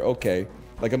 Yeah, sure, okay.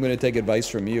 Like I'm gonna take advice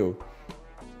from you.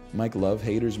 Mike Love,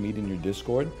 haters meet in your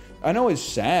Discord. I know it's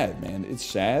sad, man. It's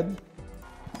sad.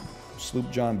 Sloop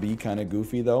John B, kind of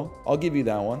goofy though. I'll give you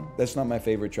that one. That's not my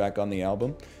favorite track on the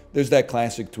album. There's that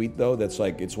classic tweet though that's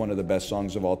like, it's one of the best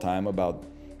songs of all time about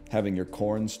having your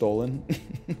corn stolen.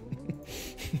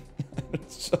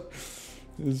 So,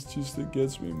 it's just, it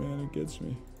gets me, man. It gets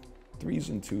me. 3s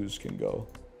and 2s can go.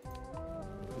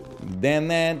 Then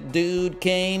that dude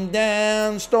came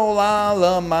down, stole all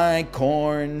of my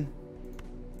corn.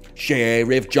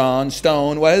 Sheriff John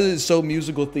Stone. Why is it so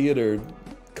musical theater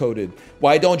coded?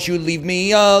 Why don't you leave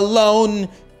me alone?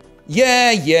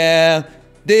 Yeah,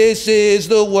 this is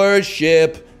the worst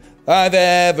ship I've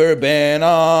ever been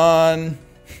on.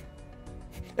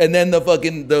 And then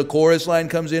the chorus line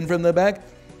comes in from the back.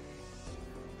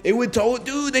 It would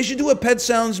dude, they should do a Pet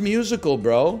Sounds musical,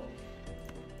 bro.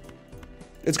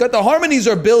 It's got the harmonies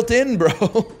are built in, bro.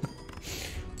 Oh,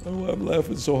 I'm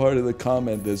laughing so hard at the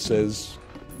comment that says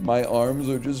my arms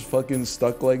are just fucking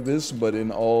stuck like this, but in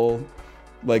all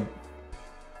like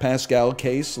Pascal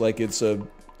case, like it's a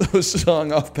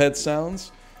song off Pet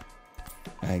Sounds.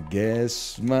 I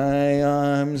guess my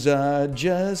arms are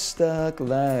just stuck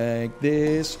like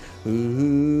this. Ooh.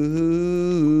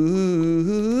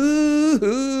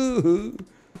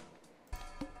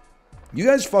 You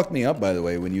guys fucked me up, by the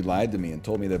way, when you lied to me and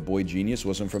told me that Boy Genius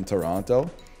wasn't from Toronto.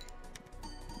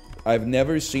 I've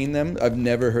never seen them. I've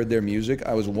never heard their music.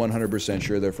 I was 100%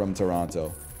 sure they're from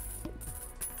Toronto.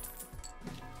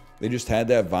 They just had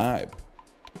that vibe.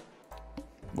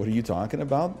 What are you talking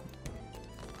about?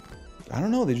 I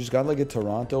don't know. They just got like a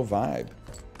Toronto vibe.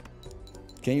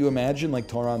 Can you imagine like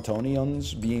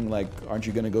Torontonians being like, aren't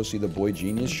you going to go see the Boy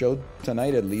Genius show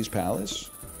tonight at Lee's Palace?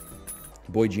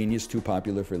 Boy Genius too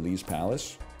popular for Lee's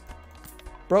Palace?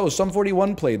 Bro, Sum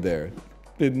 41 played there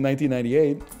in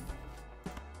 1998.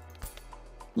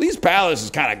 Lee's Palace is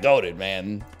kind of goated,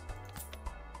 man.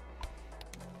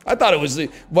 I thought it was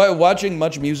watching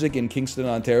Much Music in Kingston,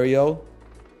 Ontario,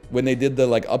 when they did the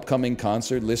like upcoming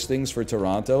concert listings for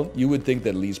Toronto, you would think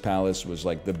that Lee's Palace was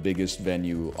like the biggest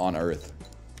venue on earth.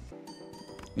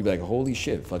 You'd be like, holy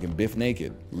shit, fucking Biff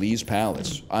Naked, Lee's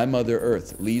Palace, I Mother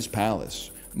Earth, Lee's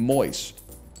Palace, Moist,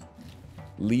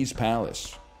 Lee's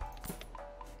Palace,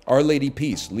 Our Lady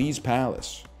Peace, Lee's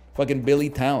Palace, fucking Billy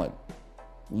Talent,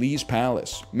 Lee's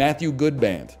Palace, Matthew Good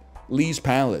Band, Lee's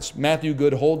Palace, Matthew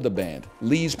Good Hold the Band,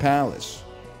 Lee's Palace.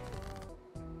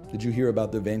 Did you hear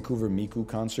about the Vancouver Miku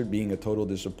concert being a total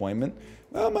disappointment?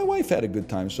 Well, my wife had a good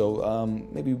time, so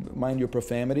maybe mind your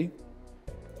profanity.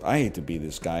 I hate to be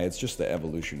this guy. It's just the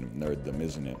evolution of nerddom,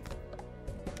 isn't it?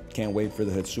 Can't wait for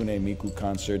the Hatsune Miku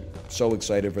concert. So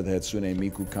excited for the Hatsune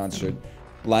Miku concert.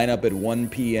 Line up at 1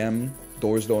 p.m.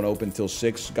 Doors don't open till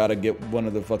 6. Gotta get one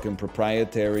of the fucking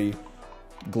proprietary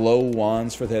glow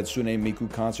wands for the Hatsune Miku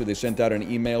concert. They sent out an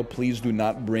email. Please do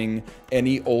not bring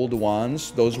any old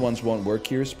wands. Those ones won't work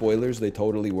here. Spoilers, they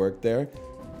totally work there.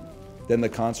 Then the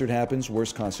concert happens.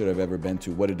 Worst concert I've ever been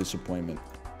to. What a disappointment.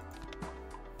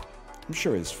 I'm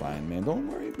sure it's fine, man. Don't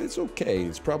worry. It's okay.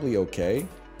 It's probably okay.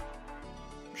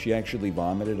 She actually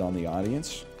vomited on the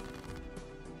audience.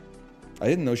 I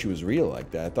didn't know she was real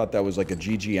like that. I thought that was like a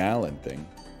Gigi Allen thing.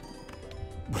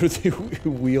 What if they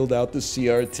wheeled out the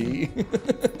CRT?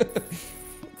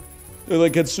 They're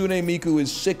like, Hatsune Miku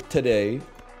is sick today.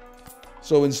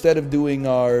 So instead of doing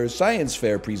our science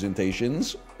fair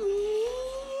presentations...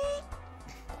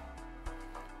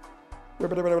 I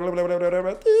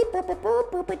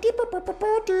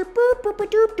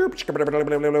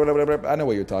know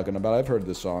what you're talking about. I've heard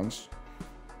the songs.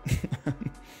 Do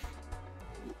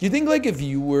you think, like, if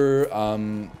you were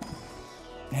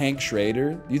Hank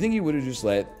Schrader, do you think you would have just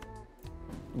let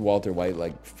Walter White,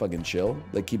 like, fucking chill?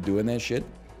 Like, keep doing that shit?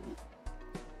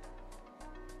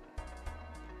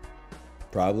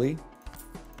 Probably.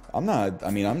 I'm not,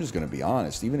 I mean, I'm just gonna be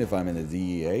honest. Even if I'm in the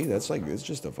DEA, that's like, it's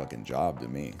just a fucking job to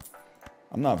me.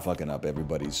 I'm not fucking up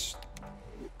everybody's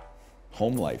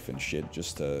home life and shit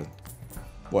just to,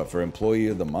 what, for Employee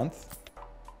of the Month?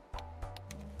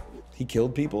 He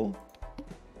killed people?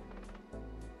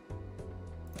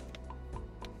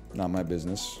 Not my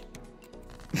business.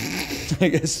 I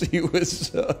guess he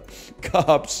was a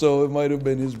cop, so it might have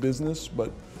been his business,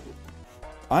 but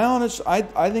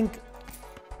I think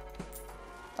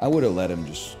I would have let him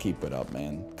just keep it up,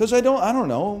 man. Because I don't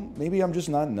know. Maybe I'm just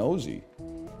not nosy.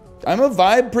 I'm a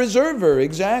vibe preserver,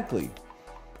 exactly.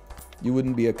 You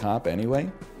wouldn't be a cop anyway?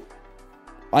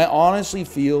 I honestly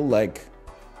feel like...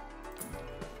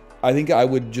 I think I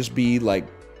would just be like...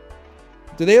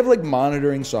 Do they have like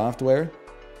monitoring software?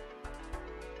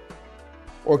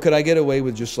 Or could I get away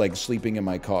with just like sleeping in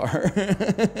my car?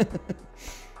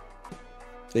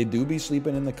 They do be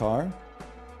sleeping in the car?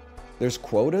 There's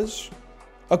quotas?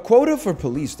 A quota for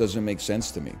police doesn't make sense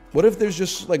to me. What if there's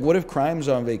just like, what if crime's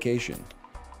on vacation?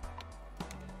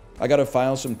 I gotta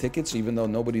file some tickets even though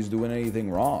nobody's doing anything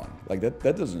wrong. Like that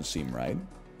doesn't seem right.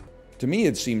 To me,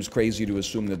 it seems crazy to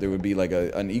assume that there would be like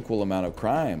an equal amount of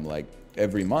crime like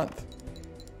every month.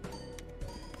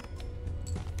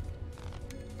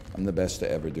 I'm the best to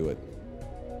ever do it.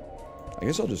 I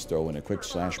guess I'll just throw in a quick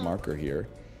slash marker here.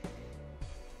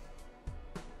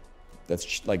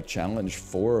 That's like challenge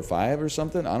 4 or 5 or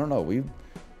something. I don't know.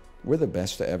 We're the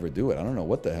best to ever do it. I don't know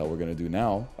what the hell we're gonna do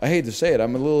now. I hate to say it.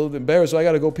 I'm a little embarrassed. So I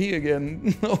gotta go pee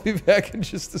again. I'll be back in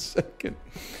just a second.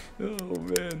 Oh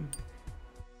man.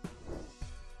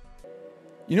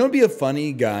 You know, it'd be a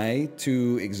funny guy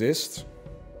to exist.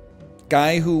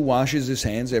 Guy who washes his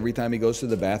hands every time he goes to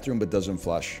the bathroom but doesn't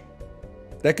flush.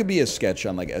 That could be a sketch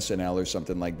on like SNL or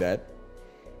something like that.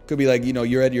 Could be like, you know,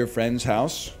 you're at your friend's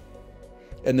house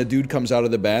and the dude comes out of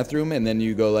the bathroom and then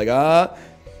you go like,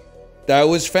 that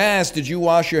was fast. Did you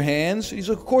wash your hands? He's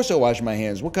like, of course I wash my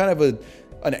hands. What kind of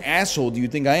an asshole do you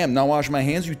think I am? Not wash my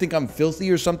hands? You think I'm filthy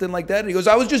or something like that? And he goes,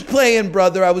 I was just playing,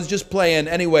 brother. I was just playing.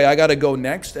 Anyway, I gotta go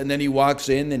next. And then he walks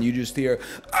in and you just hear,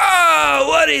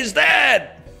 what is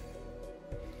that?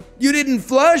 You didn't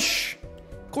flush?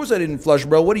 Of course I didn't flush,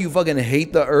 bro. What do you fucking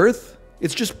hate the earth?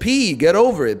 It's just pee. Get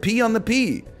over it. Pee on the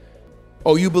pee.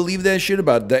 Oh, you believe that shit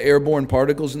about the airborne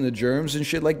particles and the germs and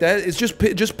shit like that? It's just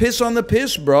piss on the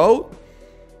piss, bro.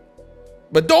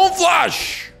 But don't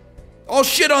flush. I'll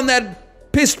shit on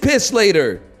that piss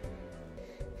later.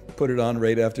 Put it on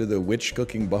right after the witch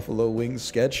cooking buffalo wings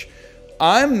sketch.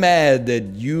 I'm mad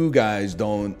that you guys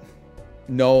don't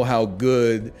know how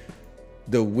good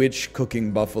the witch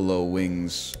cooking buffalo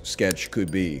wings sketch could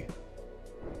be.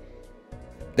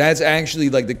 That's actually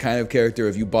like the kind of character,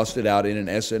 if you bust it out in an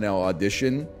SNL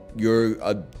audition, you're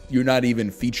not even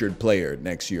featured player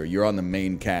next year. You're on the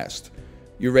main cast.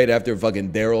 You're right after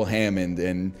fucking Daryl Hammond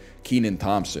and Kenan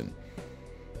Thompson.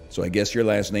 So I guess your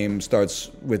last name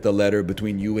starts with the letter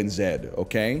between U and Z,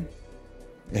 okay?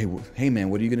 Hey man,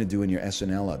 what are you gonna do in your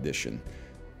SNL audition?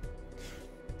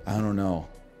 I don't know.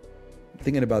 I'm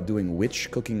thinking about doing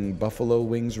witch cooking buffalo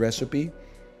wings recipe.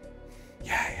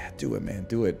 Yeah, do it, man,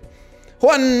 do it.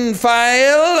 1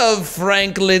 phial of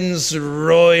Franklin's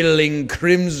Roiling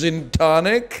Crimson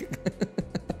Tonic.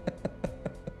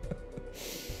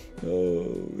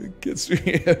 Oh, it gets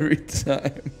me every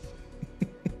time.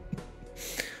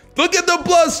 Look at the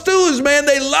 +2s, man.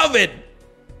 They love it.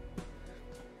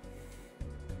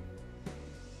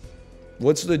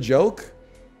 What's the joke?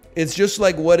 It's just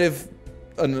like, what if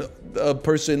a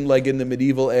person like in the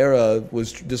medieval era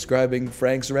was describing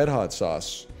Frank's Red Hot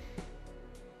sauce?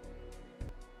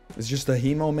 It's just a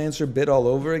hemomancer bit all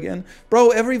over again.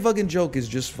 Bro, every fucking joke is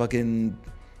just fucking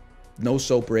no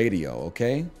soap radio,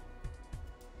 okay?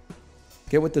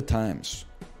 Get with the times.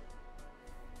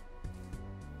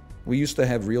 We used to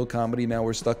have real comedy, now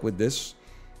we're stuck with this.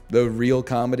 The real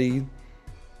comedy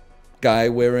guy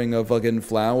wearing a fucking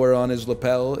flower on his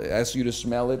lapel, asks you to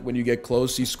smell it. When you get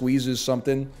close, he squeezes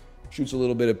something, shoots a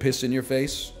little bit of piss in your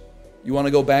face. You want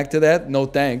to go back to that? No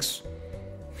thanks.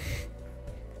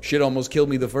 Shit almost killed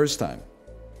me the first time.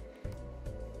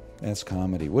 That's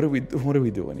comedy. What are we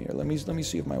doing here? Let me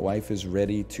see if my wife is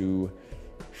ready to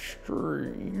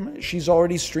stream. She's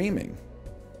already streaming.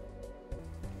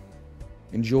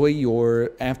 Enjoy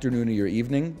your afternoon or your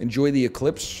evening. Enjoy the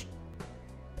eclipse.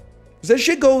 Does that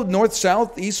shit go north,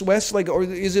 south, east, west? Like, or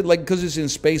is it like, because it's in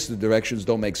space, the directions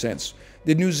don't make sense?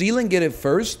 Did New Zealand get it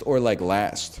first or like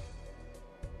last?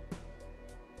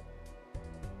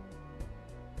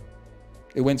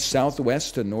 It went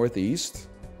southwest to northeast.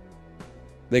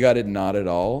 They got it not at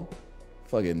all.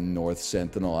 Fucking North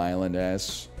Sentinel Island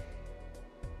ass.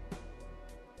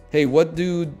 Hey, what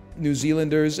do New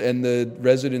Zealanders and the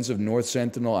residents of North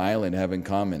Sentinel Island have in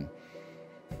common?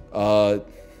 The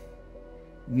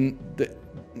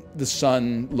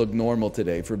sun looked normal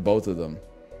today for both of them.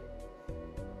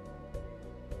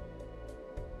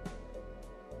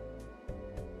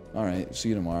 All right, see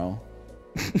you tomorrow.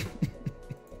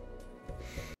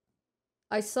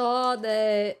 I saw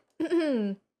that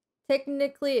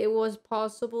technically it was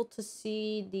possible to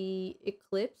see the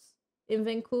eclipse in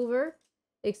Vancouver,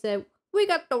 except we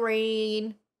got the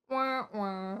rain. Wah,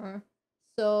 wah.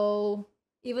 So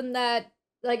even that,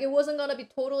 like, it wasn't gonna be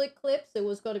total eclipse, it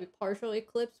was gonna be partial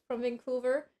eclipse from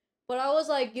Vancouver. But I was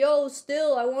like, yo,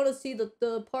 still, I want to see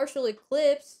the partial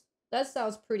eclipse. That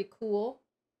sounds pretty cool.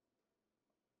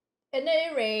 And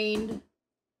then it rained.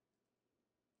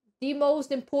 The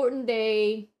most important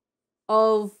day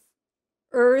of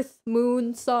Earth,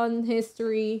 Moon, Sun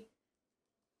history.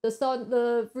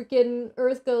 The freaking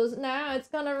Earth goes, nah, it's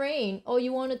gonna rain. Oh,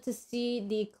 you wanted to see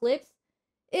the eclipse?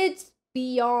 It's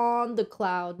beyond the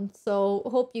cloud. So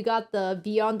hope you got the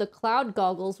beyond the cloud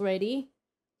goggles ready.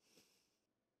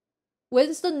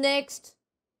 When's the next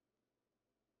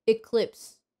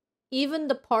eclipse? Even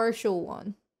the partial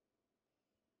one.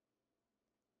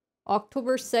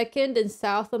 October 2nd in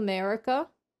South America.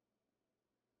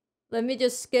 Let me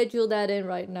just schedule that in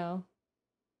right now.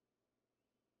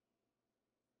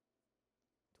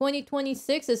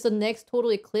 2026 is the next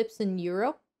total eclipse in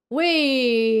Europe.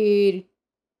 Wait!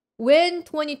 When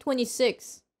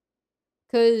 2026?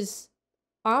 Because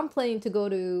I'm planning to go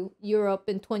to Europe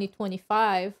in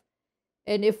 2025.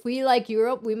 And if we like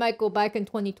Europe, we might go back in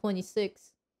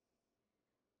 2026.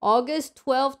 August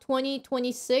 12,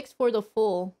 2026 for the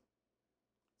full.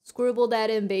 Scribble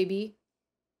that in, baby.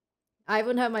 I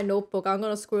even have my notebook. I'm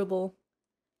gonna scribble.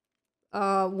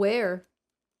 Where?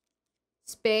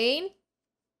 Spain?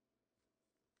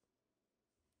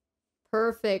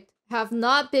 Perfect. Have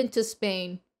not been to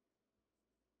Spain.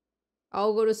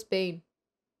 I'll go to Spain.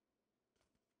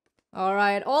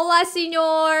 Alright. Hola,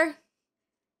 señor!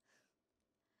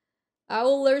 I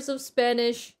will learn some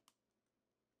Spanish.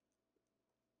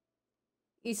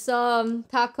 Eat some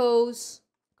tacos.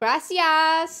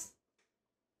 Gracias!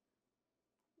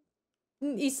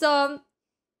 Eat some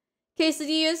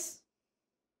quesadillas.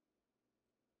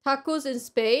 Tacos in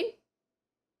Spain?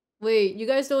 Wait, you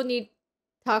guys don't need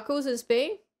tacos in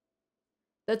Spain?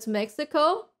 That's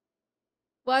Mexico?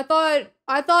 Well,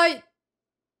 I thought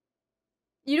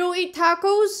you don't eat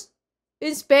tacos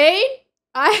in Spain?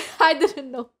 I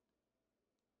didn't know.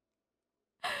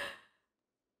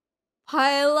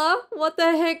 Paella? What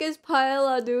the heck is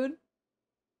paella, dude?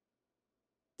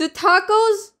 The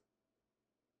tacos?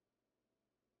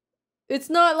 It's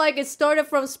not like it started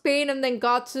from Spain and then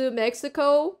got to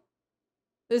Mexico.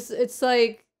 It's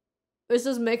like, it's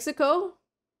just Mexico?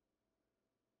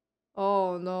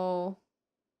 Oh no.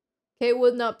 Kate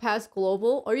would not pass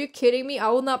global? Are you kidding me? I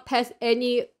will not pass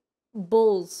any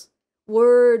bulls.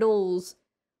 Wordles.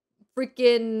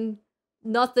 Freaking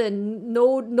nothing.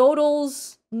 No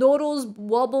nodals,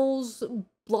 wobbles,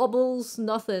 blobbles,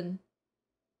 nothing.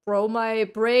 Bro, my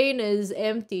brain is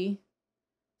empty.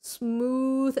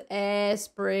 Smooth ass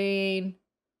brain.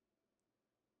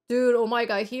 Dude, oh my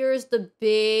god, here's the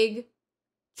big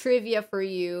trivia for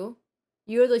you.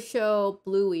 You're the show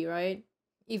Bluey, right?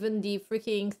 Even the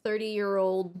freaking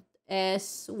 30-year-old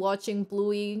ass watching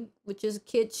Bluey, which is a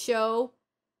kid's show.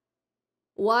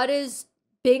 What is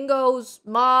Bingo's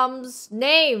mom's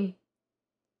name?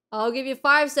 I'll give you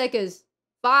 5 seconds.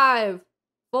 5,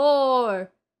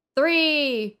 4,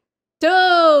 3,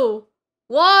 2,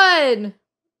 1.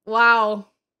 Wow.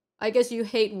 I guess you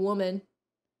hate women.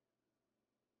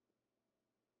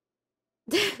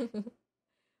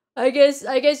 I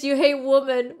guess you hate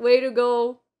women. Way to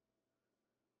go.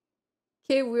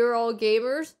 Okay, we're all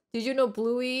gamers. Did you know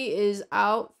Bluey is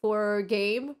out for a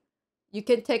game? You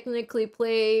can technically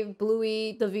play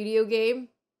Bluey the video game.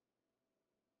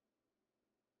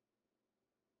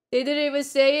 They didn't even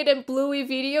say it in Bluey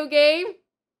video game?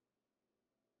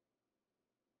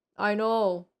 I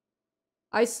know.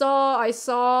 I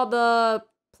saw the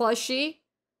plushie.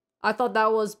 I thought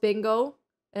that was Bingo.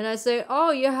 And I said,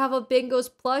 oh, you have a Bingo's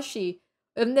plushie.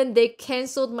 And then they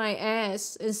canceled my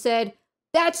ass and said,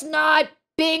 that's not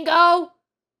Bingo!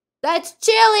 That's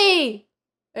Chili!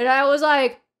 And I was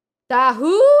like, that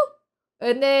who?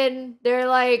 And then they're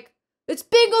like, it's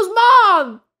Bingo's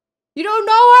mom! You don't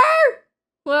know her?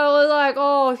 Well, I was like,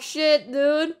 oh shit,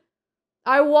 dude.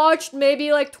 I watched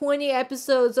maybe like 20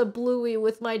 episodes of Bluey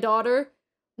with my daughter.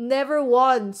 Never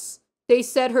once they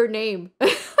said her name.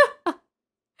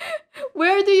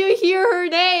 Where do you hear her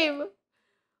name?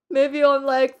 Maybe on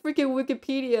like freaking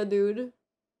Wikipedia, dude.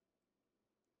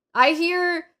 I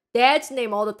hear Dad's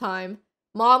name all the time.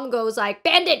 Mom goes like,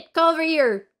 Bandit, come over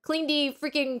here. Clean the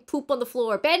freaking poop on the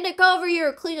floor. Bandit, come over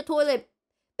here. Clean the toilet.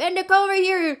 Bandit, come over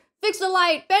here. Fix the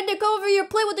light. Bandit, come over here.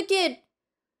 Play with the kid.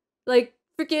 Like,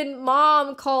 freaking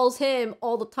Mom calls him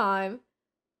all the time.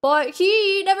 But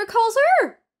he never calls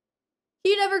her.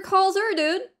 He never calls her,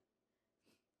 dude.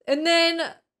 And then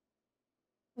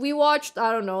we watched,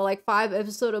 I don't know, like 5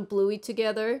 episodes of Bluey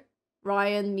together.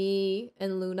 Ryan, me,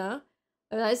 and Luna.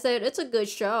 And I said, it's a good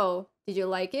show. Did you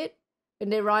like it?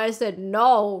 And then Ryan said,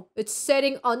 no. It's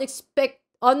setting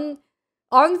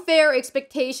unfair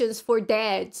expectations for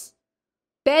dads.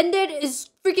 Bandit is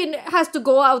freaking has to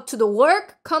go out to the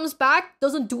work, comes back,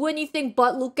 doesn't do anything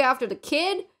but look after the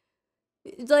kid.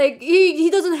 It's like, he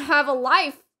doesn't have a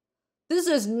life. This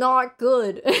is not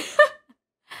good.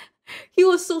 He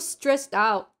was so stressed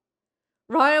out.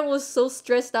 Ryan was so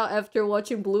stressed out after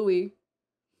watching Bluey.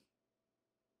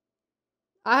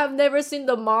 I have never seen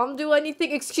the mom do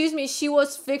anything. Excuse me, she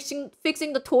was fixing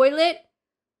the toilet.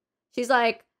 She's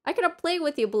like, I gotta play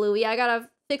with you, Bluey. I gotta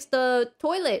fix the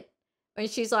toilet. And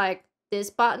she's like, this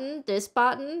button, this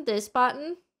button, this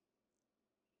button.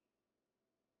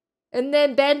 And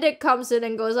then Bandit comes in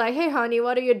and goes like, hey honey,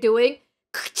 what are you doing?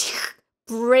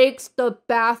 Breaks the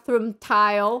bathroom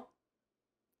tile.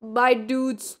 My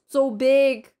dude's so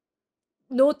big.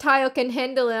 No tile can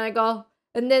handle it. And I go,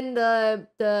 and then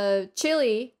the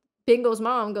Chili, Bingo's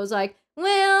mom, goes like,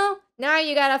 well, now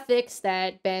you gotta fix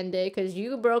that, Bandit, because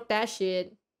you broke that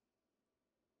shit.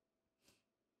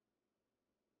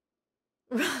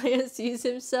 Ryan sees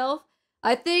himself.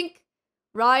 I think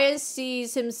Ryan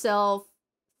sees himself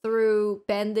through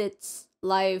Bandit's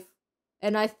life.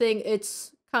 And I think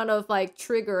it's kind of like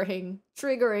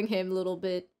triggering him a little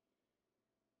bit.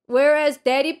 Whereas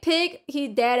Daddy Pig,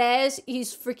 he's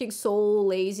freaking so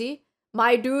lazy.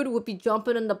 My dude would be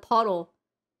jumping in the puddle.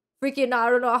 Freaking, I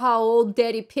don't know how old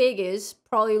Daddy Pig is.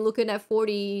 Probably looking at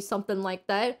 40, something like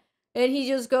that. And he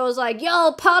just goes like,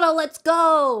 yo, puddle, let's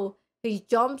go! He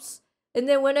jumps. And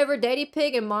then whenever Daddy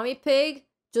Pig and Mommy Pig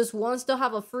just wants to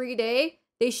have a free day,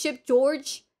 they ship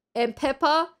George and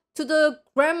Peppa to the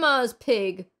grandma's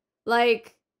pig.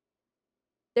 Like,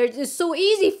 it's so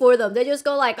easy for them. They just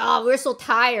go like, oh, we're so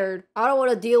tired. I don't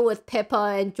want to deal with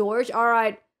Peppa and George.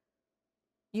 Alright,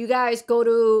 you guys go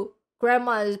to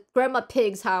Grandma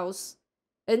Pig's house.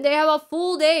 And they have a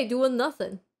full day doing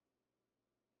nothing.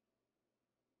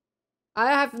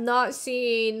 I've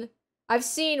seen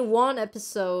one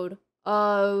episode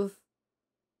of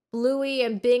Bluey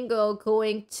and Bingo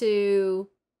going to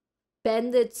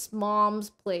Bandit's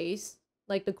mom's place,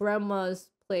 like the grandma's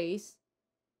place,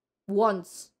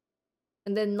 once.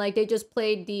 And then like they just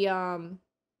played the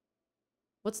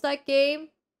what's that game?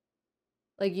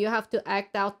 Like you have to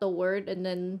act out the word and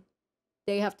then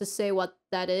they have to say what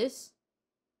that is.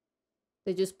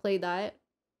 They just play that.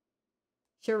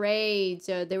 Charades.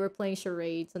 Yeah, they were playing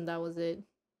charades and that was it.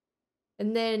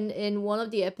 And then in one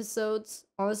of the episodes,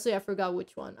 honestly I forgot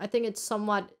which one. I think it's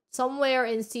somewhere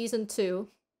in season 2.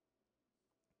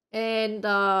 And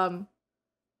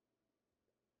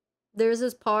there's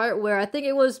this part where I think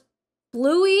it was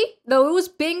Bluey. No, it was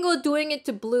Bingo doing it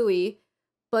to Bluey.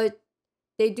 But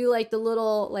they do like the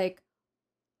little like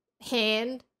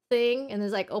hand thing. And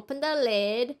it's like, open the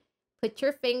lid. Put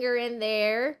your finger in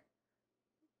there.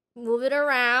 Move it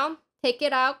around. Take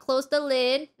it out. Close the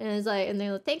lid. And it's like, and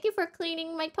they're like, thank you for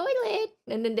cleaning my toilet.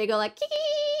 And then they go like, kiki.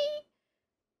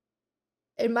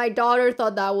 And my daughter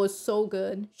thought that was so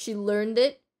good. She learned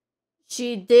it.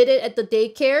 She did it at the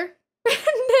daycare. And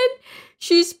then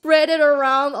she spread it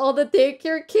around all the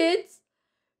daycare kids.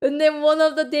 And then one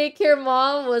of the daycare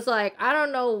mom was like, I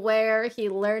don't know where he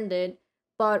learned it.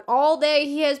 But all day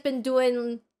he has been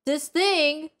doing this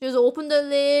thing. Just open the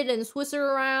lid and swish it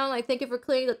around. Like, thank you for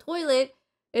cleaning the toilet.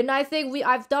 And I think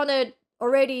I've done it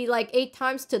already like 8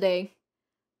 times today.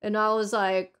 And I was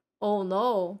like, oh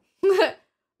no.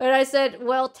 And I said,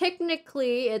 well,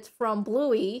 technically it's from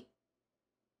Bluey.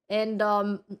 And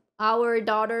our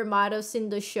daughter might have seen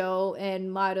the show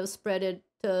and might have spread it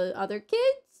to other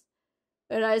kids.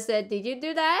 And I said, "Did you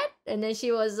do that?" And then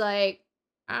she was like,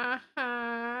 "Uh-huh."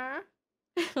 I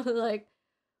was like,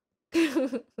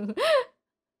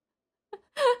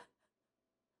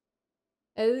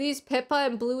 at least Peppa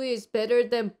and Bluey is better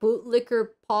than bootlicker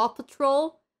Paw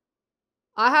Patrol.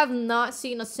 I have not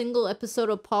seen a single episode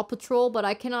of Paw Patrol, but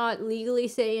I cannot legally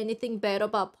say anything bad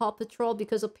about Paw Patrol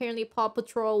because apparently Paw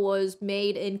Patrol was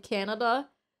made in Canada.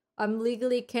 I'm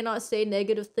legally cannot say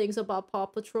negative things about Paw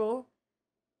Patrol.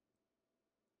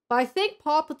 But I think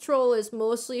Paw Patrol is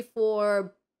mostly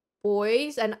for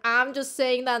boys, and I'm just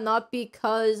saying that not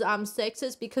because I'm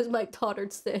sexist, because my daughter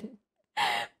said.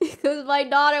 Because my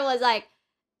daughter was like,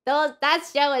 that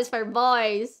show is for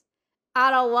boys.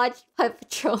 I don't watch Paw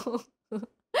Patrol.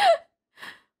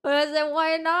 But I said,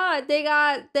 why not? They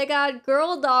got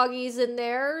girl doggies in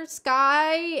there,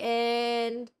 Sky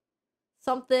and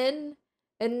something,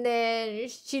 and then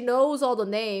she knows all the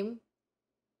name.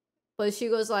 But she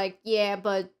goes like, yeah,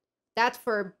 but that's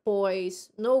for boys.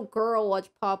 No girl watch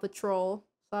Paw Patrol.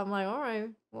 So I'm like, alright,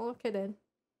 well, okay then.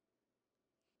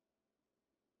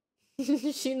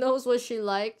 She knows what she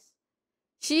likes.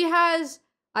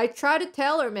 I try to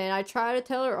tell her, man. I try to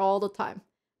tell her all the time.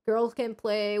 Girls can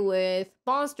play with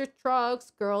monster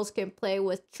trucks. Girls can play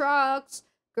with trucks.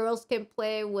 Girls can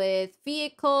play with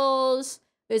vehicles.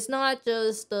 It's not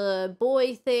just a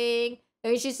boy thing.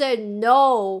 And she said,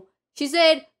 no. She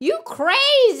said, you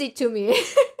crazy to me.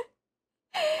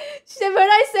 She said, when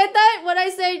I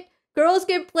said girls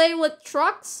can play with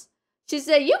trucks, she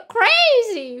said, you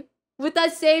crazy. With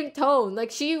that same tone. Like,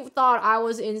 she thought I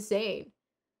was insane.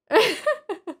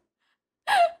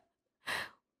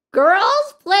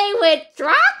 Girls play with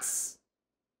trucks?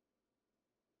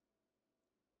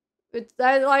 It's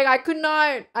like I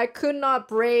could not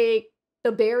break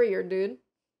the barrier, dude.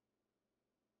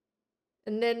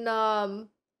 And then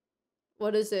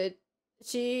what is it?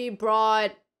 She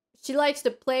likes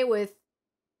to play with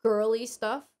girly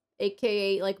stuff,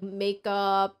 aka like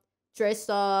makeup, dress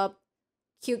up,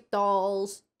 cute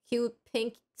dolls, cute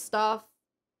pink stuff.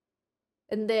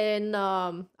 And then,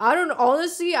 I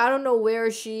don't know where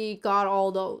she got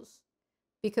all those.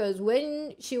 Because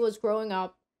when she was growing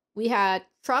up, we had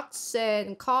trucks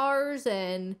and cars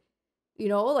and, you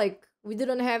know, like, we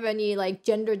didn't have any, like,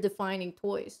 gender-defining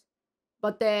toys.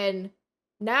 But then,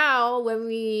 now, when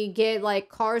we get, like,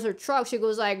 cars or trucks, she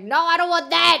goes like, no, I don't want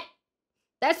that!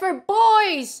 That's for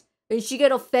boys! And she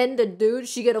get offended, dude.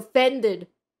 She get offended.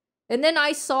 And then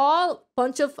I saw a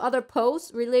bunch of other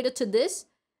posts related to this.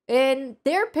 And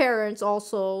their parents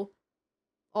also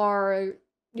are,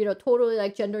 you know, totally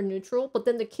like gender neutral. But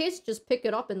then the kids just pick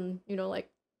it up in, you know, like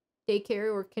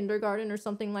daycare or kindergarten or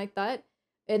something like that.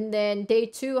 And then they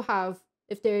too have,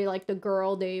 if they're like the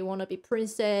girl, they want to be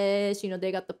princess. You know,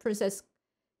 they got the princess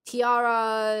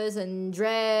tiaras and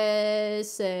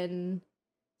dress and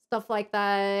stuff like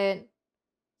that.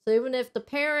 So even if the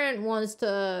parent wants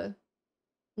to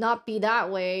not be that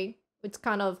way, it's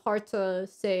kind of hard to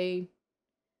say.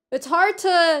 It's hard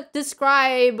to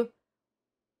describe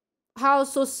how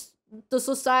the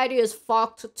society is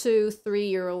fucked to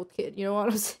 3-year-old kid. You know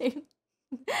what I'm saying?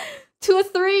 To a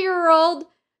 3-year-old,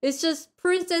 it's just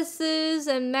princesses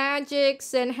and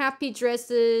magics and happy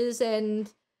dresses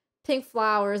and pink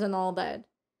flowers and all that.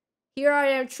 Here I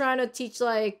am trying to teach,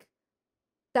 like,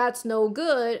 that's no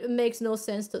good. It makes no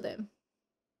sense to them.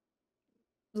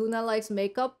 Luna likes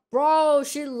makeup. Bro,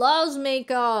 she loves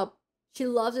makeup. She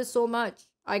loves it so much.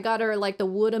 I got her, like, the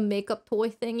wooden makeup toy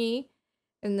thingy.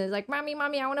 And then, like, Mommy,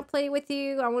 I want to play with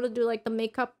you. I want to do, like, the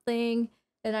makeup thing.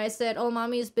 And I said, oh,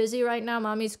 Mommy's busy right now.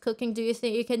 Mommy's cooking. Do you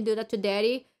think you can do that to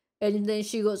Daddy? And then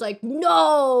she goes like,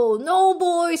 no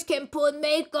boys can put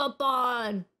makeup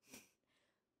on.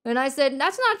 And I said,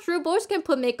 that's not true. Boys can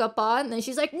put makeup on. And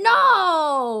she's like,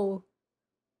 no.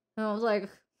 And I was like,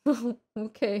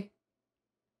 okay.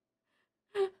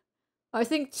 I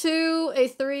think to a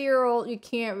 3-year-old, you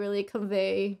can't really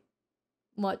convey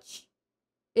much.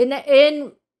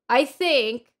 I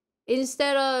think,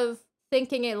 instead of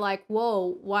thinking it like,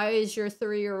 whoa, why is your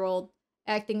 3-year-old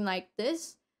acting like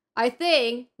this? I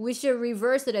think we should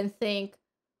reverse it and think,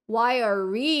 why are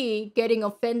we getting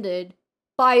offended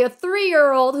by a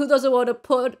 3-year-old who doesn't want to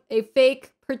put a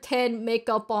fake pretend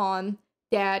makeup on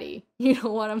Daddy? You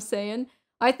know what I'm saying?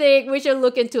 I think we should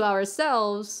look into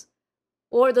ourselves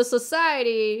or the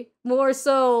society more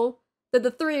so than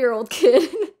the 3-year-old kid.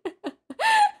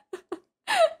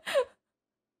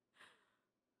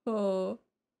 Oh.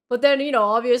 But then, you know,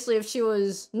 obviously if she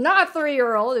was not a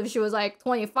 3-year-old, if she was like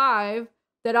 25,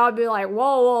 then I'd be like,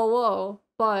 whoa.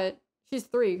 But She's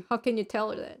 3. How can you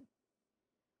tell her that?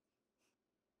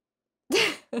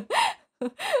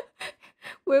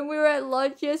 When we were at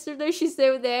lunch yesterday, she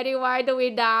said, Daddy, why do we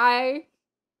die?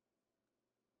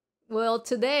 Well,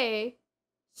 today,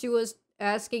 she was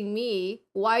asking me,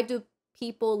 why do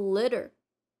people litter?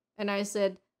 And I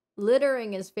said,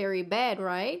 littering is very bad,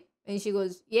 right? And she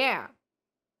goes, yeah.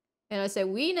 And I said,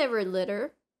 we never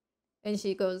litter. And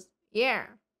she goes, yeah.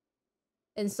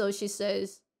 And so she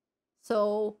says,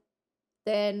 so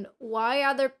then why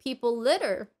other people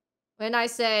litter? And I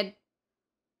said,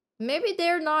 maybe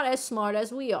they're not as smart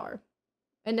as we are.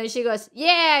 And then she goes,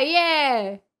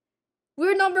 yeah.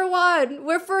 We're number 1.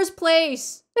 We're first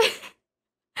place.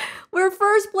 We're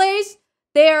first place.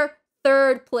 They're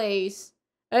third place.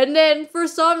 And then for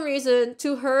some reason,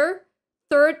 to her,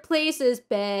 third place is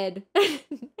bad.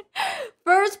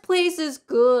 First place is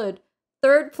good.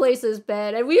 Third place is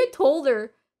bad. And we had told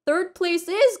her, third place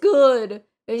is good.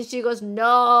 And she goes,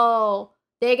 no,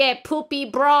 they get poopy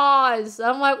bras.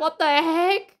 I'm like, what the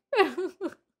heck?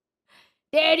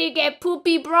 Daddy get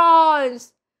poopy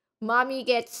bronze. Mommy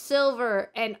gets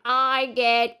silver. And I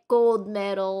get gold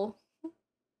medal.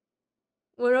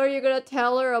 When are you gonna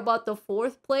tell her about the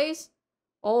 4th place?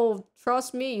 Oh,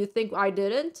 trust me, you think I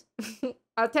didn't?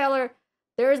 I'll tell her,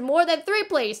 there's more than 3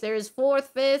 places. There's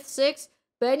 4th, 5th, 6th.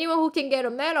 But anyone who can get a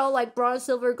medal, like bronze,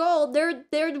 silver, gold, they're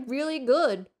really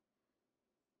good.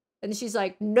 And she's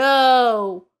like,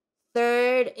 no,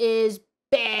 3rd is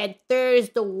bad. 3rd is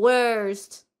the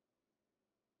worst.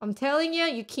 I'm telling you,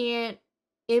 you can't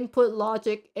input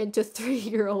logic into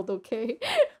 3-year-old, okay?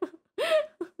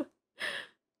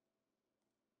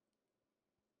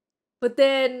 But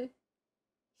then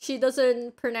she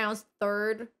doesn't pronounce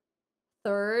third.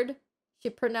 She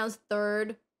pronounced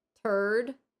third.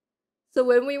 So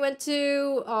when we went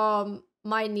to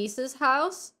my niece's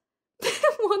house,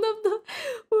 one of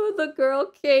the girl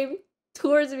came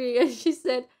towards me and she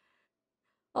said,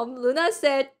 Luna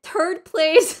said 3rd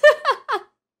place.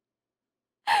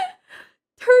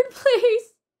 3rd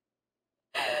place.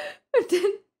 And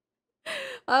then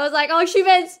I was like, oh, she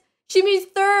means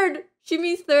 3rd. She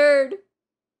means 3rd.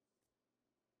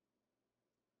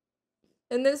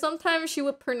 And then sometimes she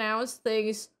would pronounce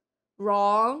things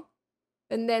wrong.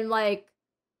 And then, like,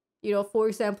 you know, for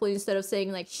example, instead of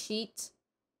saying, like, sheet,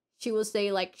 she would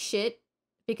say, like, shit.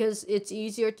 Because it's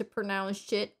easier to pronounce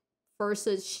shit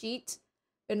versus sheet.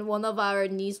 And one of our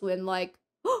nieces went, like,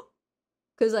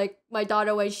 because, like, my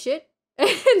daughter went shit.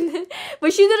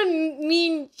 But she didn't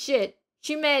mean shit.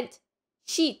 She meant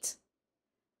sheet.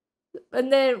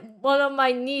 And then one of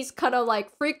my nieces kind of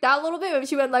like freaked out a little bit and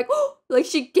she went like, oh, like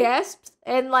she gasped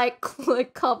and like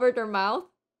covered her mouth.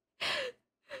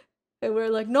 And we're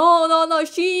like, no,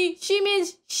 she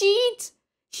means sheet.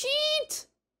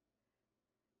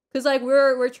 Cause like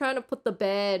we're trying to put the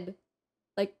bed,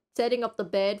 like setting up the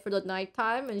bed for the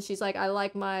nighttime, and she's like, I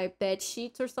like my bed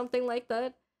sheets or something like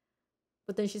that.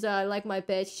 But then she said, I like my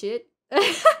bed shit.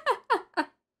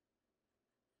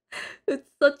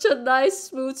 It's such a nice,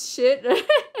 smooth shit.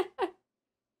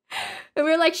 And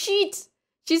we're like, sheet.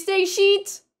 She's saying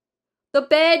sheet. The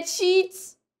bed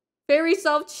sheets. Very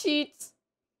soft sheets.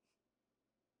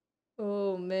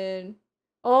 Oh, man.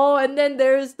 Oh, and then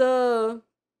there's the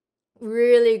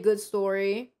really good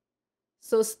story.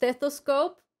 So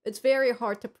stethoscope. It's very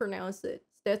hard to pronounce it.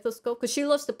 Stethoscope. Because she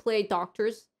loves to play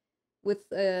doctors with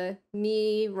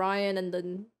me, Ryan, and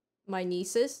then my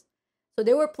nieces. So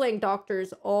they were playing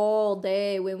doctors all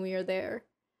day when we were there.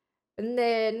 And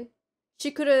then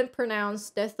she couldn't pronounce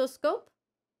stethoscope.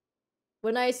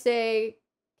 When I say,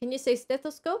 can you say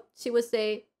stethoscope? She would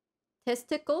say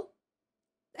testicle.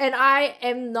 And I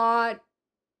am not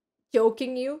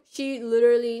joking you. She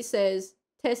literally says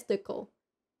testicle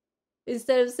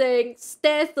instead of saying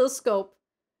stethoscope.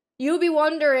 You'll be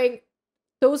wondering,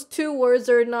 those 2 words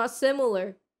are not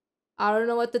similar. I don't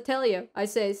know what to tell you. I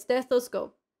say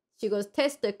stethoscope. She goes,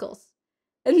 testicles.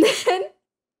 And then,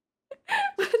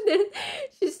 but then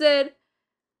she said,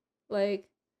 like,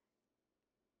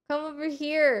 come over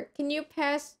here. Can you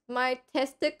pass my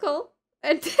testicle?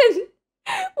 And then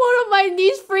one of my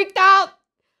nieces freaked out.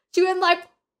 She went like,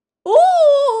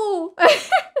 ooh.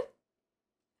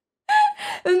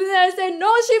 And then I said,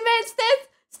 no, she meant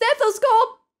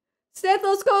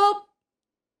stethoscope.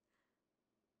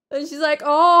 And she's like,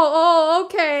 oh,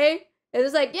 okay. And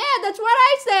it's like, yeah, that's what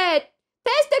I said.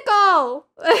 Testicle.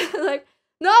 Like,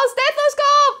 no,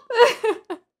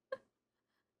 stethoscope.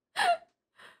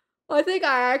 I think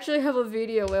I actually have a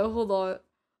video. Well, hold on.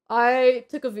 I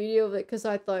took a video of it because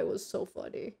I thought it was so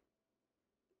funny.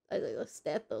 I was like,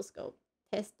 stethoscope.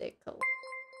 Testicle.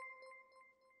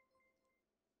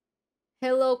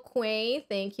 Hello, Quain.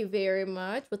 Thank you very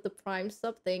much with the Prime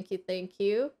sub. Thank you, thank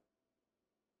you.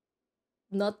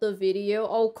 Not the video.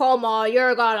 Oh, come on.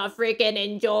 You're gonna freaking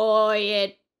enjoy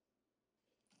it.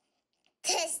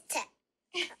 Can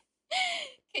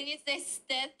you say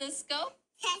stethoscope?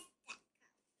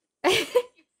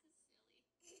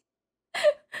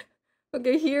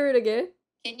 Okay, hear it again.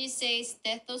 Can you say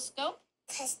stethoscope?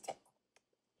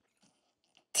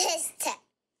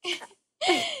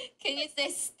 Can you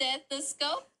say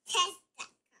stethoscope?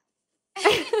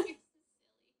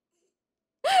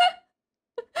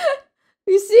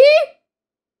 You see?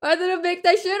 I didn't make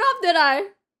that shit up, did I?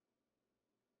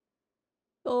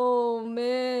 Oh,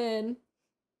 man.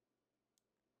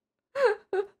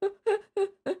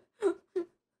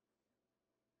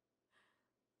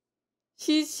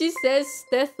 She says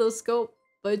stethoscope,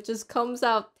 but it just comes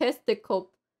out testicle.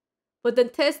 But then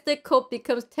testicle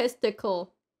becomes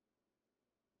testicle.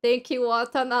 Thank you,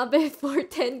 Watanabe, for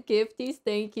 10 gifties.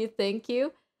 Thank you, thank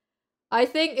you. I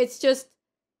think it's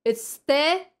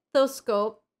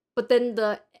stethoscope, but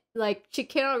then she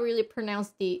cannot really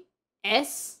pronounce the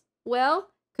S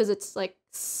well, because it's like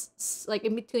like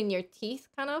in between your teeth,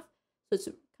 kind of. So it's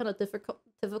kind of difficult.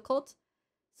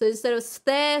 So instead of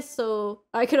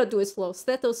I cannot do it slow.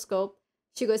 Stethoscope.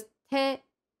 She goes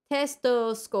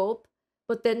testoscope,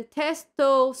 but then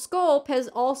testoscope has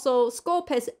scope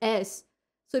has S,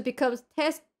 so it becomes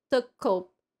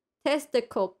testicle.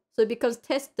 So it becomes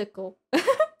testicle.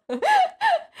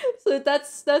 So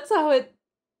that's how it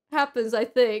happens, I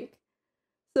think.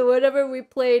 So whenever we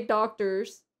play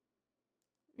doctors,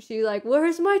 she's like,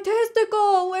 "Where's my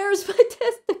testicle? Where's my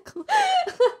testicle?"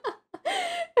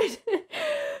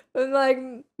 And like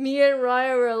me and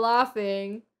Ryan were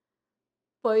laughing,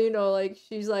 but like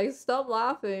she's like, "Stop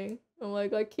laughing." I'm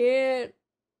like, "I can't.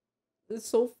 It's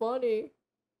so funny."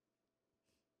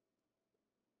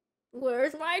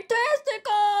 Where's my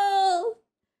testicle?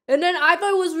 And then I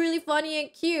thought it was really funny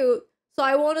and cute, so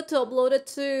I wanted to upload it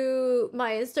to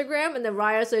my Instagram, and then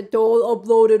Raya said, "Don't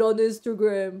upload it on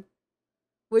Instagram.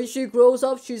 When she grows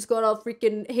up, she's gonna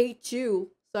freaking hate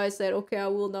you." So I said, "Okay, I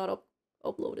will not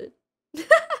upload it."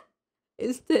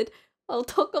 Instead, I'll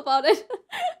talk about it.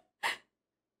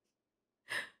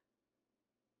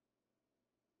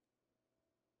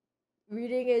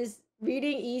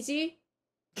 Reading easy?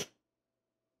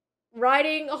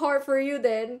 Writing hard for you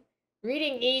then.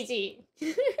 Reading easy.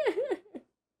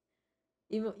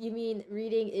 You mean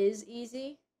reading is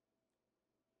easy?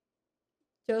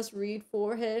 Just read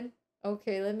forehead.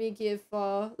 Okay, let me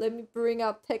bring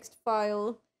up text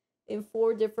file in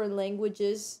 4 different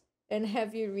languages and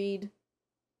have you read.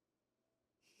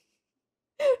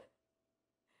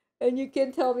 And you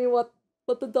can tell me what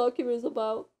the document is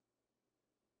about.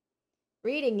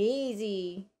 Reading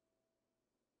easy.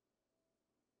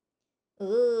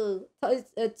 Ugh.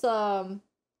 It's sounds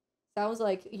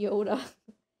like Yoda.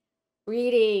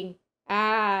 Reading.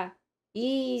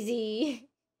 Easy.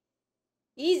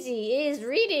 Easy is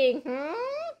reading,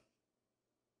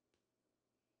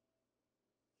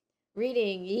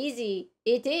 Reading easy.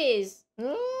 It is.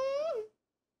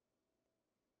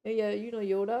 Yeah, you know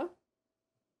Yoda?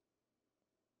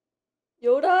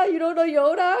 Yoda? You don't know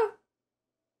Yoda?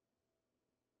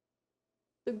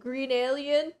 The green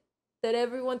alien that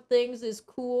everyone thinks is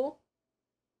cool.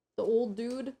 The old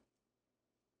dude.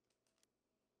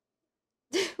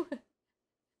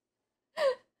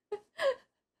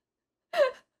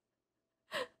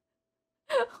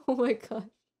 Oh my gosh.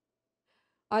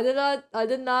 I'm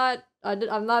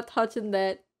not touching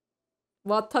that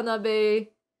Watanabe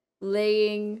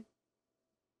laying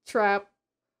trap.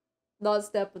 Not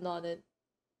stepping on it.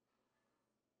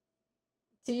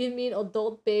 Do you mean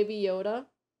adult baby Yoda?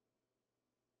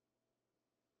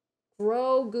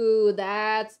 Grogu,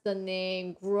 that's the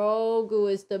name.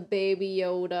 Grogu is the baby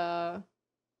Yoda.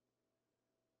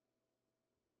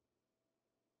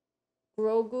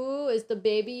 Grogu is the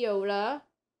baby Yoda.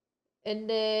 And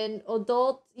then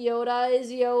adult Yoda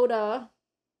is Yoda.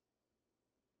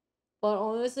 But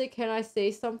honestly, can I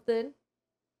say something?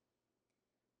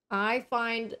 I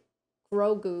find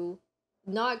Grogu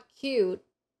not cute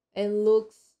and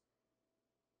looks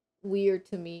weird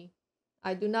to me.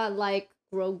 I do not like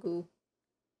Grogu.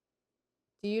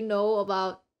 Do you know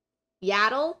about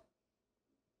Yaddle?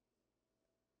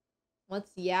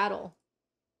 What's Yaddle?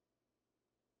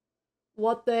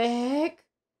 What the heck?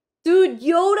 Dude,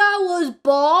 Yoda was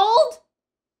bald?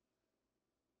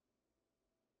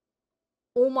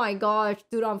 Oh my gosh,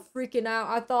 dude, I'm freaking out.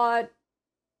 I thought...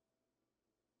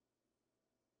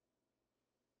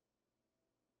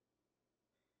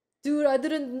 Dude, I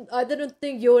didn't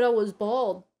think Yoda was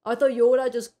bald. I thought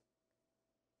Yoda just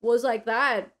was like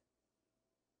that.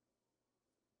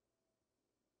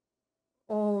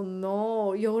 Oh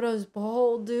no, Yoda's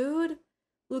bald, dude.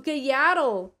 Look at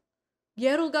Yaddle.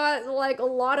 Yaddle got like a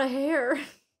lot of hair.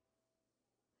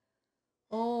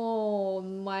 Oh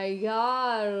my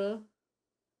god.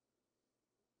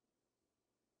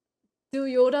 Dude,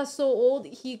 Yoda's so old,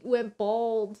 he went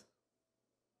bald.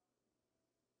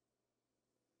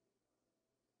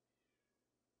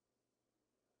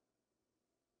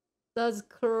 That's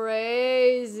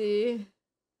crazy.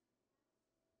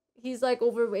 He's like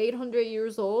over 800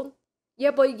 years old.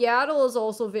 Yeah, but Yaddle is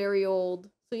also very old.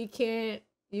 So you can't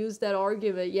use that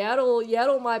argument.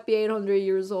 Yaddle might be 800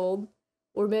 years old.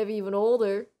 Or maybe even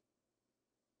older.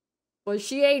 But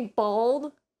she ain't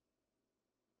bald.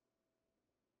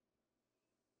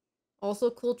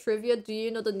 Also, cool trivia. Do you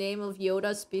know the name of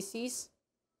Yoda's species?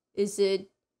 Is it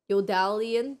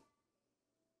Yodalian?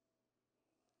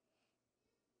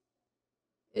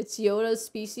 It's Yoda's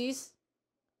species.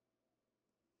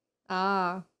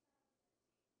 Ah.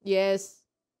 Yes.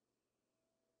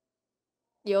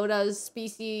 Yoda's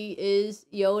species is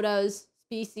Yoda's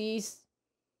species.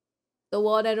 The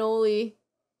one and only.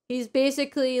 He's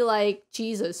basically like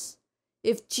Jesus.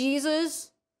 If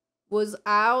Jesus was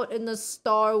out in the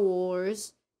Star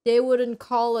Wars, they wouldn't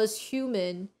call us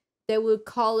human. They would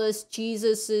call us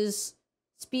Jesus's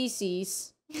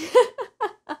species.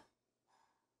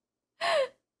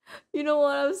 You know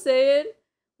what I'm saying?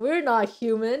 We're not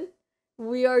human.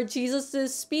 We are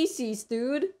Jesus's species,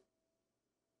 dude.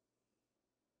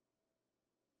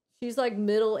 She's like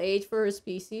middle age for her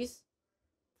species.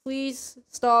 Please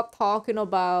stop talking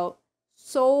about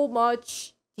so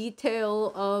much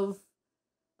detail of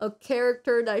a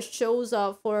character that shows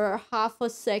up for half a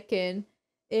second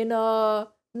in a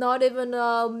not even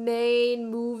a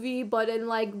main movie, but in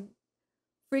like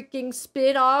freaking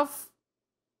spin-off.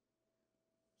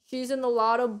 She's in a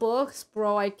lot of books,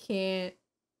 bro. I can't.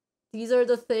 These are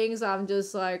the things I'm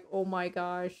just like, oh my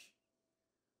gosh.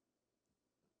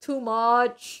 Too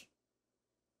much.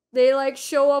 They like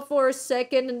show up for a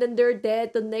second and then they're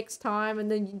dead the next time,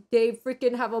 and then they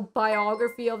freaking have a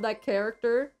biography of that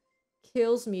character.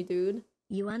 Kills me, dude.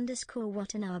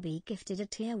 You_Watanabe gifted a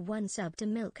tier 1 sub to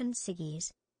Milk and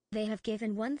Siggies. They have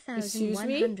given Excuse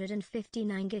me?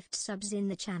 1,159 gift subs in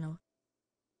the channel.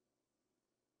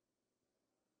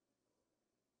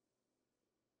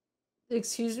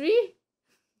 Excuse me?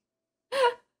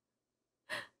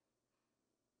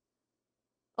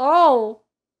 Oh!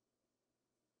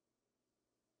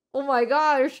 Oh my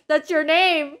gosh, that's your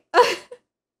name!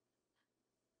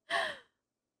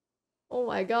 Oh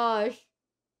my gosh.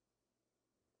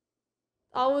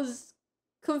 I was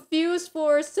confused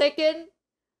for a second.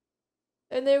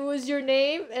 And it was your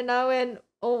name, and I went,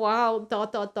 oh wow,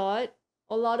 dot dot dot.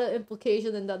 A lot of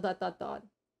implication in that dot dot dot.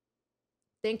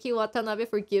 Thank you, Watanabe,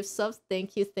 for gift subs.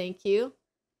 Thank you, thank you.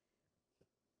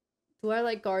 Do I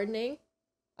like gardening?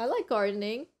 I like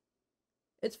gardening.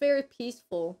 It's very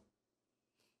peaceful.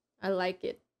 I like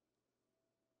it.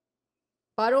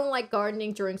 But I don't like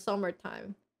gardening during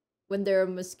summertime, when there are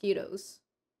mosquitoes.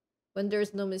 When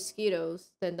there's no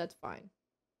mosquitoes, then that's fine.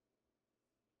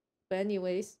 But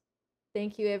anyways,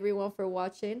 thank you everyone for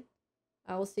watching.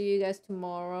 I will see you guys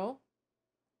tomorrow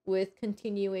with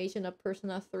continuation of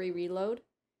Persona 3 Reload.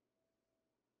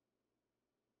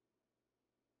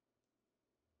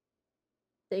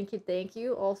 Thank you, thank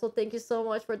you. Also, thank you so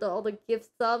much for all the gift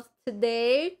subs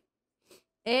today.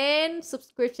 And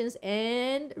subscriptions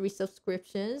and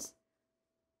resubscriptions.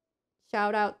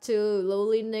 Shout out to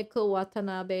Lowly Nickel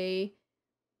Watanabe,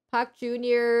 Pak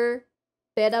Jr.,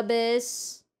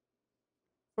 Betabis,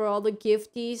 for all the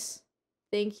gifties.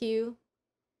 Thank you.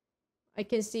 I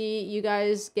can see you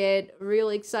guys get real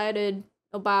excited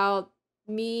about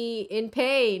me in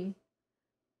pain.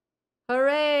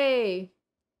 Hooray!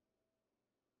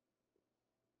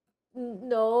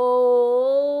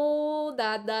 No,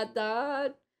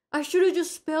 that. I should have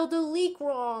just spelled the leek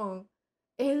wrong.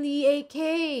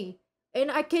 Leak.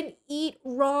 And I can eat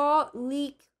raw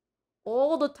leek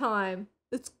all the time.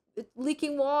 It's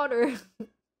leaking water.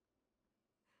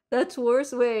 That's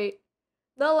worse. Wait.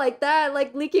 Not like that,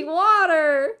 like leaking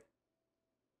water.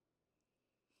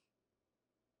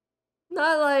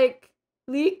 Not like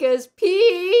leak as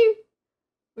pee.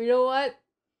 You know what?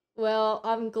 Well,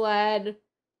 I'm glad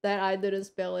that I didn't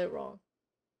spell it wrong.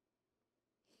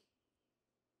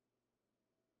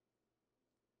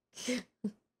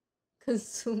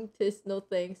 Consume this, no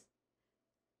thanks.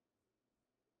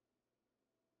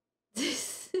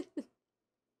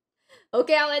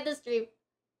 Okay, I'll end the stream.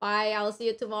 Bye, I'll see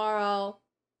you tomorrow.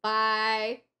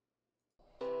 Bye.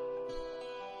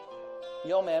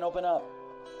 Yo, man, open up.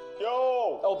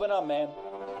 Yo! Open up, man.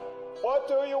 What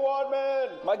do you want, man?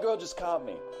 My girl just caught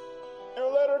me.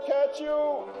 You let her catch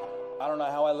you? I don't know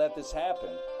how I let this happen.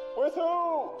 With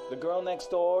who? The girl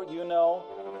next door, you know.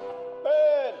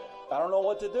 Man! I don't know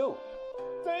what to do.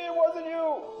 Say it wasn't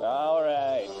you!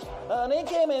 Alright. Honey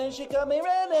came in and she caught me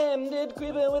red-handed,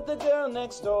 creeping with the girl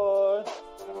next door.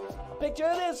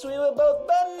 Picture this, we were both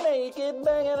butt naked,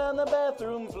 banging on the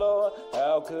bathroom floor.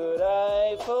 How could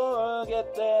I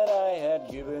forget that I had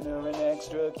given her an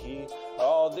extra key?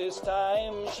 All this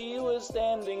time she was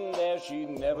standing there, she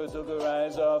never took her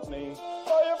eyes off me.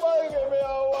 Why you fucking me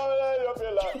out while I your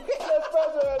pillar? Let's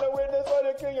pass her and a witness for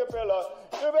the king of pillar.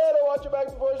 You better watch your back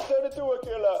before she turn into a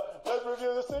killer. Let's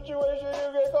review the situation,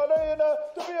 you get caught in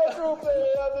to be a true player,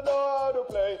 you have to know how to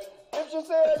play. If she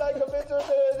say it like a bitch,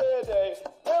 day.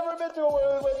 Never been to a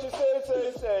world when she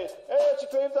say. And she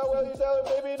claims how well you tell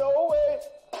her, baby, no way.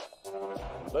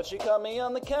 But she caught me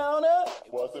on the counter.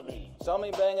 Wasn't me. Saw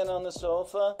me banging on the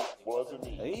sofa. Wasn't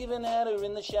I me. even had her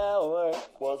in the shower.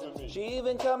 Wasn't me. She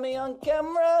even caught me on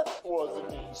camera. Wasn't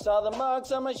me. Saw the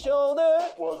marks on my shoulder.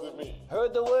 Wasn't me.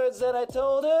 Heard the words that I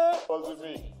told her. Wasn't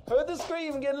me. Heard the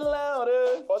scream getting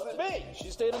louder. Wasn't me. She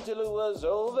stayed until it was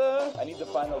over. I need to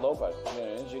find the low part.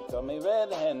 And she caught me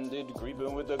red-handed,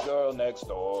 creeping with the girl next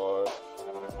door.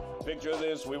 Picture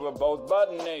this, we were both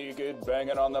butt naked,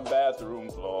 banging on the bathroom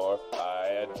floor. I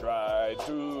had tried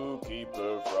to keep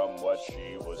her from what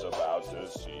she was about to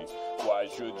see. Why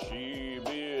should she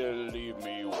believe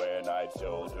me when I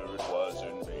told her it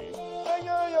wasn't me?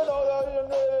 You know that you're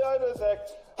really out of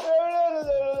sex.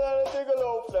 Take a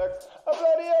low flex. A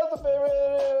bloody hell's a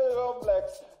favorite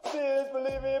complex. Sis,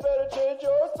 believe me, better change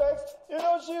your specs. You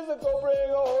know she's a go bring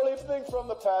a whole heap of things from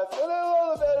the past. And then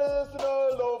all the better is to know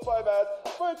lo-fi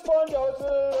math. Quick sponge out to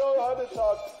know how to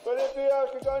talk. But if you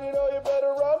ask a gun, you know you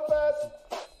better run fast.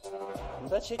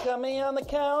 But she caught me on the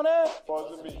counter.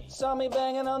 Wasn't me. Saw me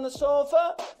banging on the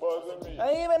sofa. Wasn't me.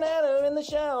 I even had her in the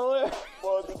shower.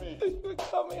 Wasn't me.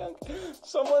 Caught me on...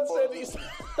 Someone said he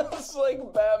sounds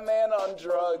like Batman on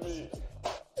drugs.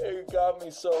 It got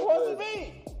me so Wasn't good.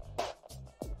 me.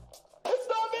 It's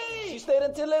not me. She stayed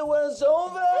until it was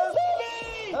over. It's not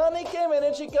me. Honey came in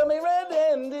and she got me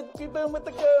red-handed, creeping with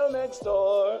the girl next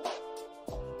door.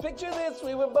 Picture this,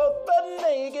 we were both butt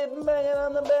naked, banging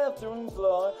on the bathroom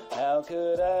floor. How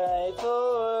could I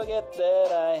forget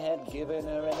that I had given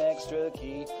her an extra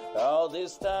key? All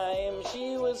this time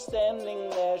she was standing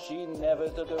there, she never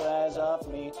took her eyes off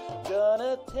me.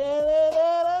 Gonna tell her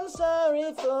that I'm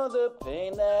sorry for the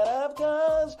pain that I've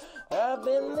caused. I've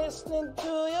been listening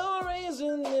to your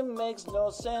reason, it makes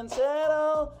no sense at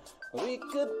all. We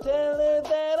could tell her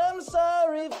that I'm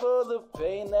sorry for the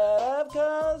pain that I've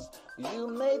caused. You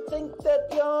may think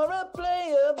that you're a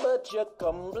player, but you're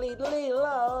completely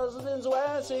lost. That's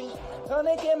why I sing,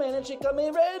 honey came in and she got me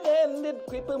red-handed,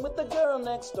 creeping with the girl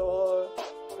next door.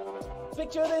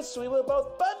 Picture this, we were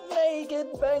both butt naked,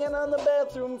 banging on the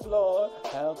bathroom floor.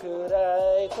 How could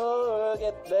I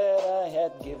forget that I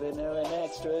had given her an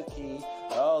extra key?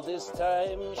 All this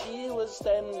time she was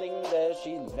standing there,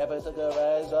 she never took her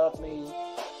eyes off me.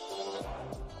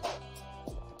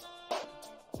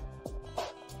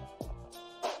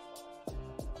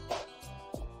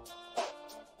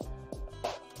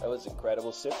 That was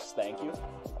incredible, Sips, thank you.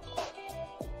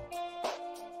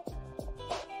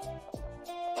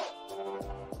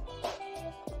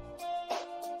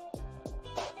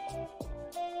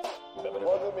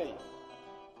 Wasn't me.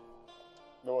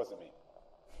 No, it wasn't me.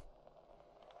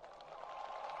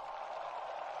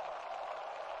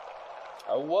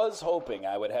 I was hoping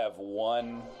I would have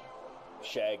one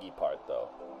shaggy part, though.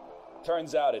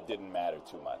 Turns out it didn't matter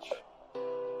too much,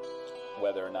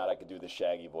 whether or not I could do the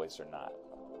shaggy voice or not.